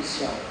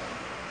sacrificial.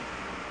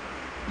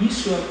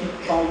 Isso é o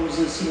que Paulo nos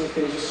ensina em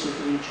Efésios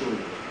 5:28.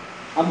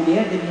 A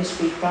mulher deve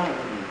respeitar a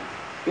mulher.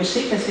 Eu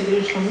sei que essa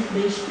igreja está muito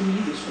bem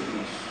instruída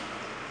sobre isso.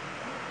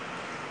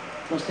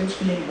 Nós temos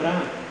que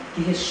lembrar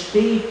que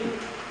respeito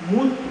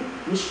muito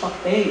nos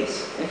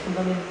papéis é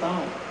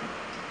fundamental.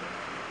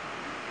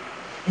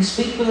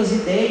 Respeito pelas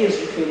ideias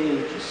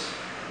diferentes.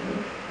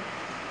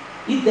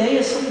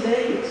 Ideias são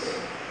ideias.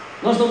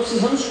 Nós não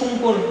precisamos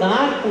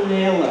concordar com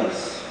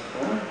elas.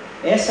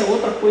 Essa é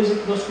outra coisa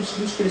que nós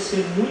conseguimos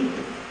crescer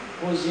muito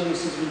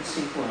nesses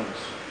 25 anos.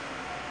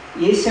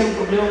 E esse era um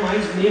problema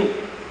mais meu.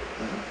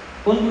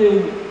 Quando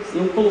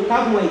eu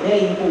colocava uma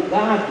ideia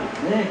empolgado,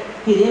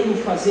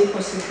 querendo fazer com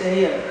essa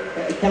ideia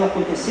que ela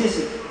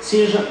acontecesse,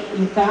 seja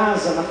em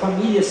casa, na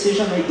família,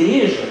 seja na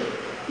igreja,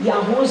 e a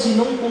Rose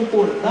não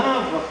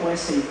concordava com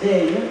essa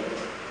ideia,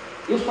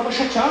 eu ficava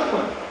chateado com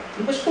ela.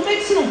 Mas como é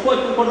que você não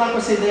pode concordar com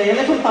essa ideia?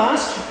 Ela é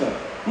fantástica.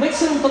 Como é que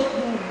você não está...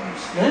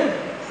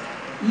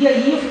 E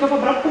aí eu ficava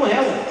bravo com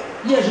ela.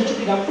 E a gente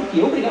brigava porque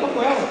eu brigava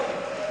com ela.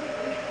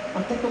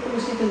 Até que eu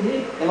comecei a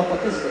entender. Ela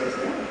pode ter as ideias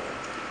dela.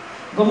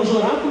 Vamos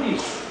orar por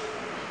isso.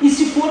 E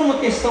se for uma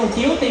questão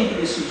que eu tenho que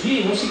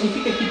decidir, não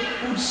significa que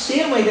por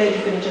ser uma ideia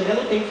diferente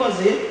dela, eu tenho que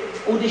fazer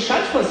ou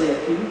deixar de fazer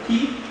aquilo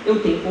que eu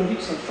tenho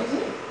convicção de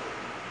fazer.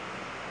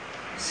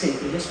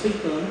 Sempre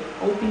respeitando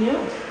a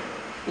opinião.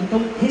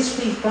 Então,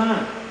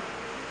 respeitar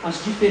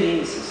as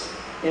diferenças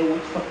é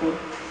outro fator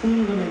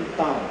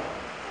fundamental.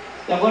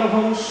 E agora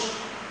vamos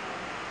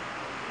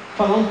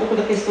falar um pouco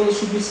da questão da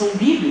submissão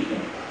bíblica.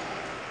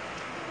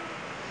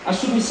 A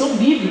submissão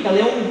bíblica ela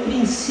é um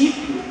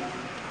princípio.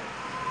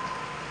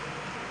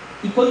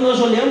 E quando nós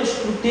olhamos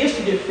para o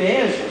texto de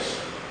Efésios,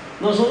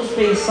 nós vamos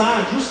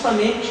pensar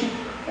justamente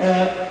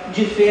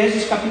de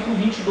Efésios capítulo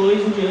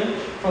 22 em diante,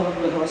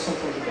 falando da relação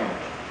conjugal.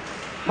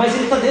 Mas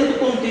ele está dentro do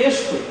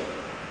contexto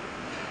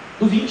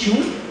do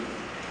 21.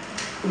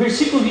 O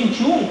versículo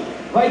 21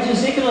 vai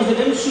dizer que nós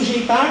devemos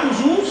sujeitar-nos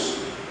uns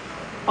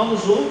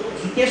aos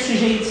outros. O que é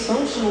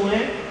sujeição se não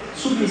é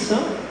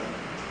submissão?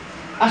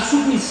 A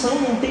submissão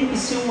não tem que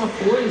ser uma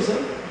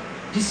coisa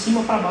de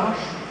cima para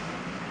baixo.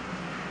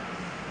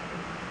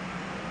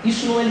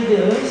 Isso não é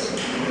liderança.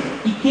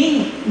 E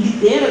quem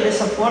lidera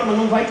dessa forma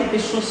não vai ter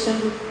pessoas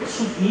sendo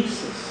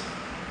submissas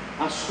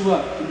à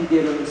sua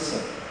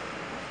liderança.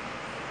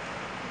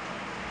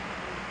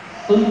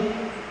 Quando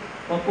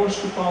o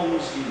apóstolo Paulo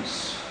nos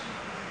diz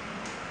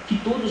que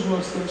todos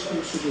nós temos que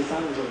nos sujeitar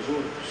uns aos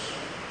outros,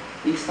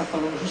 ele está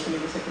falando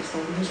justamente dessa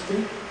questão do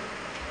respeito.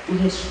 O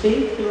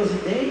respeito pelas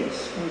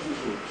ideias uns dos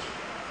outros.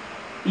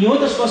 Em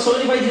outra situação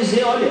ele vai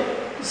dizer, olha,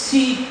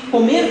 se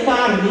comer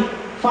carne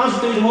faz o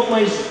teu irmão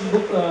mais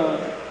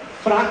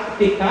fraco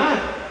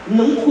pecar,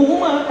 não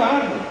coma a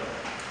carne.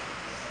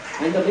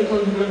 Ainda bem que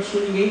no Rio Grande do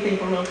Sul ninguém tem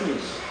problema com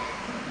isso.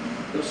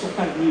 Eu sou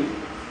carnívoro.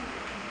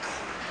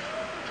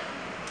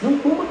 Não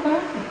coma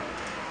carne.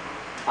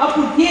 Ah,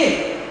 por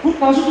quê? Por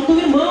causa do teu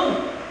irmão.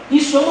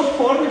 Isso é uma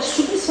forma de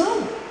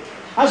submissão.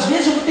 Às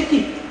vezes eu vou ter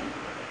que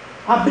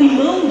abrir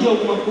mão de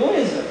alguma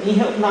coisa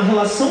na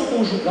relação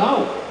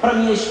conjugal para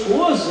minha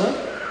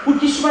esposa,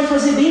 porque isso vai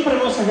fazer bem para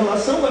a nossa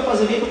relação, vai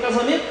fazer bem para o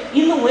casamento,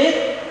 e não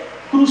é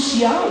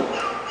crucial.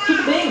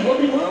 Tudo bem, vou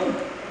abrir mão.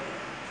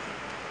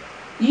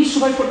 Isso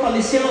vai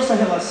fortalecer a nossa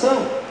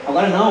relação.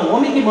 Agora não, o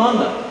homem que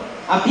manda.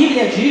 A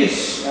Bíblia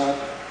diz,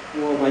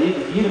 o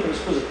marido vira para a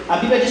esposa, a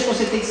Bíblia diz que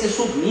você tem que ser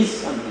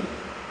submissa a mim.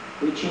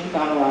 Eu tinha um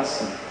cara lá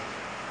assim,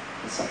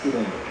 em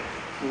Sapiranga,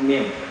 um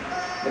membro.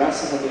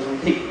 Graças a Deus não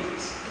tem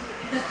mais.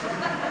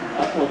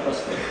 Tá pronto,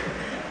 pastor.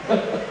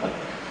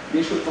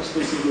 Deixa o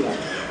pastor segurar.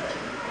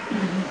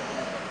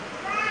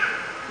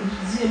 Eu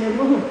dizia, meu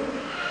irmão,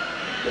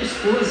 tua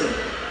esposa,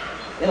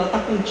 ela está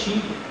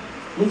contigo,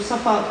 não precisa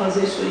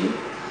fazer isso aí.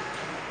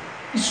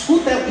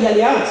 Escuta ela. E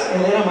aliás,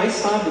 ela era a mais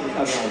sábia do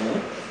casal,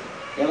 né?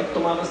 Ela que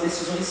tomava as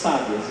decisões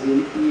sábias, e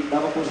ele que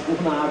dava com os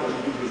burros na água,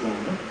 no divisão,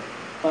 né?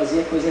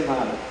 Fazia coisa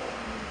errada.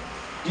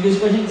 De vez em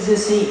quando a gente dizia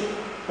assim,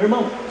 meu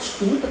irmão,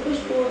 escuta a tua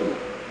esposa.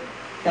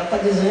 O que ela está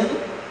dizendo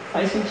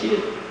faz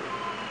sentido.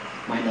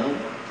 Mas não.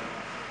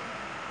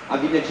 A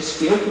Bíblia diz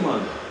que eu que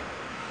mando.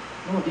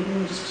 Não, a Bíblia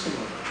não diz que você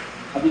manda.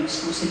 A Bíblia diz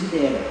que você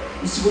lidera.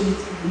 E se você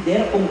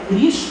lidera com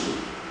Cristo,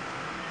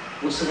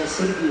 você vai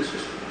servir a sua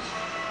esposa.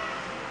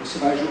 Você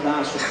vai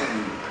ajudar a sua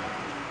família.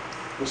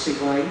 Você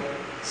vai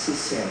ser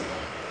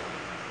servo.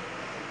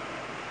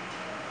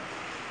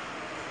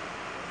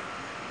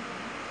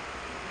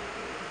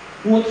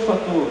 Um outro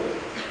fator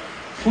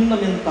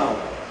fundamental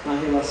na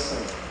relação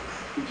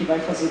e que vai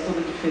fazer toda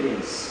a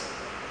diferença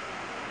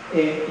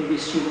é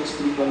investir na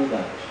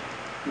espiritualidade.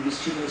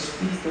 Investir na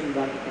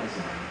espiritualidade do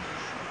casal.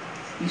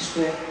 Isso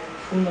é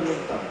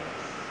fundamental.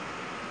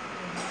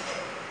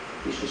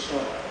 Deixa eu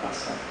só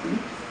passar aqui.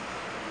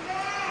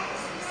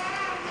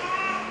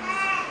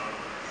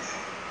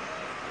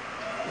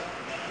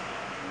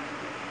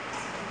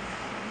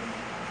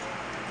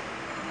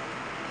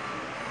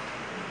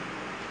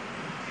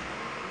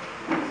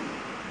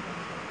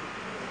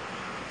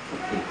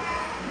 Ok.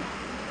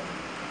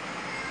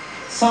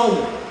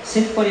 Salmo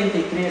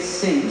 143,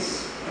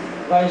 6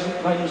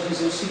 vai nos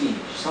dizer o seguinte.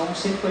 Salmo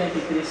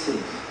 143, 6.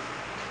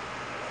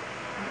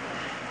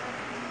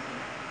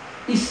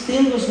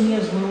 Estendo as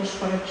minhas mãos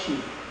para ti,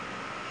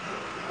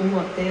 como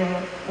a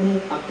terra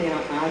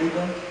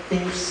árida,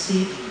 tenho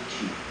sede de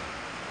ti.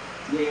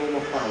 E aí é uma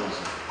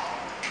pausa.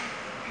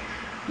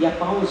 E a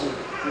pausa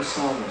nos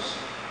Salmos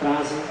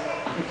trazem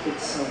a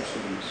reflexão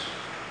sobre isso.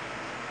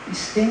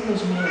 Estendo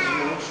as minhas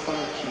mãos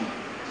para ti,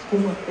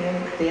 como a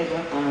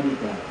terra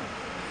árida,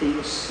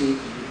 tenho sede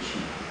de ti.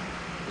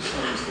 O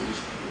salmista diz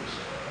por isso.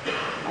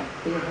 A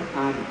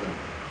terra árida,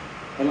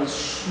 ela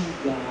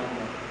suga a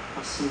água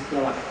assim que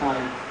ela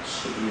cai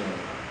sobre ela.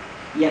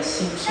 E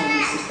assim o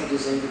salmista está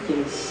dizendo que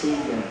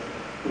anseia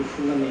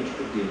profundamente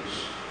por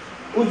Deus.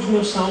 Um dos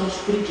meus salmos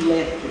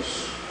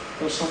prediletos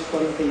é o Salmo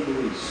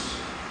 42.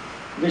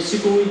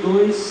 Versículo 1 e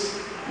 2,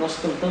 nós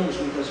cantamos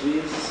muitas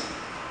vezes,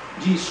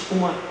 diz: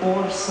 como a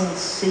corça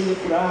anseia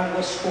por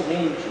águas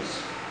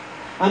correntes,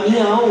 a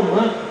minha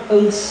alma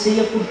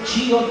anseia por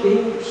ti, ó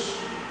Deus.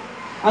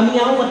 A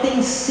minha alma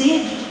tem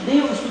sede de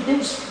Deus, do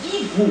Deus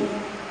vivo.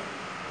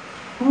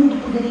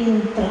 Quando poderia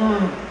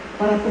entrar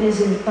para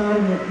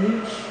apresentar-me a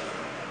Deus?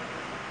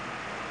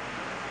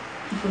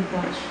 Que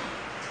fantástico.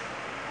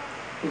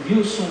 O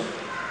Wilson,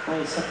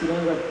 em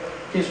Sapiranga,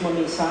 fez uma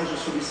mensagem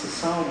sobre esse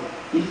salmo.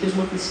 E ele fez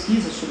uma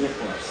pesquisa sobre a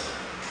corça.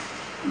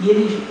 E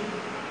ele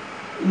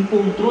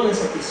encontrou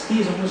nessa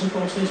pesquisa algumas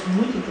informações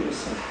muito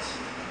interessantes.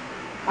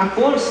 A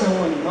corça é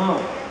um animal,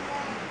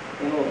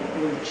 é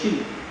um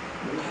antílope,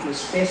 uma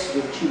espécie de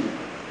antílope,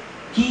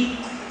 que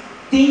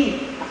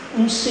tem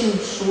um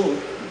sensor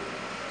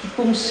que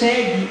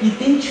consegue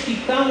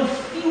identificar um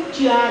fio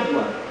de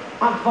água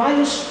a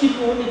vários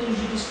quilômetros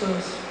de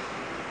distância.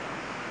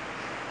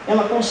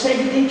 Ela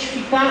consegue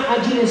identificar a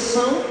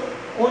direção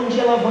onde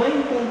ela vai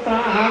encontrar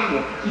a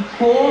água e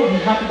corre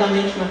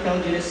rapidamente naquela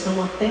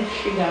direção até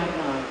chegar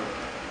na água.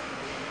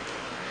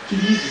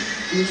 Querido,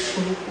 Deus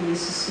colocou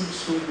esse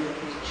sensor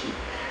dentro de ti.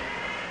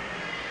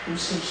 Um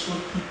sensor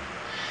que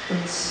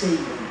anseia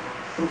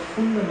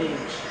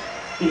profundamente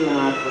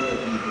pela água da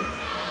vida,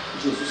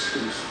 Jesus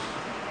Cristo.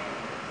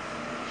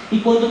 E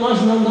quando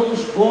nós não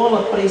damos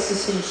bola para esse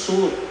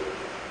sensor,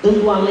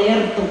 dando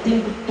alerta o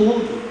tempo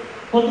todo,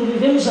 quando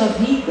vivemos a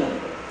vida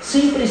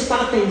sem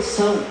prestar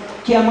atenção,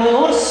 que a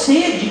maior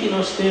sede que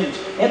nós temos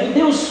é do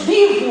Deus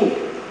vivo,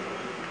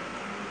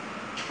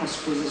 as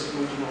coisas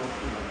vão de mal a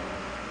pior.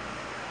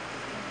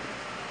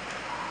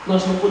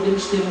 Nós não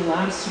podemos ter um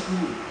lar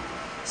seguro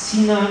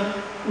se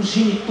os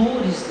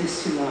genitores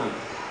desse lar,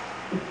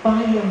 o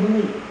pai e a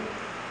mãe,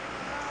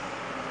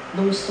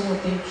 não estão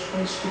atentos com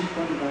a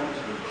espiritualidade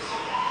deles,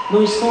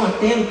 não estão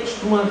atentos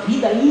para uma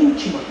vida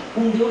íntima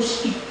com Deus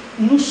que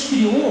nos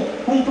criou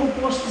com o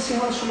propósito de se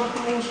relacionar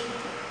conosco,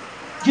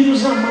 de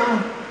nos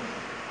amar,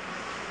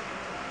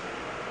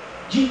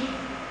 de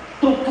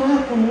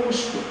trocar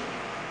conosco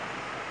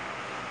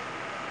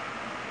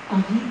a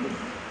vida,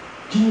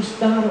 de nos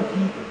dar a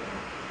vida.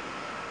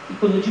 E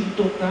quando eu digo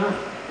trocar,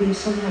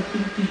 pensando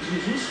naquilo que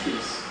Jesus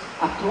fez,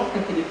 a troca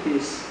que Ele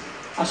fez,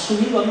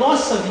 assumindo a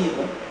nossa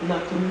vida na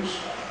cruz,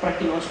 para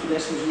que nós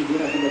pudéssemos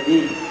viver a vida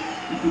dele.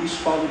 E por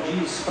isso Paulo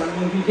diz: para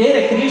mim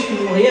viver é Cristo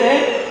e morrer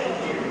é...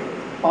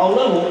 Paulo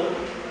é louco.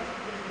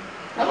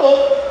 É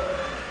louco.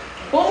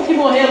 Como que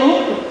morrer é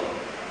louco?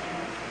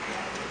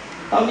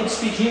 Estava me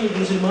despedindo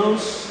dos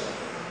irmãos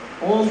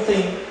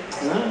ontem,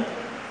 né?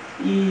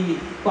 E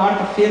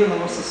quarta-feira na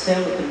nossa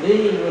célula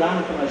também,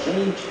 oraram pela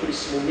gente por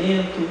esse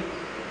momento.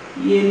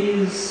 E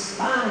eles,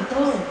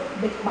 então,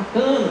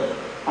 bacana,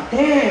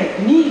 até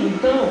domingo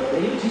então.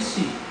 Daí eu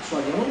disse: sua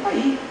avião não está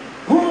aí.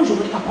 Não,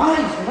 Giovane, capaz,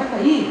 não vai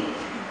cair.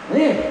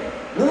 Né?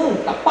 Não,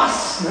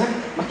 capaz,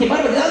 né? Mas que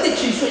barbaridade de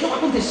ti, isso aí não vai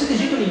acontecer de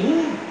jeito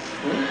nenhum.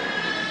 Né?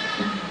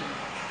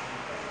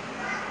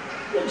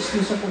 Eu disse que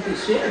isso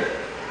acontecer,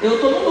 eu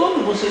estou no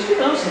lucro, vocês que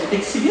não, vocês vão ter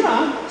que se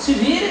virar, se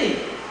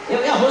virem.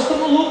 Eu e a Rosa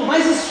estamos no lucro,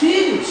 mas os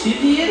filhos, se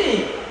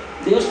virem,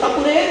 Deus está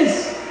por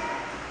eles.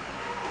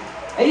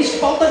 É isso que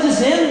Paulo está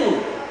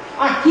dizendo.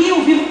 Aqui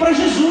eu vivo para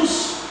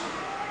Jesus,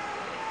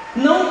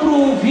 não para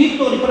o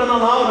Victor e para a Ana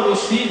Laura,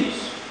 meus filhos.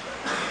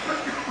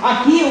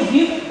 Aqui eu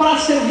vivo para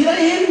servir a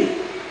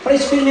Ele, para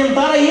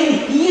experimentar a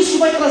Ele, e isso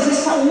vai trazer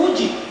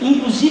saúde,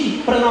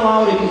 inclusive para a Ana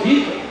Laura e para o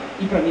Victor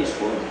e para minha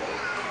esposa.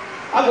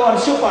 Agora,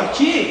 se eu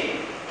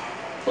partir,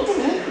 todo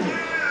mundo,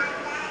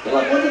 gente. Pelo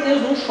amor de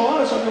Deus, não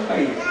chora se eu não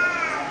cair.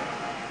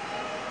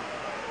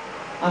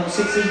 A não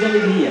ser que seja de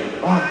alegria.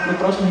 No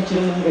próximo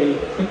retiro eu não venho.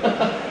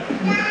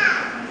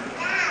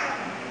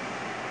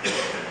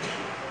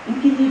 Em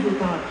que nível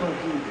está a tua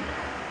vida?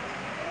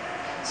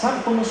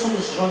 Sabe, quando nós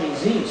somos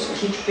jovenzinhos, a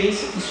gente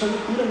pensa que isso é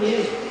loucura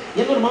mesmo.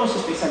 E é normal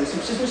vocês pensarem assim,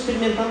 vocês não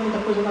experimentaram muita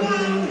coisa na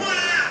vida ainda.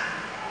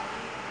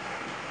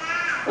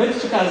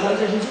 Antes de casar,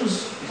 dizia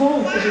Jesus,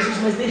 volta Jesus,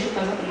 mas deixa eu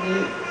casar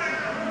primeiro.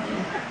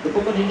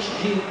 Depois quando a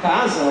gente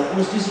casa,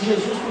 alguns dizem,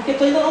 Jesus, por que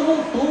tu ainda não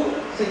voltou?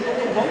 Você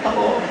não volta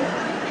logo.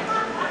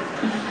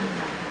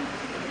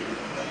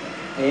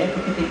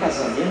 Porque tem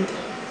casamento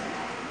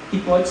que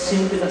pode ser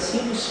um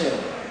pedacinho do céu,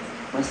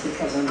 mas tem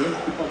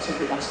casamento que pode ser um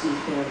pedaço do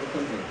inferno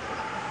também.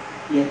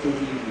 E é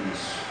terrível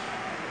isso.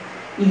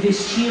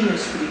 Investir na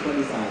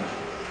espiritualidade,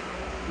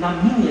 na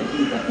minha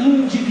vida,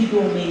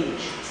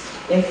 individualmente,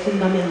 é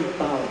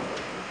fundamental.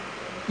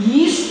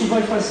 E isto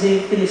vai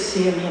fazer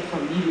crescer a minha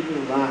família e o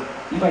meu lar,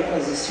 e vai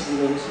trazer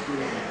segurança para o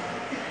meu lar.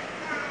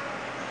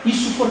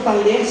 Isso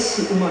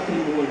fortalece o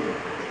matrimônio.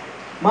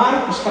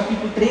 Marcos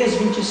capítulo 3,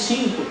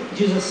 25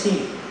 diz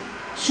assim: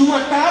 se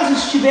uma casa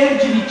estiver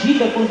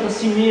dividida contra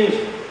si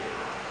mesma,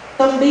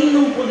 também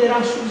não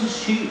poderá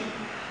subsistir.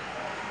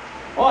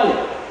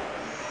 Olha,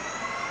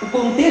 o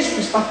contexto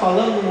está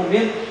falando no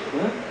momento,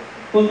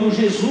 quando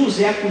Jesus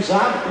é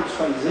acusado pelos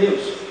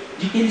fariseus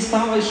de que ele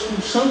estava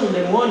expulsando um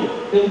demônio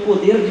pelo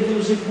poder de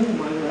Beelzebul,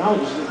 maioral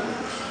dos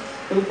demônios,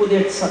 pelo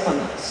poder de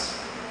Satanás.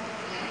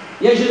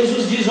 E aí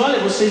Jesus diz, olha,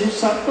 vocês não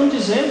sabem o que estão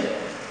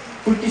dizendo,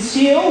 porque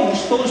se eu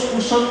estou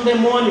expulsando um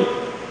demônio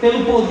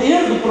pelo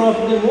poder do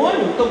próprio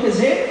demônio, então quer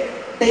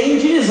dizer, tem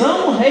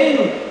divisão no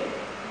reino,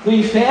 no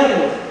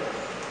inferno.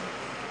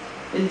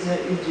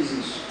 Ele diz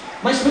isso.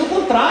 Mas pelo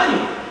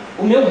contrário,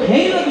 o meu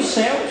reino é dos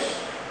céus.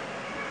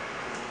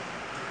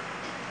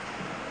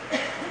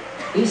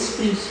 Esse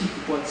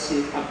princípio pode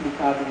ser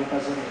aplicado no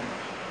casamento.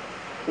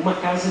 Uma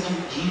casa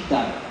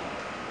dividida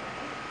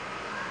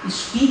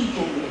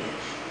espiritualmente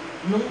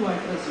não vai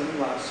trazer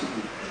um lar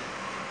seguro.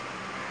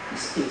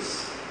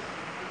 Esqueça.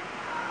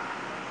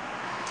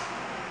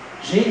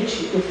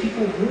 Gente, eu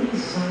fico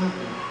horrorizado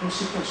com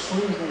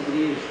situações na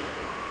igreja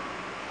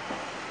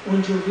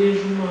onde eu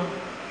vejo uma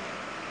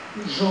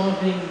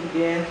jovem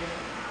mulher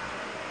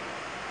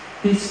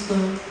cristã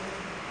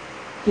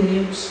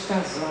querendo se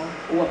casar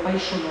ou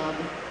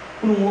apaixonada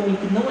por um homem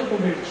que não é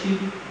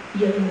convertido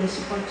e ainda é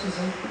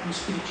simpatizante no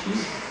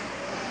espiritismo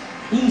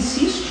e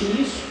insiste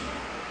nisso.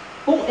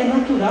 Bom, é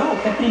natural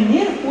que a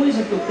primeira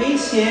coisa que eu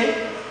pense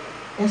é: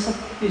 essa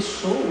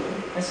pessoa,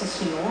 essa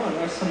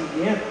senhora, essa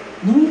mulher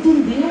não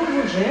entendeu o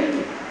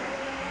Evangelho.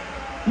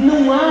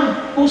 Não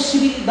há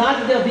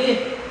possibilidade de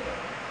haver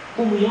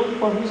comunhão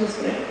com a luz das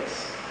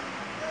trevas.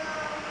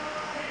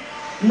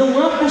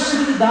 Não há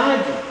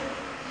possibilidade.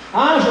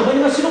 Ah, Giovane,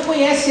 mas você não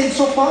conhece ele,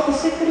 só falta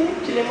ser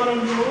crente, ele é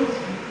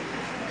maravilhoso.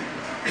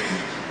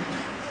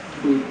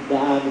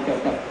 Cuidado, que é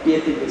o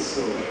capeta em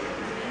pessoa.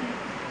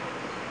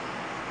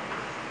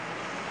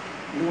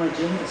 Não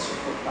adianta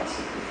suportar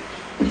ser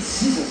crente.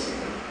 Precisa ser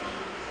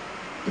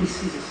crente.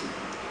 Precisa ser.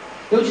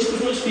 Eu disse para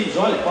os meus filhos,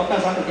 olha, pode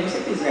casar com quem você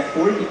quiser, a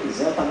cor que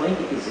quiser, o tamanho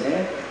que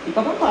quiser, fica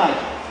à vontade.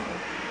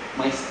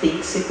 Mas tem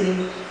que ser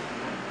crente.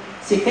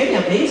 Você quer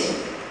minha bênção?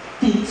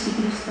 Tem que ser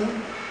cristão.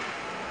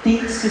 Tem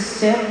que ser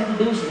servo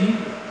do Deus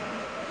vivo.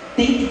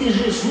 Tem que ter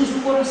Jesus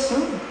no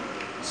coração.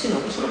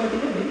 Senão você não vai ter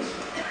minha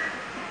bênção.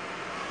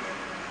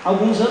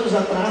 Alguns anos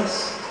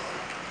atrás,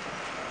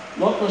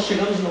 logo que nós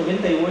chegamos em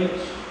 98,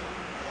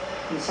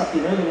 em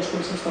Sapiranga, nós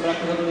começamos a trabalhar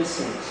com os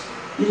adolescentes.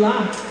 E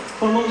lá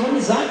formamos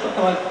amizade com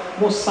aquela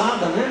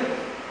moçada,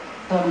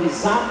 aquela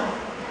gurizada.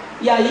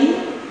 E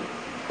aí,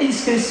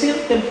 eles cresceram,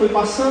 o tempo foi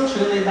passando,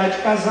 chegando na idade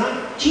de casar.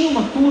 Tinha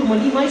uma turma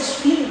ali mais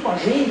firme com a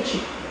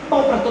gente,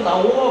 pau para toda a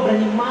obra,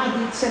 animada,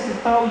 etc e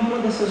tal. E uma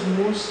dessas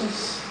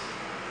moças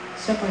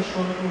se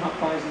apaixona por um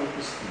rapaz não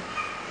cristão,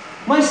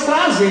 mas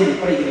traz ele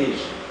para a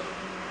igreja.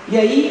 E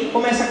aí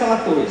começa aquela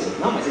coisa: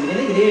 não, mas ele vem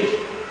na igreja,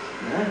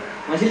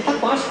 mas ele está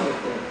quase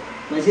convertendo,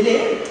 mas ele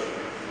é.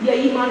 E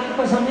aí marca o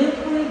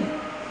casamento com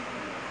ele.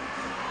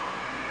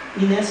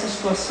 E nessa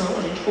situação,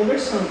 a gente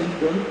conversando,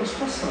 lidando com a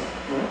situação,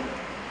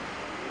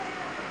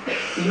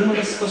 Em uma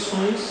das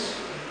situações,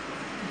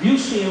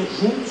 viu-se eu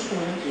juntos com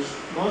eles,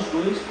 nós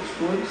dois,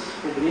 pastores,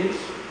 obreiros,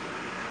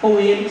 com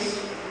eles,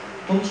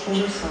 vamos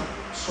conversar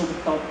sobre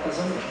tal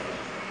casamento.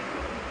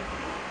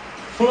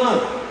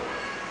 Fulano,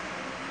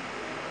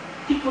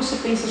 o que você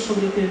pensa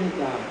sobre a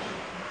eternidade?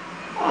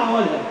 Ah,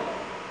 olha,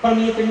 para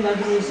mim a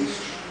eternidade não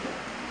existe.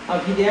 A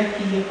vida é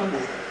aqui e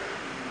acabou.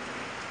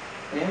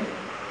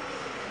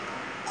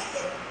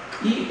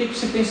 E o que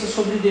você pensa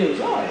sobre Deus?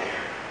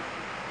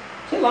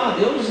 Sei lá,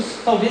 Deus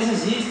talvez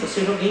exista,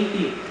 seja alguém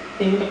que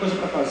tem muita coisa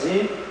para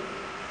fazer,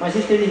 mas a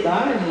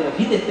eternidade, a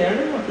vida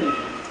eterna, eu não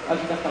acredito. A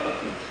vida acaba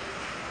aqui.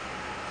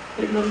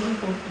 Terminamos o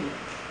encontro.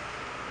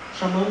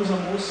 Chamamos a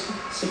moça,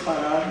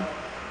 separaram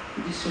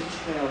e dissemos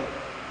para ela.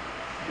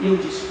 Eu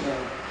disse para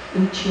ela: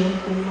 eu te amo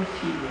como uma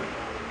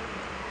filha.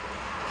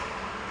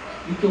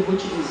 E o que eu vou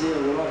te dizer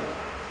agora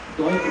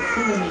dói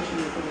profundamente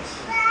no meu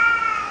coração.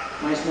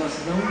 Mas nós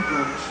não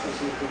vamos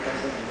fazer o teu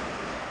casamento.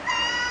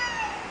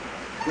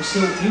 Você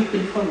ouviu o que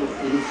ele falou?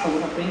 Ele falou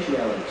na frente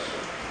dela isso.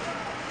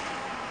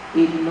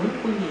 Ele não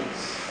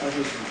conhece a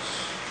Jesus.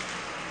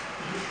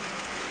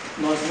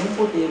 Nós não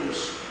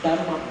podemos dar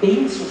uma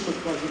bênção sobre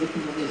tua vida que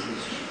não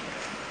existe.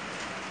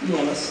 E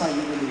ela saiu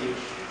da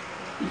igreja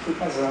e foi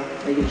casar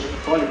na igreja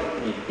católica com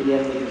ele. Ele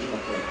era uma igreja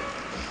católica.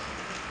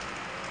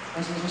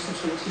 Mas nós estamos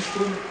fazendo essa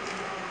escolha.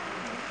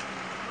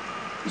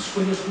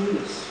 Escolhas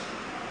duras.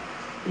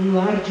 Um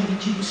lar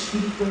dividido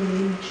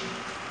espiritualmente.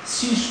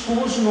 Se o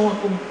esposo não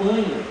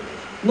acompanha,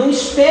 não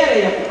espera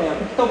ele acompanhar,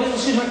 porque talvez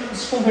você já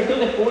se converteu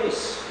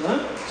depois,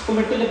 né? Se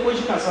converteu depois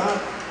de casado.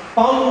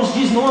 Paulo nos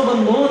diz: não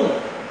abandona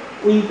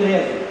o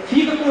incrédulo,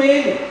 fica com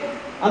ele,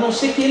 a não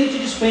ser que ele te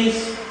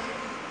dispense.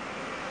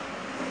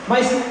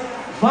 Mas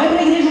vai para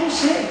a igreja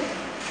você,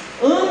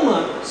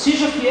 ama,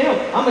 seja fiel.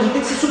 Ah, mas eu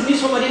tenho que ser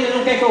submisso ao marido, ele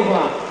não quer que eu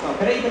vá. Não,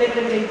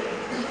 peraí.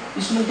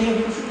 Isso não tem a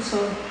ver com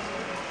submissão.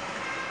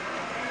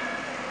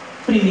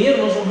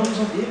 Primeiro nós honramos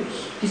a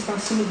Deus, que está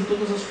acima de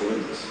todas as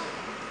coisas.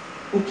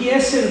 O que é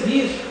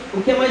servir,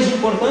 o que é mais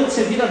importante,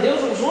 servir a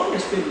Deus ou aos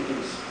homens, Pedro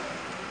diz.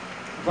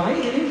 Vai à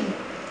igreja,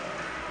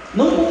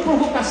 não com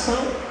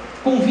provocação,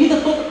 convida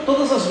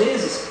todas as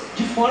vezes,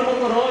 de forma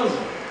amorosa,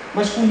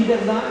 mas com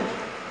liberdade.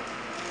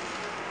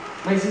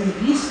 Mas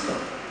invista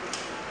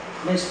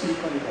na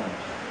espiritualidade.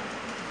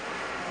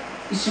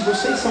 E se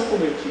vocês são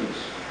convertidos,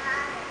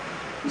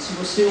 e se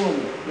você,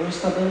 homem, não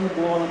está dando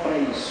bola para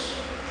isso,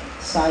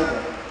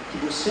 saiba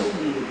que você é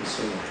o líder do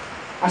seu lar.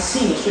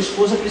 Assim, a sua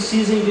esposa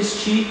precisa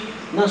investir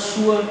na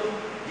sua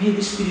vida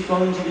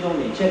espiritual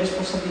individualmente. É a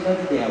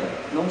responsabilidade dela,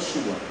 não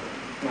sua,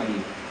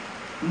 marido.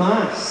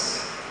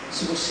 Mas,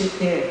 se você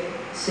quer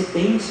ser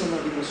bênção na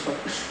vida da sua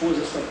esposa,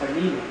 da sua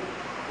família,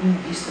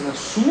 invista na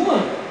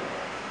sua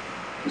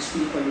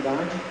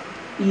espiritualidade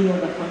e na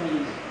da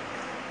família.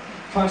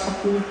 Faça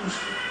cultos,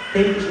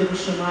 tempos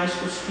devocionais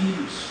com os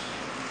filhos.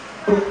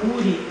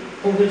 Procure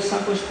conversar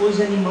com a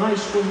esposa e animar a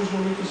esposa nos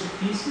momentos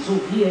difíceis,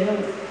 ouvir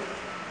ela,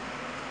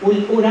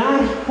 orar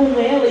com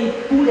ela e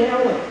por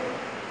ela.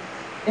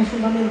 É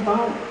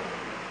fundamental.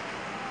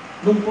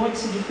 Não pode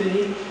ser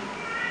diferente.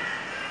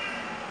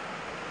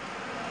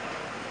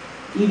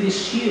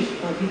 Investir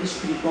na vida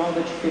espiritual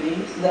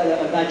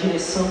dá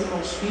direção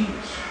aos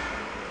filhos,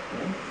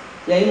 né?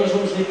 E aí nós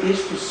vamos ver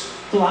textos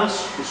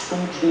clássicos,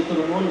 como de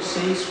Deuteronômio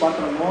 6,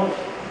 4 a 9,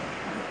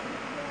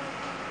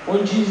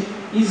 onde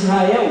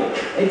Israel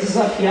é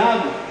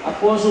desafiado,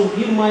 após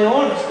ouvir o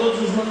maior de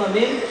todos os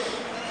mandamentos,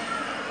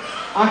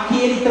 a que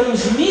ele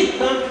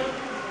transmita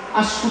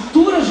às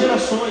futuras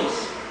gerações,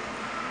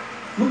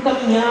 no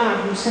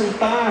caminhar, no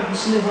sentar, no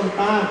se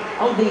levantar,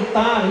 ao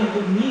deitar, em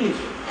dormir,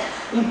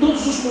 em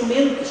todos os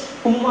momentos,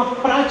 como uma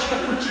prática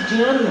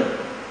cotidiana.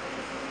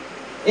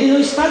 Ele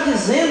não está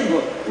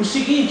dizendo o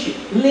seguinte: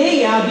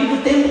 leia a Bíblia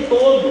o tempo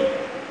todo.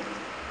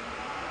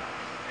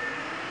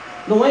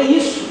 Não é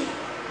isso.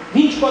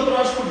 24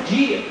 horas por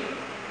dia.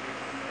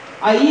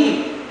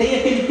 Aí tem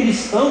aquele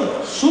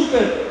cristão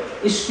super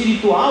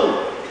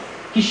espiritual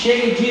que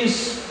chega e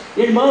diz: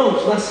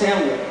 irmãos, na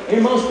célula,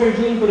 irmãos,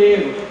 perdi o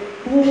emprego.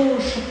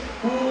 Poxa,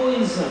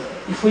 coisa.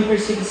 E foi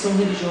perseguição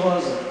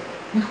religiosa.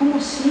 Mas como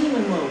assim,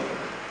 meu irmão?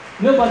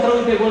 Meu patrão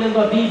me pegou lendo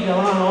a Bíblia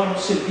lá na hora do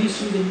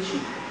serviço e me demitiu.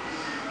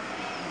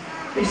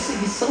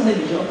 Perseguição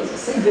religiosa,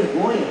 sem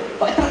vergonha.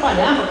 Vai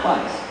trabalhar,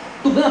 rapaz.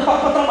 Tu ganha pau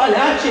para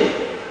trabalhar, tchê.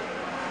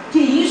 Que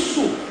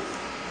isso?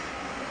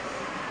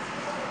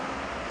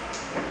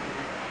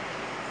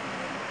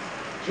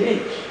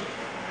 Gente,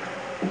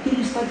 o que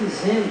ele está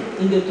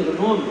dizendo em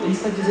Deuteronômio? Ele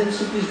está dizendo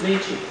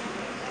simplesmente: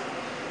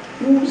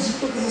 use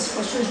todas as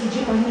situações do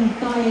dia para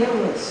alimentar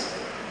elas.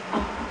 A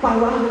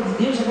palavra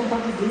de Deus é a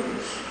vontade de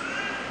Deus.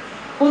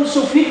 Quando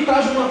seu filho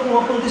traz um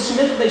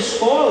acontecimento da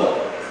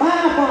escola,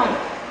 pai,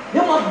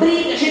 deu uma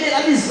briga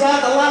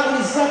generalizada lá,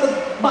 agonizada,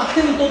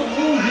 batendo em todo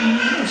mundo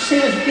e não sei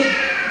mais o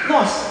que.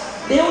 Nossa,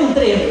 deu um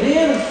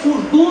entreveiro, um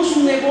furdunço,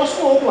 um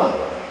negócio louco lá.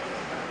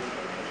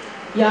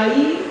 E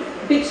aí,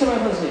 o que você vai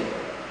fazer?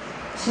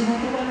 Você vai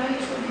trabalhar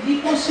isso.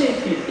 E você,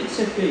 filho, o que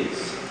você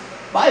fez?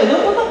 Pai, eu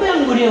não estou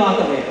pegando guria lá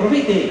também,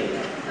 aproveitei.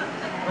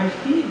 Mas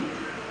filho,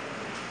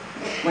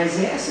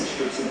 mas essa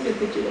atitude você deveria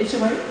ter tido. Aí você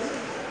vai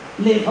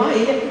levar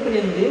ele a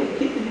compreender o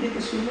que deveria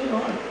ter sido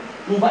melhor.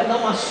 Não vai dar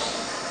uma,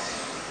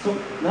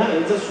 né,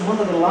 eu dizer,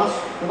 sumanda do laço,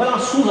 não vai dar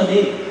uma surra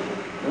nele,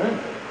 né?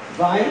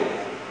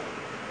 Vai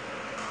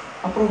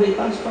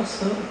aproveitar a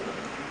situação,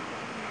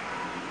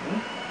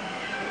 né?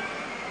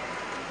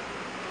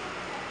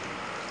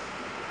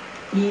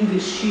 E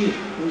investir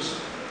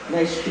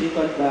na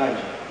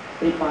espiritualidade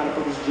prepara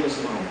para os dias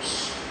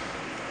maus.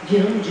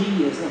 Virão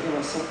dias na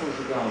relação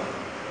conjugal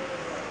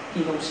que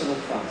não serão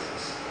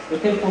fáceis. Eu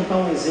quero contar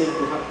um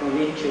exemplo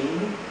rapidamente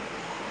ainda.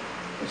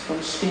 Nós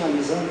estamos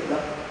finalizando,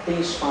 tem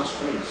espaço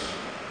para isso.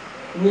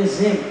 Um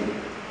exemplo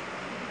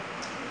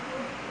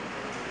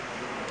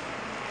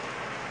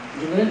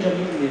de um grande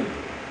amigo meu,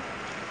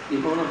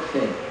 irmão na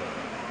fé,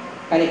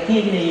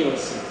 carequinha que nem eu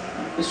assim.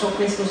 O pessoal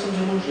pensa que nós somos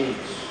irmãos gêmeos,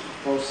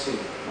 qual o seu,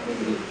 na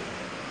igreja.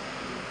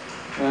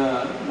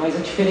 Mas a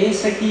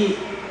diferença é que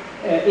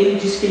ele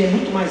disse que ele é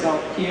muito mais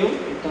alto que eu,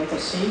 tanto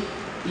assim,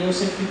 e eu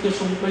sempre digo que eu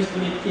sou muito mais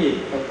bonito que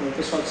ele. Então, o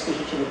pessoal diz que a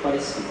gente é muito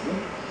parecido, né?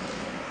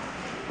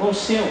 Bom, o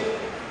seu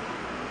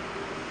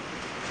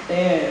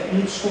é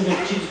um dos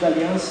convertidos da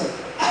aliança,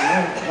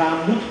 né, já há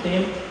muito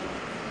tempo,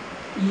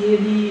 e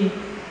ele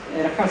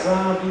era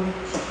casado,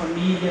 sua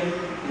família,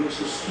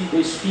 seus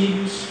dois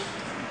filhos,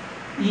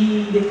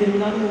 e em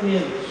determinado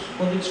momento,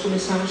 quando eles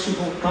começaram a se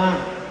voltar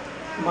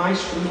mais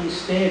para o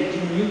ministério,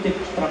 diminuiu o tempo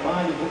de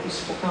trabalho, voltou a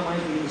se focar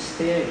mais no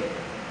ministério,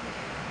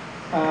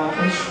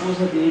 a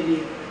esposa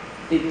dele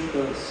teve um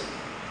câncer.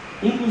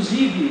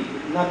 Inclusive,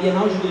 na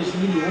Bienal de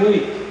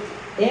 2008,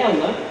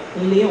 ela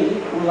leu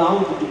o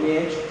laudo do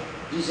médico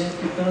dizendo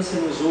que o câncer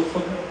no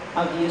esôfago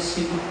havia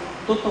sido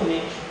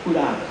totalmente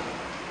curado.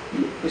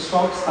 E o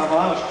pessoal que estava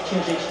lá, acho que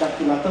tinha gente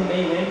daqui lá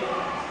também, né,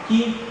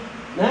 que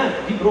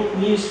vibrou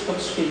com isso,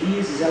 ficamos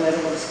felizes. Ela era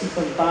uma das que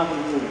cantava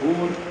no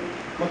louvor,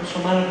 uma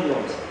pessoa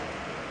maravilhosa.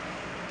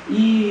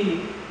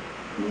 E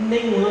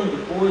nem um ano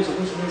depois,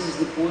 alguns meses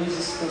depois,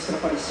 esse câncer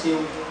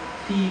apareceu,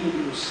 fígado,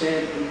 no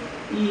cérebro,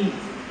 e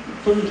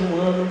em torno de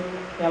um ano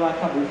ela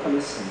acabou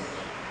falecendo.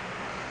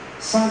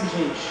 Sabe,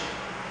 gente,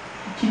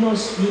 o que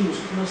nós vimos,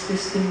 o que nós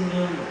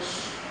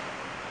testemunhamos,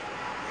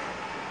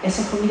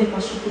 essa família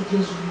passou por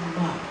dias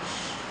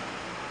maus,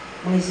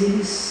 mas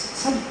eles,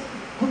 sabe,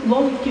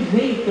 logo que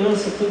veio o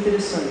câncer, foi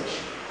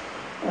interessante,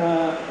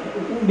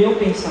 o meu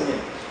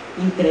pensamento,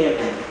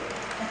 entrega.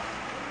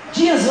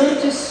 Dias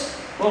antes,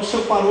 o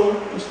senhor parou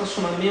no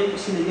estacionamento,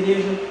 assim, da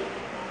igreja,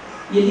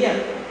 e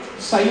ele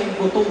saiu,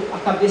 botou a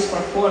cabeça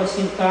para fora,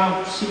 assim, no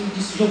carro, assim, e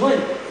disse: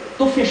 Giovane,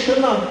 estou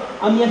fechando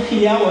a minha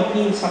filial aqui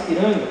em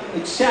Sapiranga.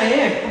 Eu disse: ah,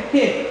 é? Por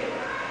quê?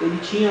 Ele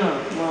tinha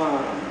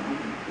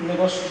um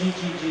negócio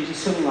de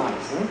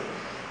celulares, né?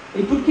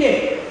 E por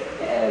quê?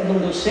 Não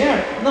deu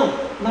certo? Não,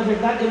 na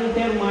verdade eu não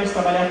quero mais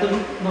trabalhar, então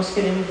nós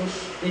queremos nos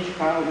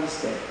dedicar ao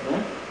ministério,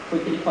 né? Foi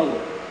o que ele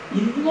falou. E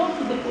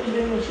logo depois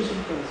veio a notícia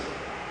do câncer.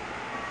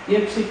 E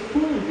eu pensei: pô,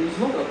 Deus,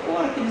 logo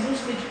agora que eles vão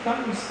se dedicar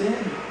ao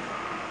ministério.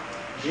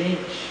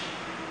 Gente,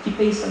 que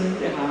pensamento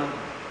errado.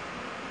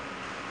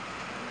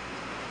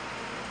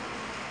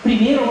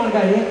 Primeiro, a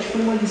Margarete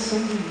foi uma lição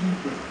de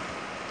vida.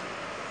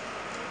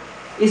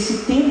 Esse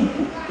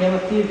tempo que ela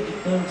teve de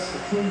câncer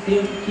foi um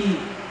tempo que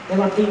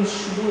ela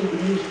abençoou a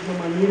igreja de uma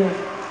maneira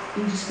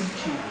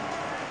indescritível.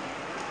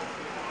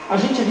 A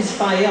gente ia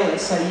visitar ela e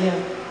saía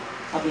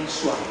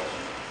abençoado.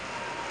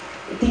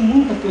 E tem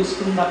muita coisa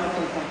que não dá para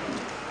contar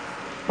aqui.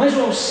 Mas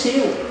o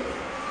Alceu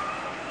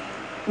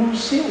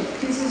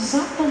fez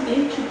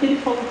exatamente o que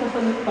ele falou que ia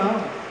fazer no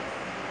carro.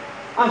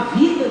 A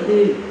vida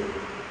dele,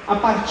 a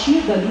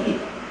partir dali,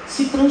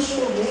 se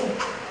transformou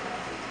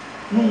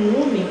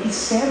num homem que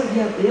serve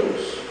a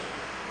Deus.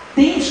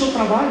 Tem o seu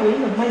trabalho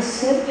ainda, mas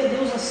serve a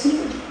Deus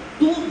acima de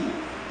tudo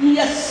e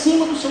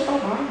acima do seu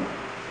trabalho.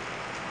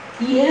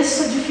 E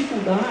essa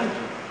dificuldade,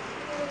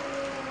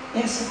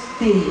 essa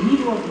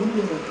terrível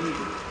agulha da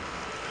vida,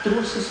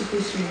 trouxe esse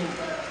crescimento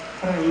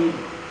para ele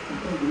e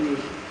para a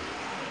igreja.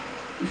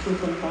 E foi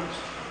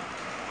fantástico.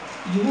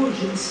 E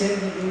hoje ele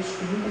serve a Deus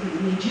com muita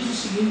alegria. E diz o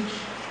seguinte: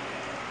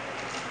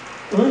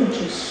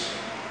 antes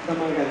da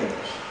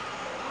Margarete,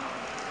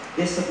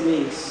 dessa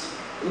doença,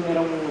 eu era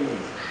um homem,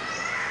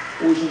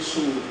 hoje eu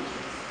sou outro.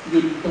 E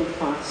ele então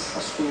faz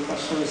as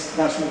colocações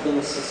das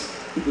mudanças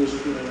que Deus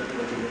operou na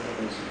vida dele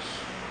através disso.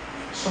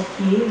 Só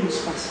que eles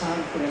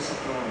passaram por essa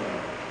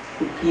prova,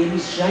 porque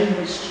eles já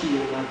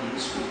investiam na vida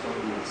espiritual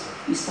deles,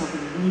 e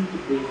estavam muito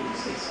bem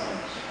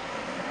alicerçados.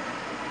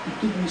 E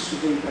tudo isso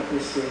veio para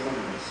crescer ainda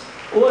mais.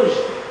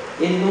 Hoje,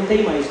 ele não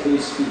tem mais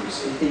 2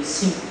 filhos, ele tem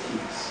 5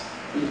 filhos.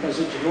 Ele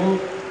casou de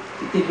novo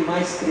e teve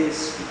mais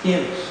 3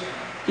 pequenos,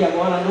 que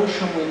agora não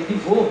chamam ele de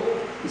vô,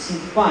 e sim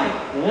de pai,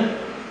 né?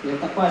 Ele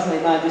já está quase na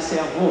idade de ser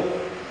avô,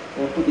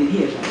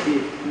 poderia já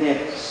ter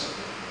netos.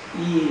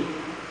 E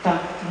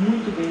está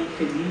muito bem,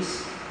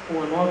 feliz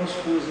com a nova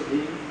esposa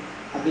dele,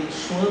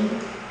 abençoando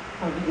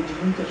a vida de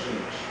muita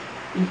gente.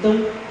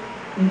 Então,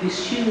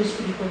 investir na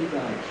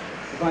espiritualidade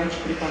vai te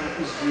preparar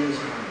para os dias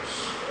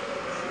maus.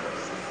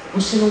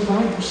 Você não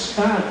vai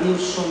buscar a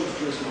Deus só nos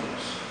dias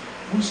maus.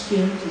 Busque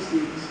antes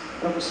deles,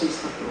 para você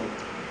estar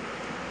pronto.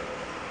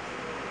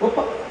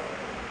 Opa!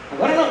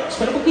 Agora não,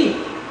 espera um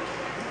pouquinho.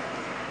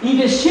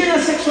 Investir na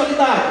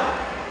sexualidade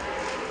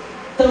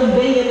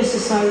também é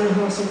necessário na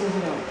relação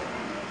conjugal.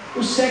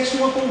 O sexo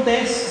não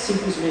acontece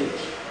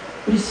simplesmente.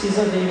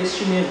 Precisa haver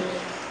investimento.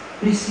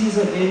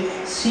 Precisa haver,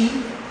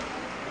 sim,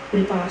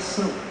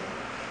 preparação.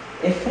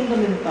 É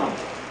fundamental.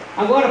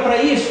 Agora, para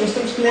isso, nós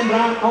temos que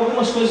lembrar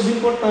algumas coisas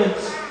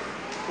importantes.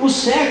 O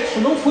sexo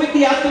não foi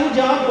criado pelo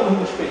diabo, como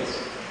a gente pensa.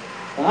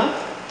 Tá?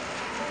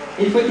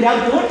 Ele foi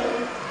criado por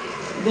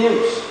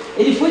Deus.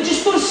 Ele foi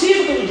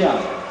distorcido pelo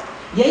diabo.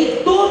 E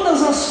aí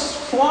todas as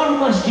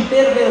formas de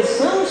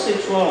perversão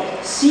sexual,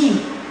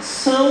 sim,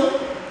 são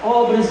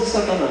obras de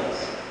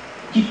Satanás,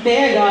 que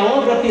pega a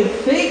obra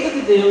perfeita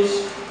de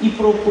Deus e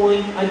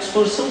propõe a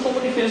distorção, como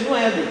ele fez no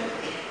Éden.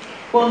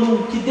 Quando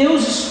o que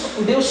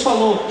Deus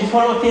falou de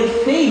forma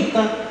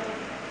perfeita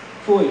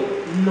foi: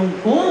 não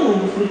comam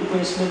do fruto do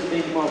conhecimento do bem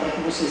e do mal, para que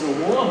vocês não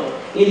morram,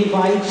 ele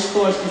vai e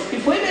distorce. Que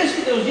foi mesmo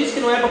que Deus disse que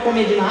não é para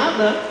comer de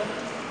nada?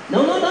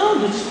 Não,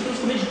 Deus disse que temos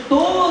que comer de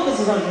todas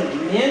as árvores, de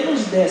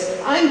menos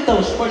dessa. Ah, então,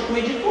 você pode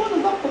comer de todas,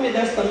 não dá para comer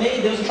dessa também.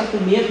 Deus está com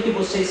medo que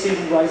vocês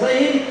sejam iguais a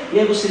ele, e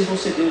aí vocês vão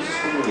ser deuses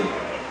como ele.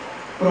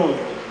 Pronto.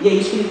 E é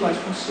isso que ele faz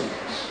com os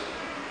santos.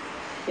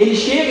 Ele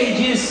chega e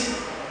diz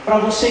para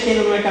você que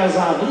ainda não é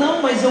casado: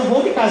 não, mas eu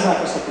vou me casar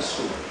com essa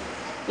pessoa.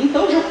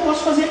 Então já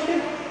posso fazer, porque,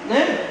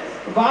 né?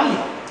 Vale.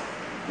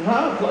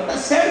 Já está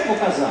certo que vou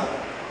casar.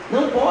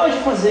 Não pode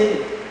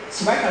fazer.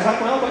 Se vai casar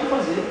com ela, pode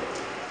fazer.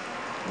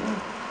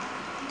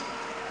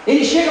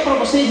 Ele chega para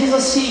você e diz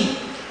assim: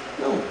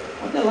 não,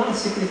 olha lá, a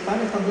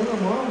secretária está dando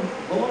a mão,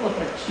 bola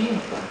para ti,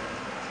 rapaz.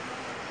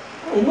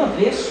 Uma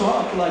vez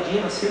só,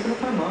 puladinha na cerca não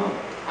faz mal.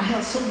 A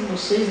relação de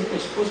vocês, a tua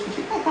esposa,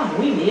 está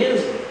ruim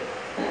mesmo.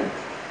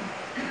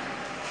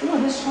 Uma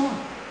vez só.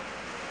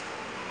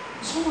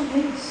 Só uma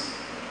vez.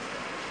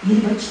 E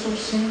ele vai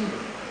distorcendo.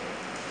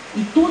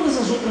 E todas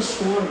as outras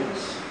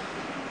formas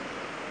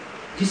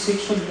de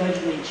sexualidade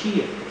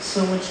doentia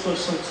são a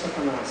distorção de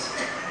Satanás.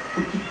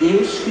 Porque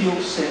Deus criou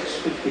o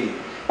sexo perfeito.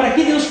 Para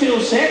que Deus criou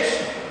o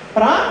sexo?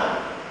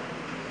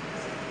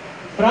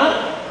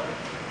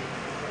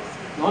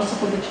 Nossa,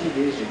 quanta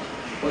timidez, gente.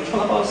 Pode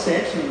falar para o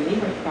sexo, ninguém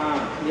vai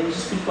ficar menos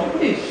espiritual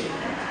por isso.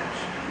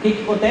 O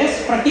que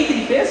acontece? Para que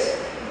ele fez?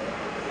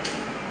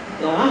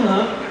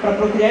 Para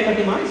procriar e para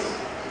que mais?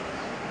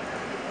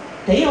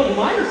 Tem algo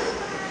mais?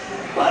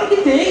 Claro que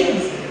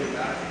tem.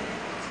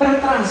 Para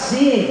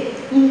trazer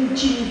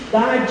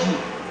intimidade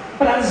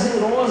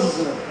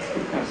prazerosa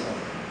para o casal.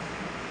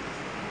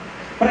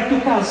 Para que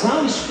o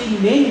casal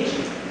experimente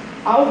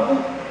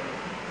algo.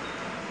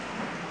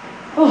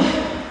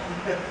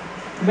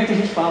 Como é que a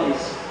gente fala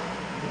isso?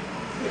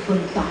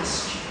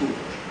 Fantástico.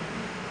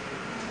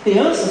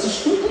 Crianças,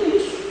 escutem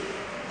isso.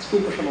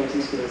 Desculpa chamar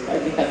vocês de crianças, tá? É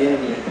brincadeira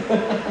minha.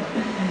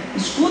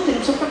 Escutem,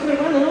 não precisa ficar com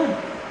vergonha não.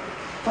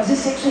 Fazer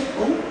sexo é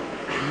bom.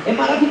 É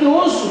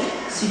maravilhoso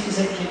se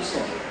fizer do jeito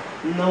certo,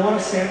 na hora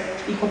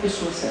certa e com a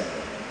pessoa certa.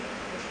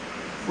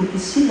 Porque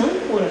se não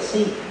for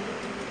assim,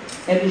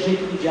 é do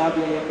jeito do diabo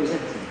e aí a coisa é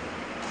ruim.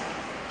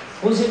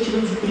 Hoje eu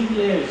tivemos o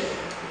privilégio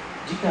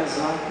de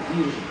casar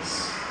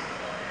virgens.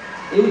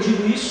 Eu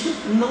digo isso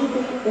não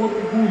com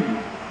orgulho,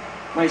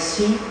 mas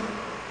sim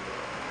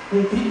com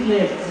o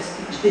privilégio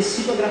de ter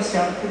sido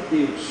agraciado por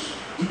Deus,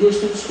 de Deus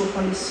ter nos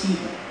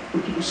fortalecido,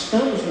 porque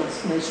buscamos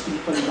na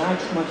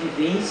espiritualidade uma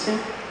vivência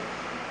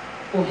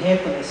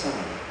correta nessa área.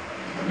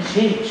 E,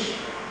 gente,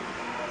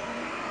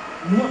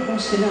 no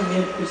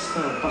aconselhamento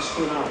cristão,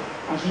 pastoral,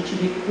 a gente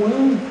vê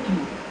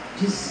quanto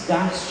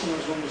desgaste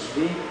nós vamos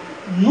ver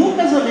no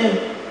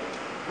casamento,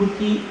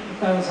 porque o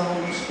casal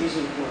nos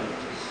preservou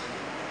antes.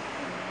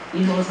 E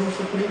nós não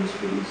sofremos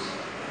por isso.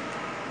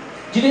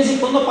 De vez em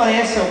quando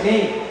aparece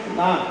alguém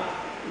lá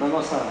na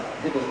nossa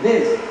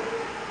redondeza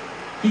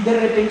que de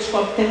repente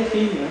descobre que tem um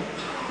filho, né?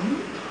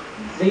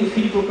 Vem o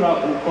filho procurar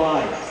o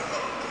pai.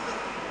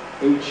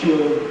 Eu te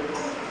amo.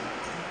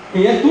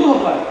 Quem é tu,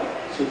 rapaz?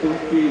 Se eu tenho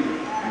um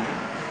filho.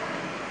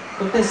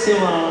 Aconteceu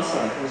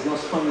nos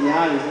nossos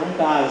familiares, um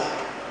caso.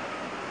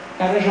 O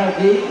cara já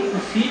veio o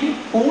filho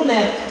com o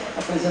neto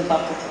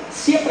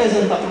se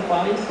apresentar para o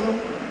pai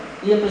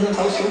e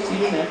apresentar o seu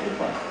filho, o neto, para o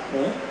pai.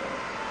 Né?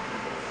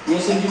 E eu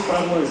sempre digo para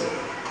a moça: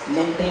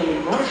 não tem a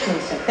menor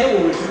chance até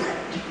hoje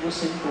de que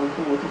você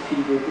encontre um outro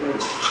filho do outro aí.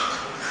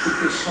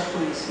 Porque eu só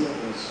conheci a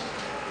moça.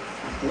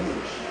 Até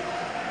hoje.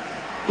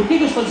 Por que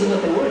eu estou dizendo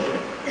até hoje?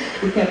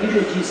 Porque a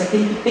Bíblia diz: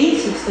 aquele que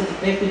pensa que está de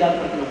pé, cuidado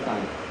para que não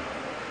caia.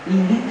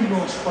 Ninguém de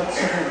nós pode se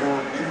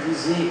arrogar e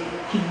dizer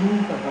que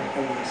nunca vai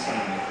cair nessa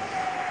área.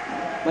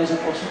 Mas eu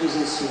posso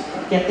dizer sim,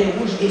 que até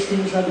hoje Deus tem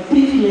nos dado o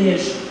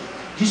privilégio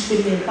de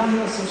experimentar a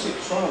relação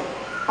sexual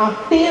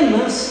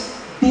apenas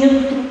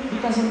dentro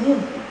do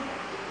casamento.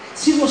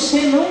 Se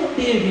você não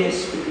teve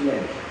esse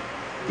privilégio,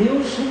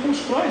 Deus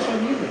reconstrói a sua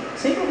vida,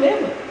 sem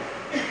problema.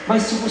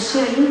 Mas se você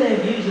ainda é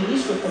virgem,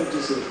 isso que eu quero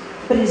dizer: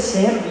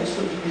 preserve a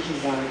sua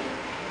virgindade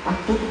a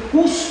todo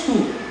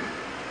custo.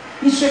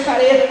 Isso é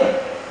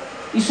careta,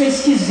 isso é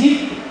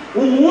esquisito,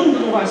 o mundo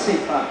não vai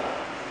aceitar.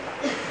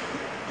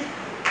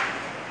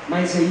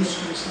 Mas é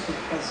isso que você tem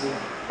que fazer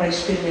para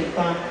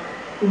experimentar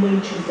uma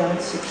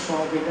intimidade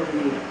sexual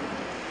verdadeira.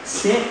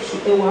 Sexo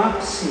é o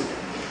ápice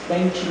da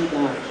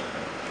intimidade.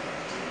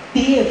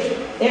 Ter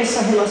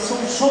essa relação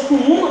só com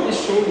uma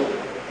pessoa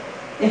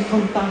é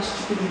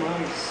fantástico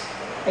demais,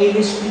 é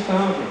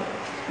inexplicável.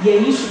 E é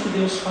isso que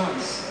Deus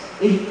faz.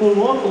 Ele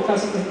coloca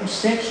o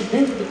sexo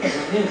dentro do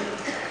casamento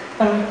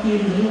para que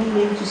ele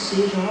realmente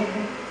seja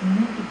algo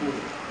muito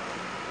bom.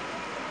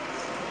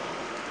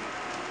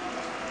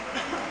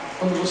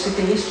 Quando você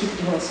tem esse tipo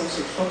de relação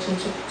sexual, você não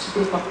precisa se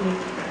preocupar com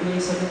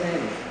doença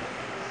venérea.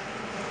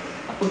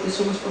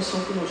 Aconteceu uma situação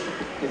conosco há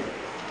pouco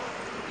tempo.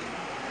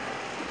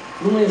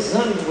 Num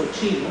exame de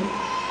rotina,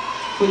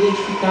 foi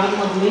identificada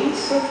uma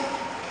doença,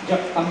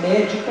 a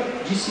médica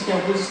disse que a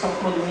Rosa estava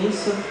com uma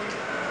doença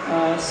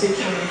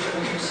sexualmente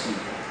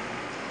transmissível.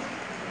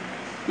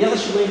 E ela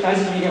chegou em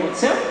casa e o que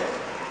aconteceu?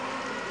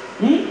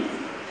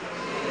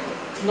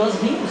 Nós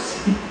rimos.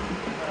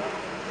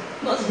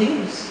 Nós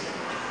rimos.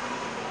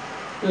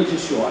 Eu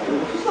disse: olha, eu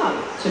não fiz nada.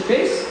 Você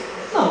fez?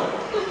 Não.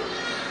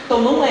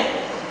 Então não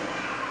é.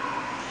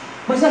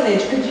 Mas a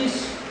médica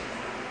disse.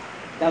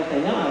 Ela está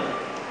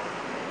enganada.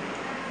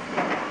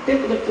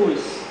 Tempo depois,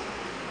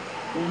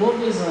 um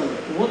novo exame,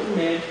 um outro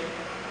médico,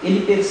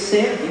 ele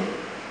percebe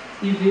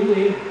e vê o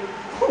erro.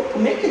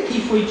 Como é que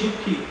aqui foi dito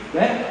que,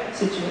 né?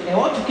 É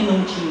óbvio que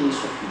não tinha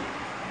isso aqui.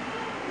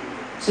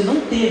 Você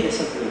não teve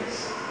essa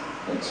doença.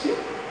 Antes viu?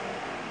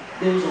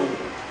 Deus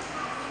honra.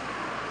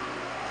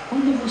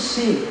 Quando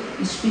você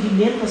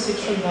experimenta a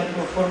sexualidade de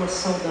uma forma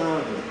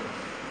saudável,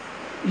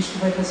 isso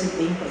vai fazer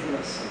bem para a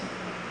relação.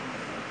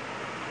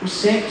 O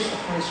sexo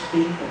faz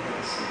bem para a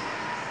relação.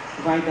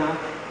 Vai dar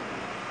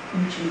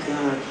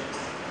intimidade,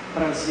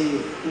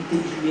 prazer,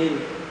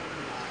 entendimento.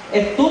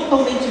 É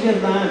totalmente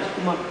verdade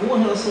que uma boa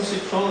relação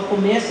sexual ela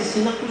começa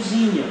assim na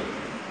cozinha.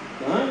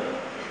 Tá?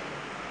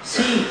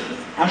 Sim,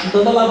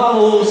 ajudando a lavar a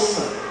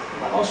louça,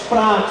 lavar os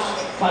pratos,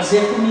 fazer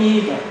a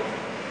comida,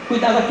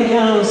 cuidar da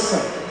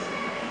criança.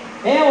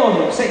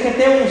 Homem, você quer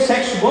ter um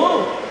sexo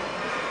bom?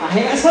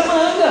 Arregaça essa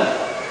manga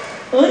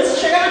antes de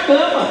chegar na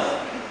cama.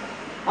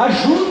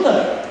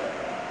 Ajuda.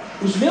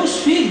 Os meus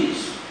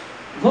filhos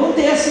vão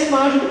ter essa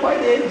imagem do pai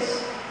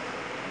deles.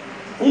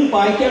 Um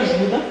pai que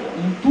ajuda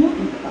em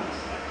tudo em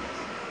casa.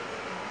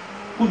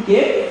 Por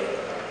quê?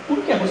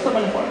 Porque a moça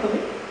trabalha fora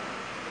também.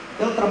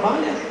 Ela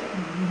trabalha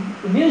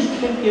o mesmo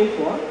tempo que eu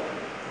fora.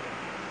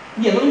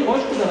 E ela não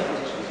pode cuidar da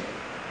casa sozinha.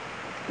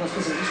 Nós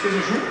fazemos as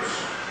coisas juntos.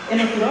 É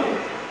natural.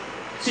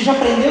 Você já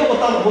aprendeu a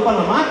botar a roupa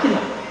na máquina?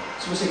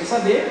 Se você quer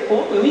saber,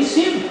 ponto, eu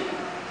ensino.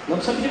 Não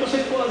precisa pedir para sua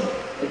esposa.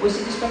 Depois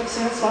você diz para ela que você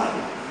já sabe.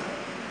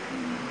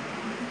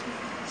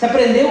 Você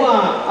aprendeu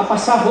a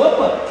passar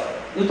roupa?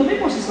 Eu também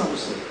posso ensinar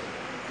você.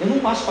 Eu não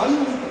passo quase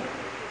nunca.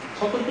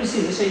 Só quando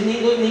precisa. Isso aí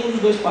nenhum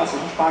dos dois passa. A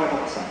gente paga para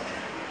passar.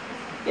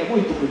 É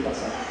muito ruim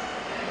passar.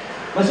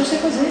 Mas eu sei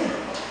fazer.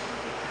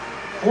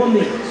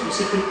 Homem, se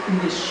você quer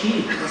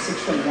investir na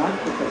sexualidade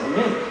do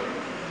casamento,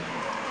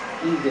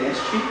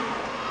 investe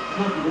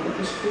na vida da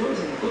tua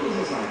esposa, em todas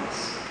as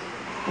áreas.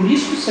 Por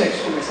isso que o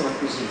sexo começa na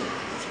cozinha.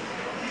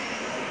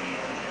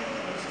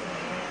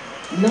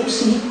 Não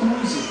se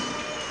recuse.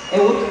 É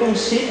outro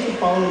conceito que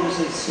Paulo nos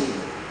ensina.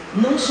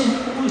 Não se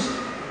recuse.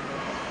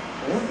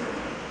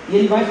 E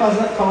ele vai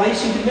falar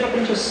isso em 1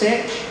 Coríntios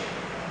 7,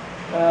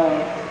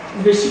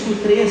 no versículo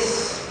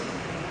 3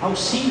 ao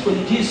 5,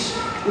 ele diz: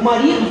 o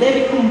marido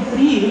deve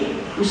cumprir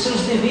os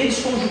seus deveres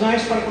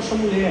conjugais para com sua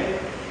mulher,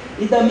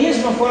 e da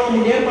mesma forma a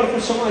mulher para com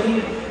seu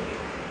marido.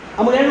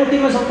 A mulher não tem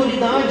mais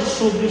autoridade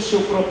sobre o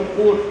seu próprio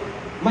corpo,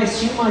 mas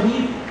sim o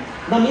marido.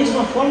 Da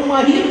mesma forma, o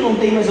marido não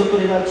tem mais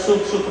autoridade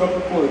sobre o seu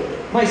próprio corpo,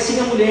 mas sim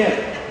a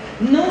mulher.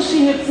 Não se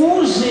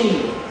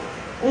recusem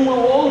um ao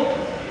outro,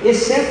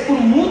 exceto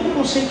por mútuo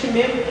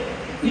consentimento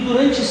e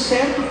durante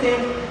certo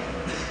tempo,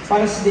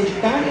 para se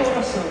dedicarem à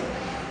oração.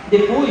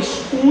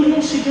 Depois,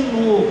 unam-se de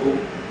novo,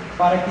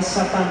 para que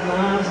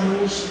Satanás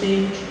não os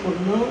tente por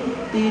não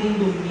terem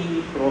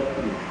domínio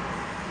próprio.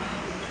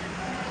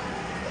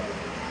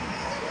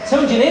 Isso é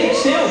um direito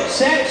seu,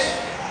 sexo.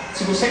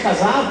 Se você é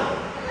casado,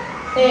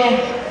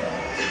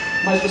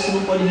 mas você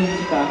não pode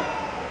reivindicar.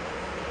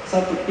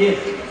 Sabe por quê?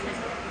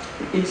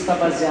 Porque ele está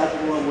baseado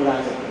no amor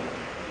ágape.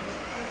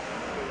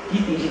 E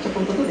tem gente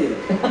apontando o dedo.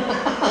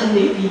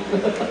 Nem vi.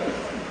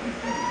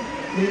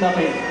 Não dá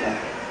para reivindicar.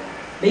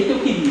 Bem que eu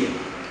queria.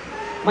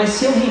 Mas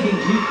se eu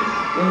reivindico,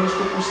 eu não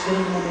estou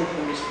considerando o momento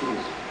da minha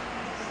esposa.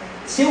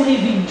 Se eu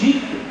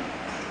reivindico,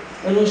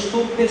 eu não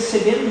estou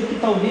percebendo que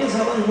talvez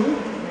ela não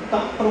está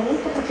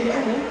pronta para aquele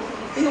momento.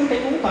 E não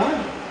tem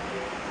vontade.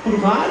 Por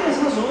várias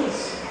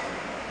razões.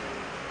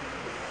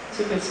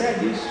 Você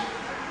percebe isso?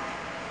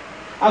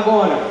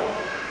 Agora,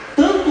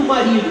 tanto o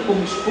marido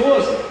como a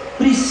esposa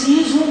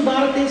precisam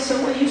dar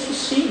atenção a isso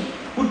sim.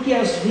 Porque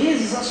às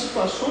vezes há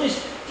situações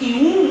que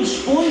um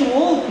expõe o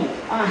outro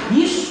a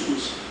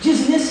riscos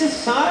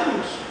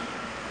desnecessários.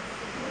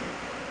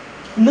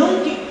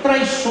 Não que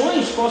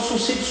traições possam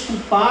ser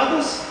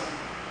desculpadas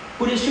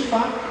por este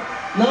fato.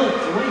 Não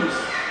é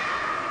isso.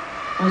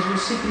 Mas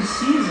você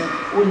precisa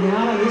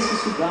olhar a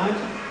necessidade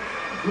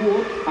do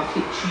outro,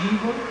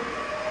 afetiva,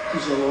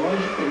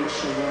 fisiológica,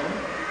 emocional.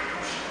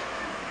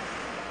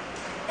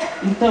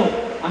 Então,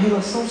 a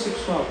relação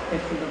sexual é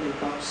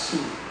fundamental,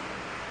 sim.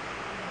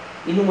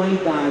 E não há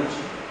idade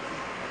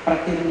para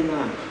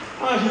terminar.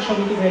 A gente é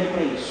muito velho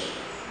para isso.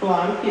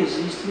 Claro que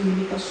existem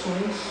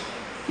limitações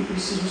que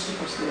precisam ser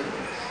consideradas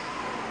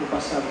no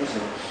passar dos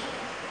anos.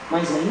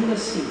 Mas ainda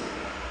assim,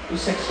 o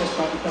sexo faz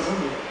parte do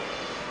casamento.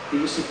 E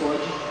você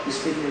pode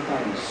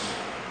experimentar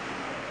isso.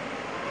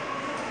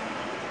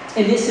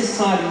 É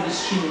necessário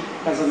investir no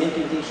casamento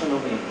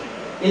intencionalmente.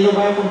 Ele não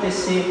vai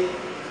acontecer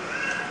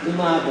do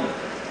nada.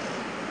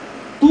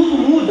 Tudo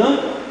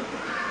muda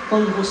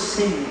quando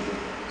você muda.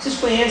 Vocês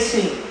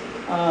conhecem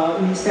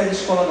o Ministério da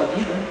Escola da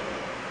Vida,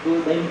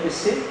 da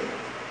MPC?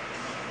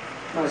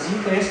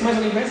 Mazinho conhece? Mais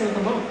alguém conhece? Não, tá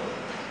bom?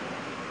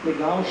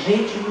 Legal.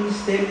 Gente, um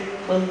ministério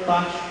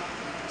fantástico.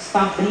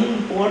 Está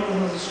abrindo portas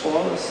nas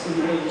escolas do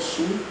Rio Grande do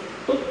Sul.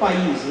 Todo o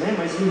país, né?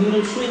 Mas no Rio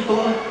Grande do Sul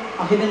entrou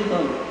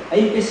arrebentando. A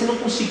MPC não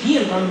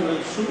conseguia entrar no Rio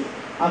Grande do Sul,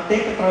 até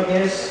que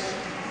através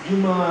de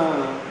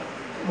uma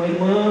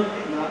irmã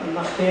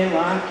na fé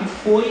lá, que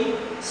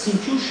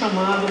sentiu o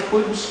chamado,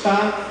 foi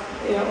buscar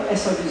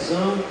essa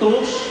visão,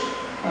 trouxe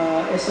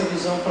essa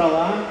visão para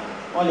lá.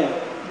 Olha,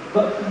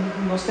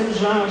 nós temos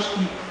já, acho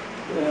que,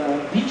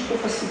 20 e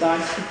poucas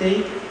cidades que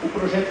tem o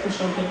projeto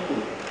funcionando o tempo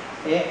todo.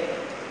 É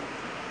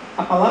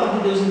a palavra de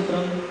Deus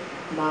entrando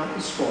na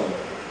escola.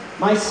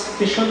 Mas,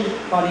 fechando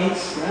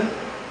parênteses, né,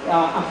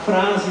 a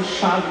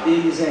frase-chave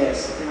deles é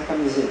essa, tem na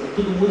camiseta: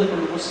 tudo muda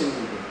quando você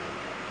muda.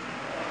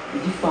 E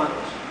de fato,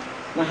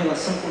 na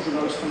relação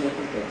conjugal isso também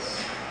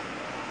acontece.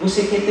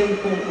 Você quer ter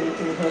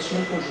um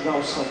relacionamento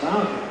conjugal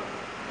saudável?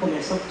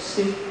 Começa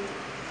você.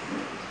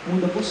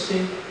 Muda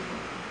você.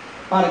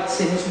 Para de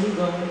ser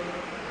resmungão,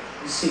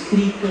 de ser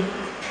crica.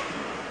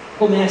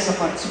 Começa a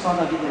participar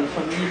da vida da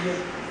família.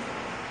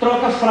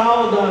 Troca a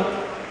fralda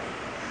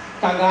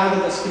cagada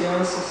das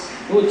crianças.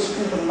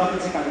 Desculpa, não dá para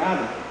dizer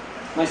cagada,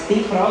 mas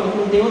tem fralda que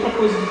não tem outra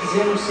coisa de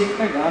dizer a não ser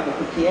cagada,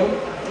 porque é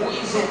uma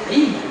coisa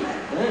horrível,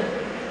 né?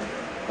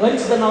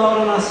 Antes da Ana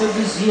Laura nascer, eu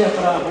dizia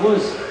para a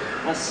Rose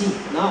assim: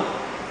 não,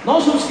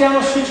 nós vamos criar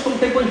nossos filhos como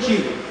tempo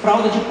antigo,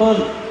 fralda de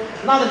pano,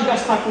 nada de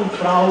gastar com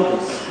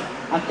fraldas,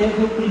 até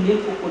ver o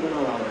primeiro cocô da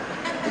Ana Laura.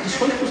 Eu disse: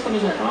 quanto custa a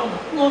mesma fralda?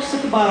 Nossa,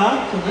 que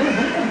barato, né?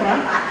 Vamos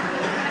comprar.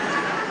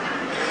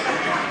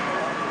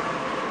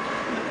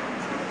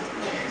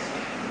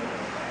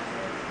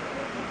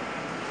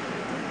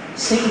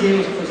 Sem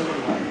Deus a coisa não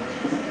vai.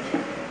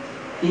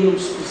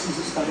 Deus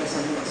precisa estar nessa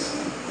relação.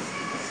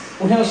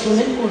 O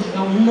relacionamento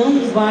conjugal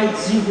não vai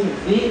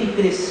desenvolver e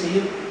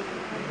crescer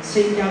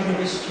sem que haja um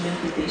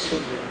investimento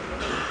intencional,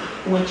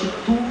 com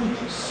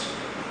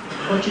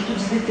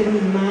atitudes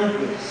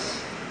determinadas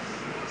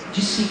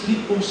de seguir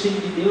o conselho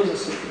de Deus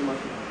acerca do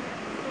matrimônio.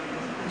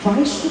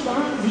 Vai estudar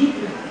a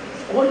Bíblia.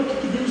 Olha o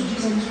que Deus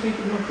diz a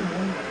respeito do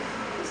matrimônio.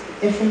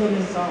 É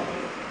fundamental.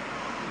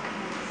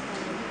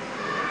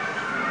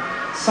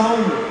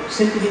 Salmo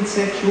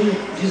 127:1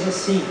 diz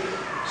assim: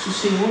 se o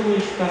Senhor não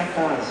edificar a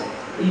casa,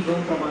 em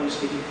vão trabalham os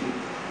que edificam.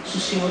 Se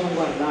o Senhor não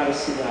guardar a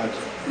cidade,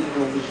 em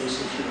vão vigia o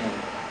sentinela.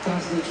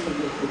 Traz Deus para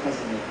dentro do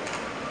casamento,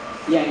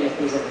 e aí a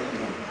coisa vai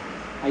mudar.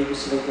 Aí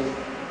você vai ter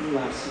um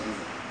lar seguro.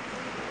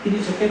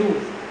 Queridos, eu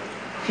quero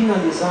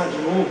finalizar de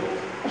novo.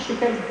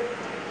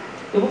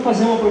 Eu vou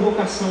fazer uma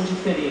provocação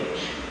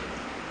diferente.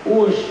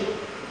 Hoje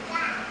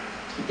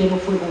o tema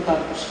foi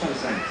voltado para os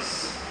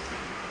casais.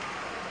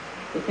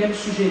 Eu quero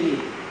sugerir,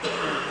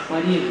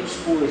 marido,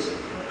 esposa,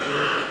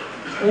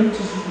 antes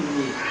de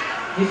dormir,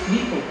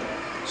 reflitam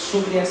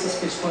sobre essas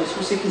questões. Se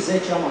você quiser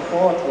tirar uma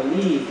foto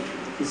ali,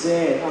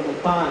 quiser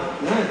anotar,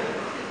 né?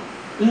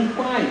 Em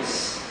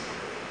quais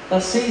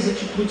das 6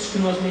 atitudes que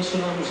nós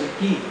mencionamos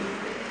aqui,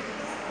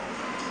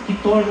 que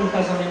tornam um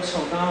casamento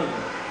saudável,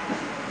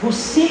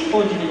 você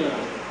pode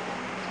melhorar.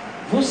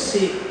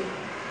 Você,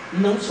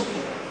 não seu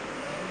cônjuge.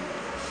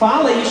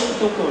 Fala isso para o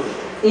teu cônjuge.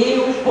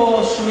 Eu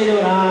posso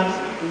melhorar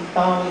em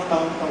tal, em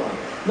tal, em tal lado.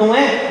 Não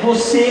é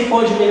você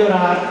pode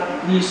melhorar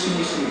nisso,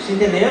 nisso, nisso.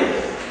 Entenderam?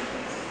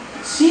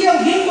 Se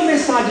alguém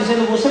começar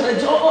dizendo você, para, eu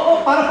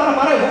vou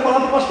falar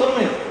para o pastor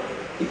amanhã.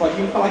 E pode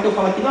me falar que eu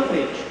falo aqui na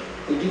frente.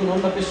 Eu digo o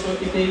nome da pessoa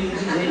que veio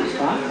dizer isso,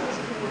 tá?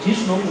 Diz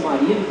o nome do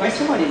marido, vai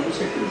ser o marido, com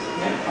certeza.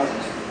 Né? Faz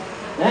isso.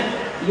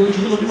 Né? E eu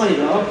digo o nome do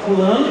marido, ó,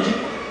 fulano de...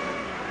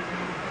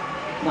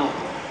 Não.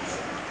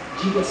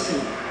 Diga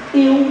assim: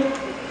 eu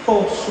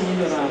posso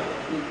melhorar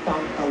em tal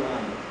e tal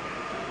lado.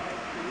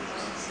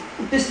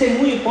 O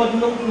testemunho pode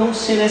não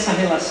ser nessa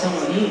relação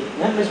ali,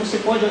 né? Mas você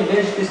pode, ao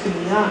invés de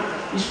testemunhar,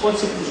 isso pode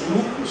ser para os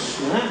grupos,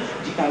 né?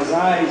 De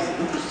casais,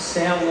 grupos de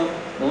célula,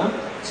 né?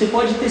 Você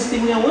pode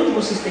testemunhar onde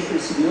vocês têm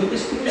crescido. Eu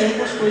testemunhei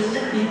algumas coisas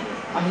aqui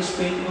a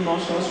respeito do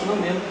nosso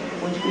relacionamento,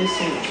 onde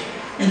crescemos.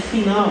 No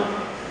final,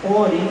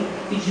 orem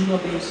pedindo a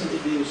bênção de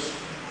Deus,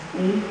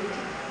 um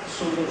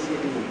sobre a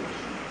vida do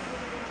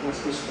outro, nas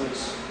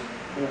questões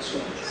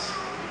relacionais.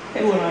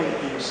 Quero orar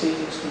com vocês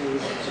antes que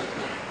nós vamos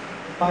aqui.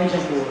 Pai de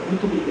amor,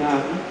 muito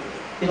obrigado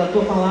pela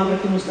Tua palavra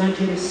que nos dá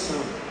direção,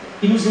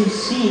 que nos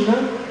ensina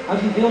a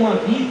viver uma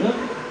vida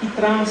que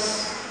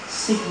traz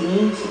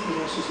segurança para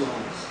os nossos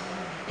lares,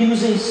 que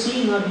nos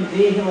ensina a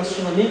viver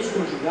relacionamentos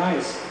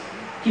conjugais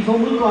que vão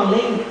muito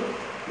além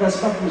das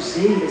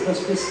baboseiras, das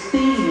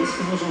besteiras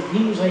que nós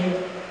ouvimos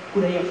aí,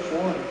 por aí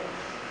afora,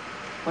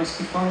 mas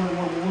que falam de um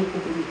amor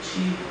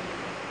comprometido,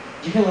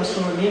 de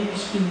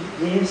relacionamentos que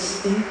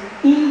investem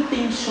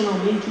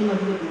intencionalmente um na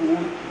vida do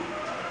outro,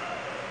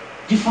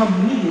 de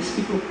famílias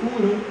que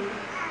procuram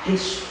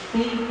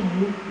respeito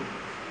mútuo,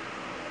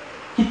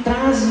 que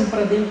trazem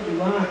para dentro do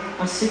lar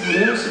a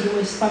segurança de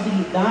uma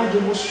estabilidade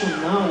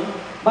emocional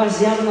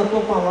baseada na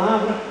Tua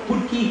palavra,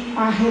 porque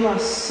a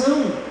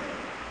relação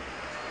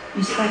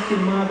está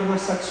firmada na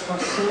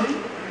satisfação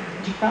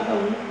de cada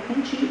um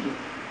contigo,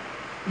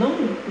 não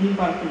um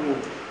para com o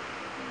outro,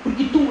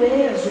 porque Tu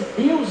és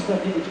o Deus da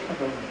vida de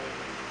cada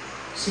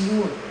um.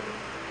 Senhor,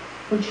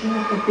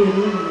 continua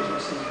operando nas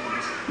nossas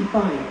vidas. E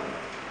Pai,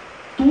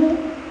 Tu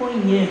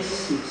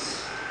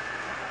conheces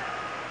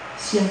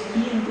se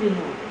aqui entre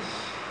nós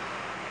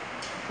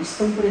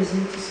estão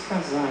presentes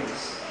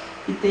casais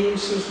que têm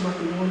os seus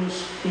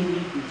matrimônios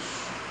feridos,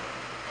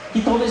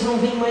 que talvez não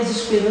venham mais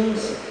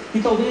esperança,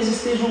 que talvez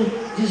estejam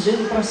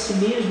dizendo para si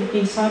mesmo,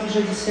 quem sabe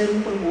já disseram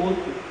um para o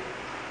outro: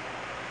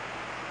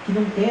 que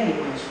não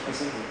querem mais o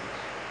casamento.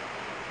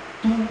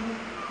 Tu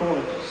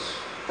podes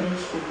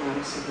transformar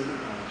essa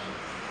realidade.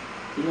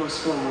 E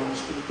nós clamamos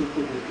pelo teu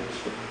poder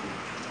transformador.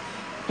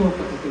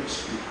 Toca com teu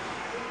Espírito.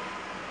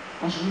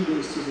 Ajuda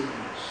estes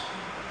irmãos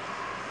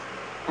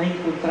a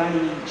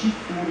encontrarem em ti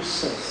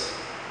forças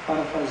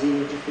para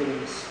fazer a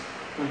diferença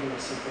na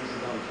relação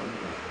conjugal e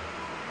familiar.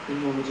 Em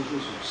nome de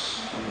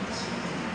Jesus. Amém.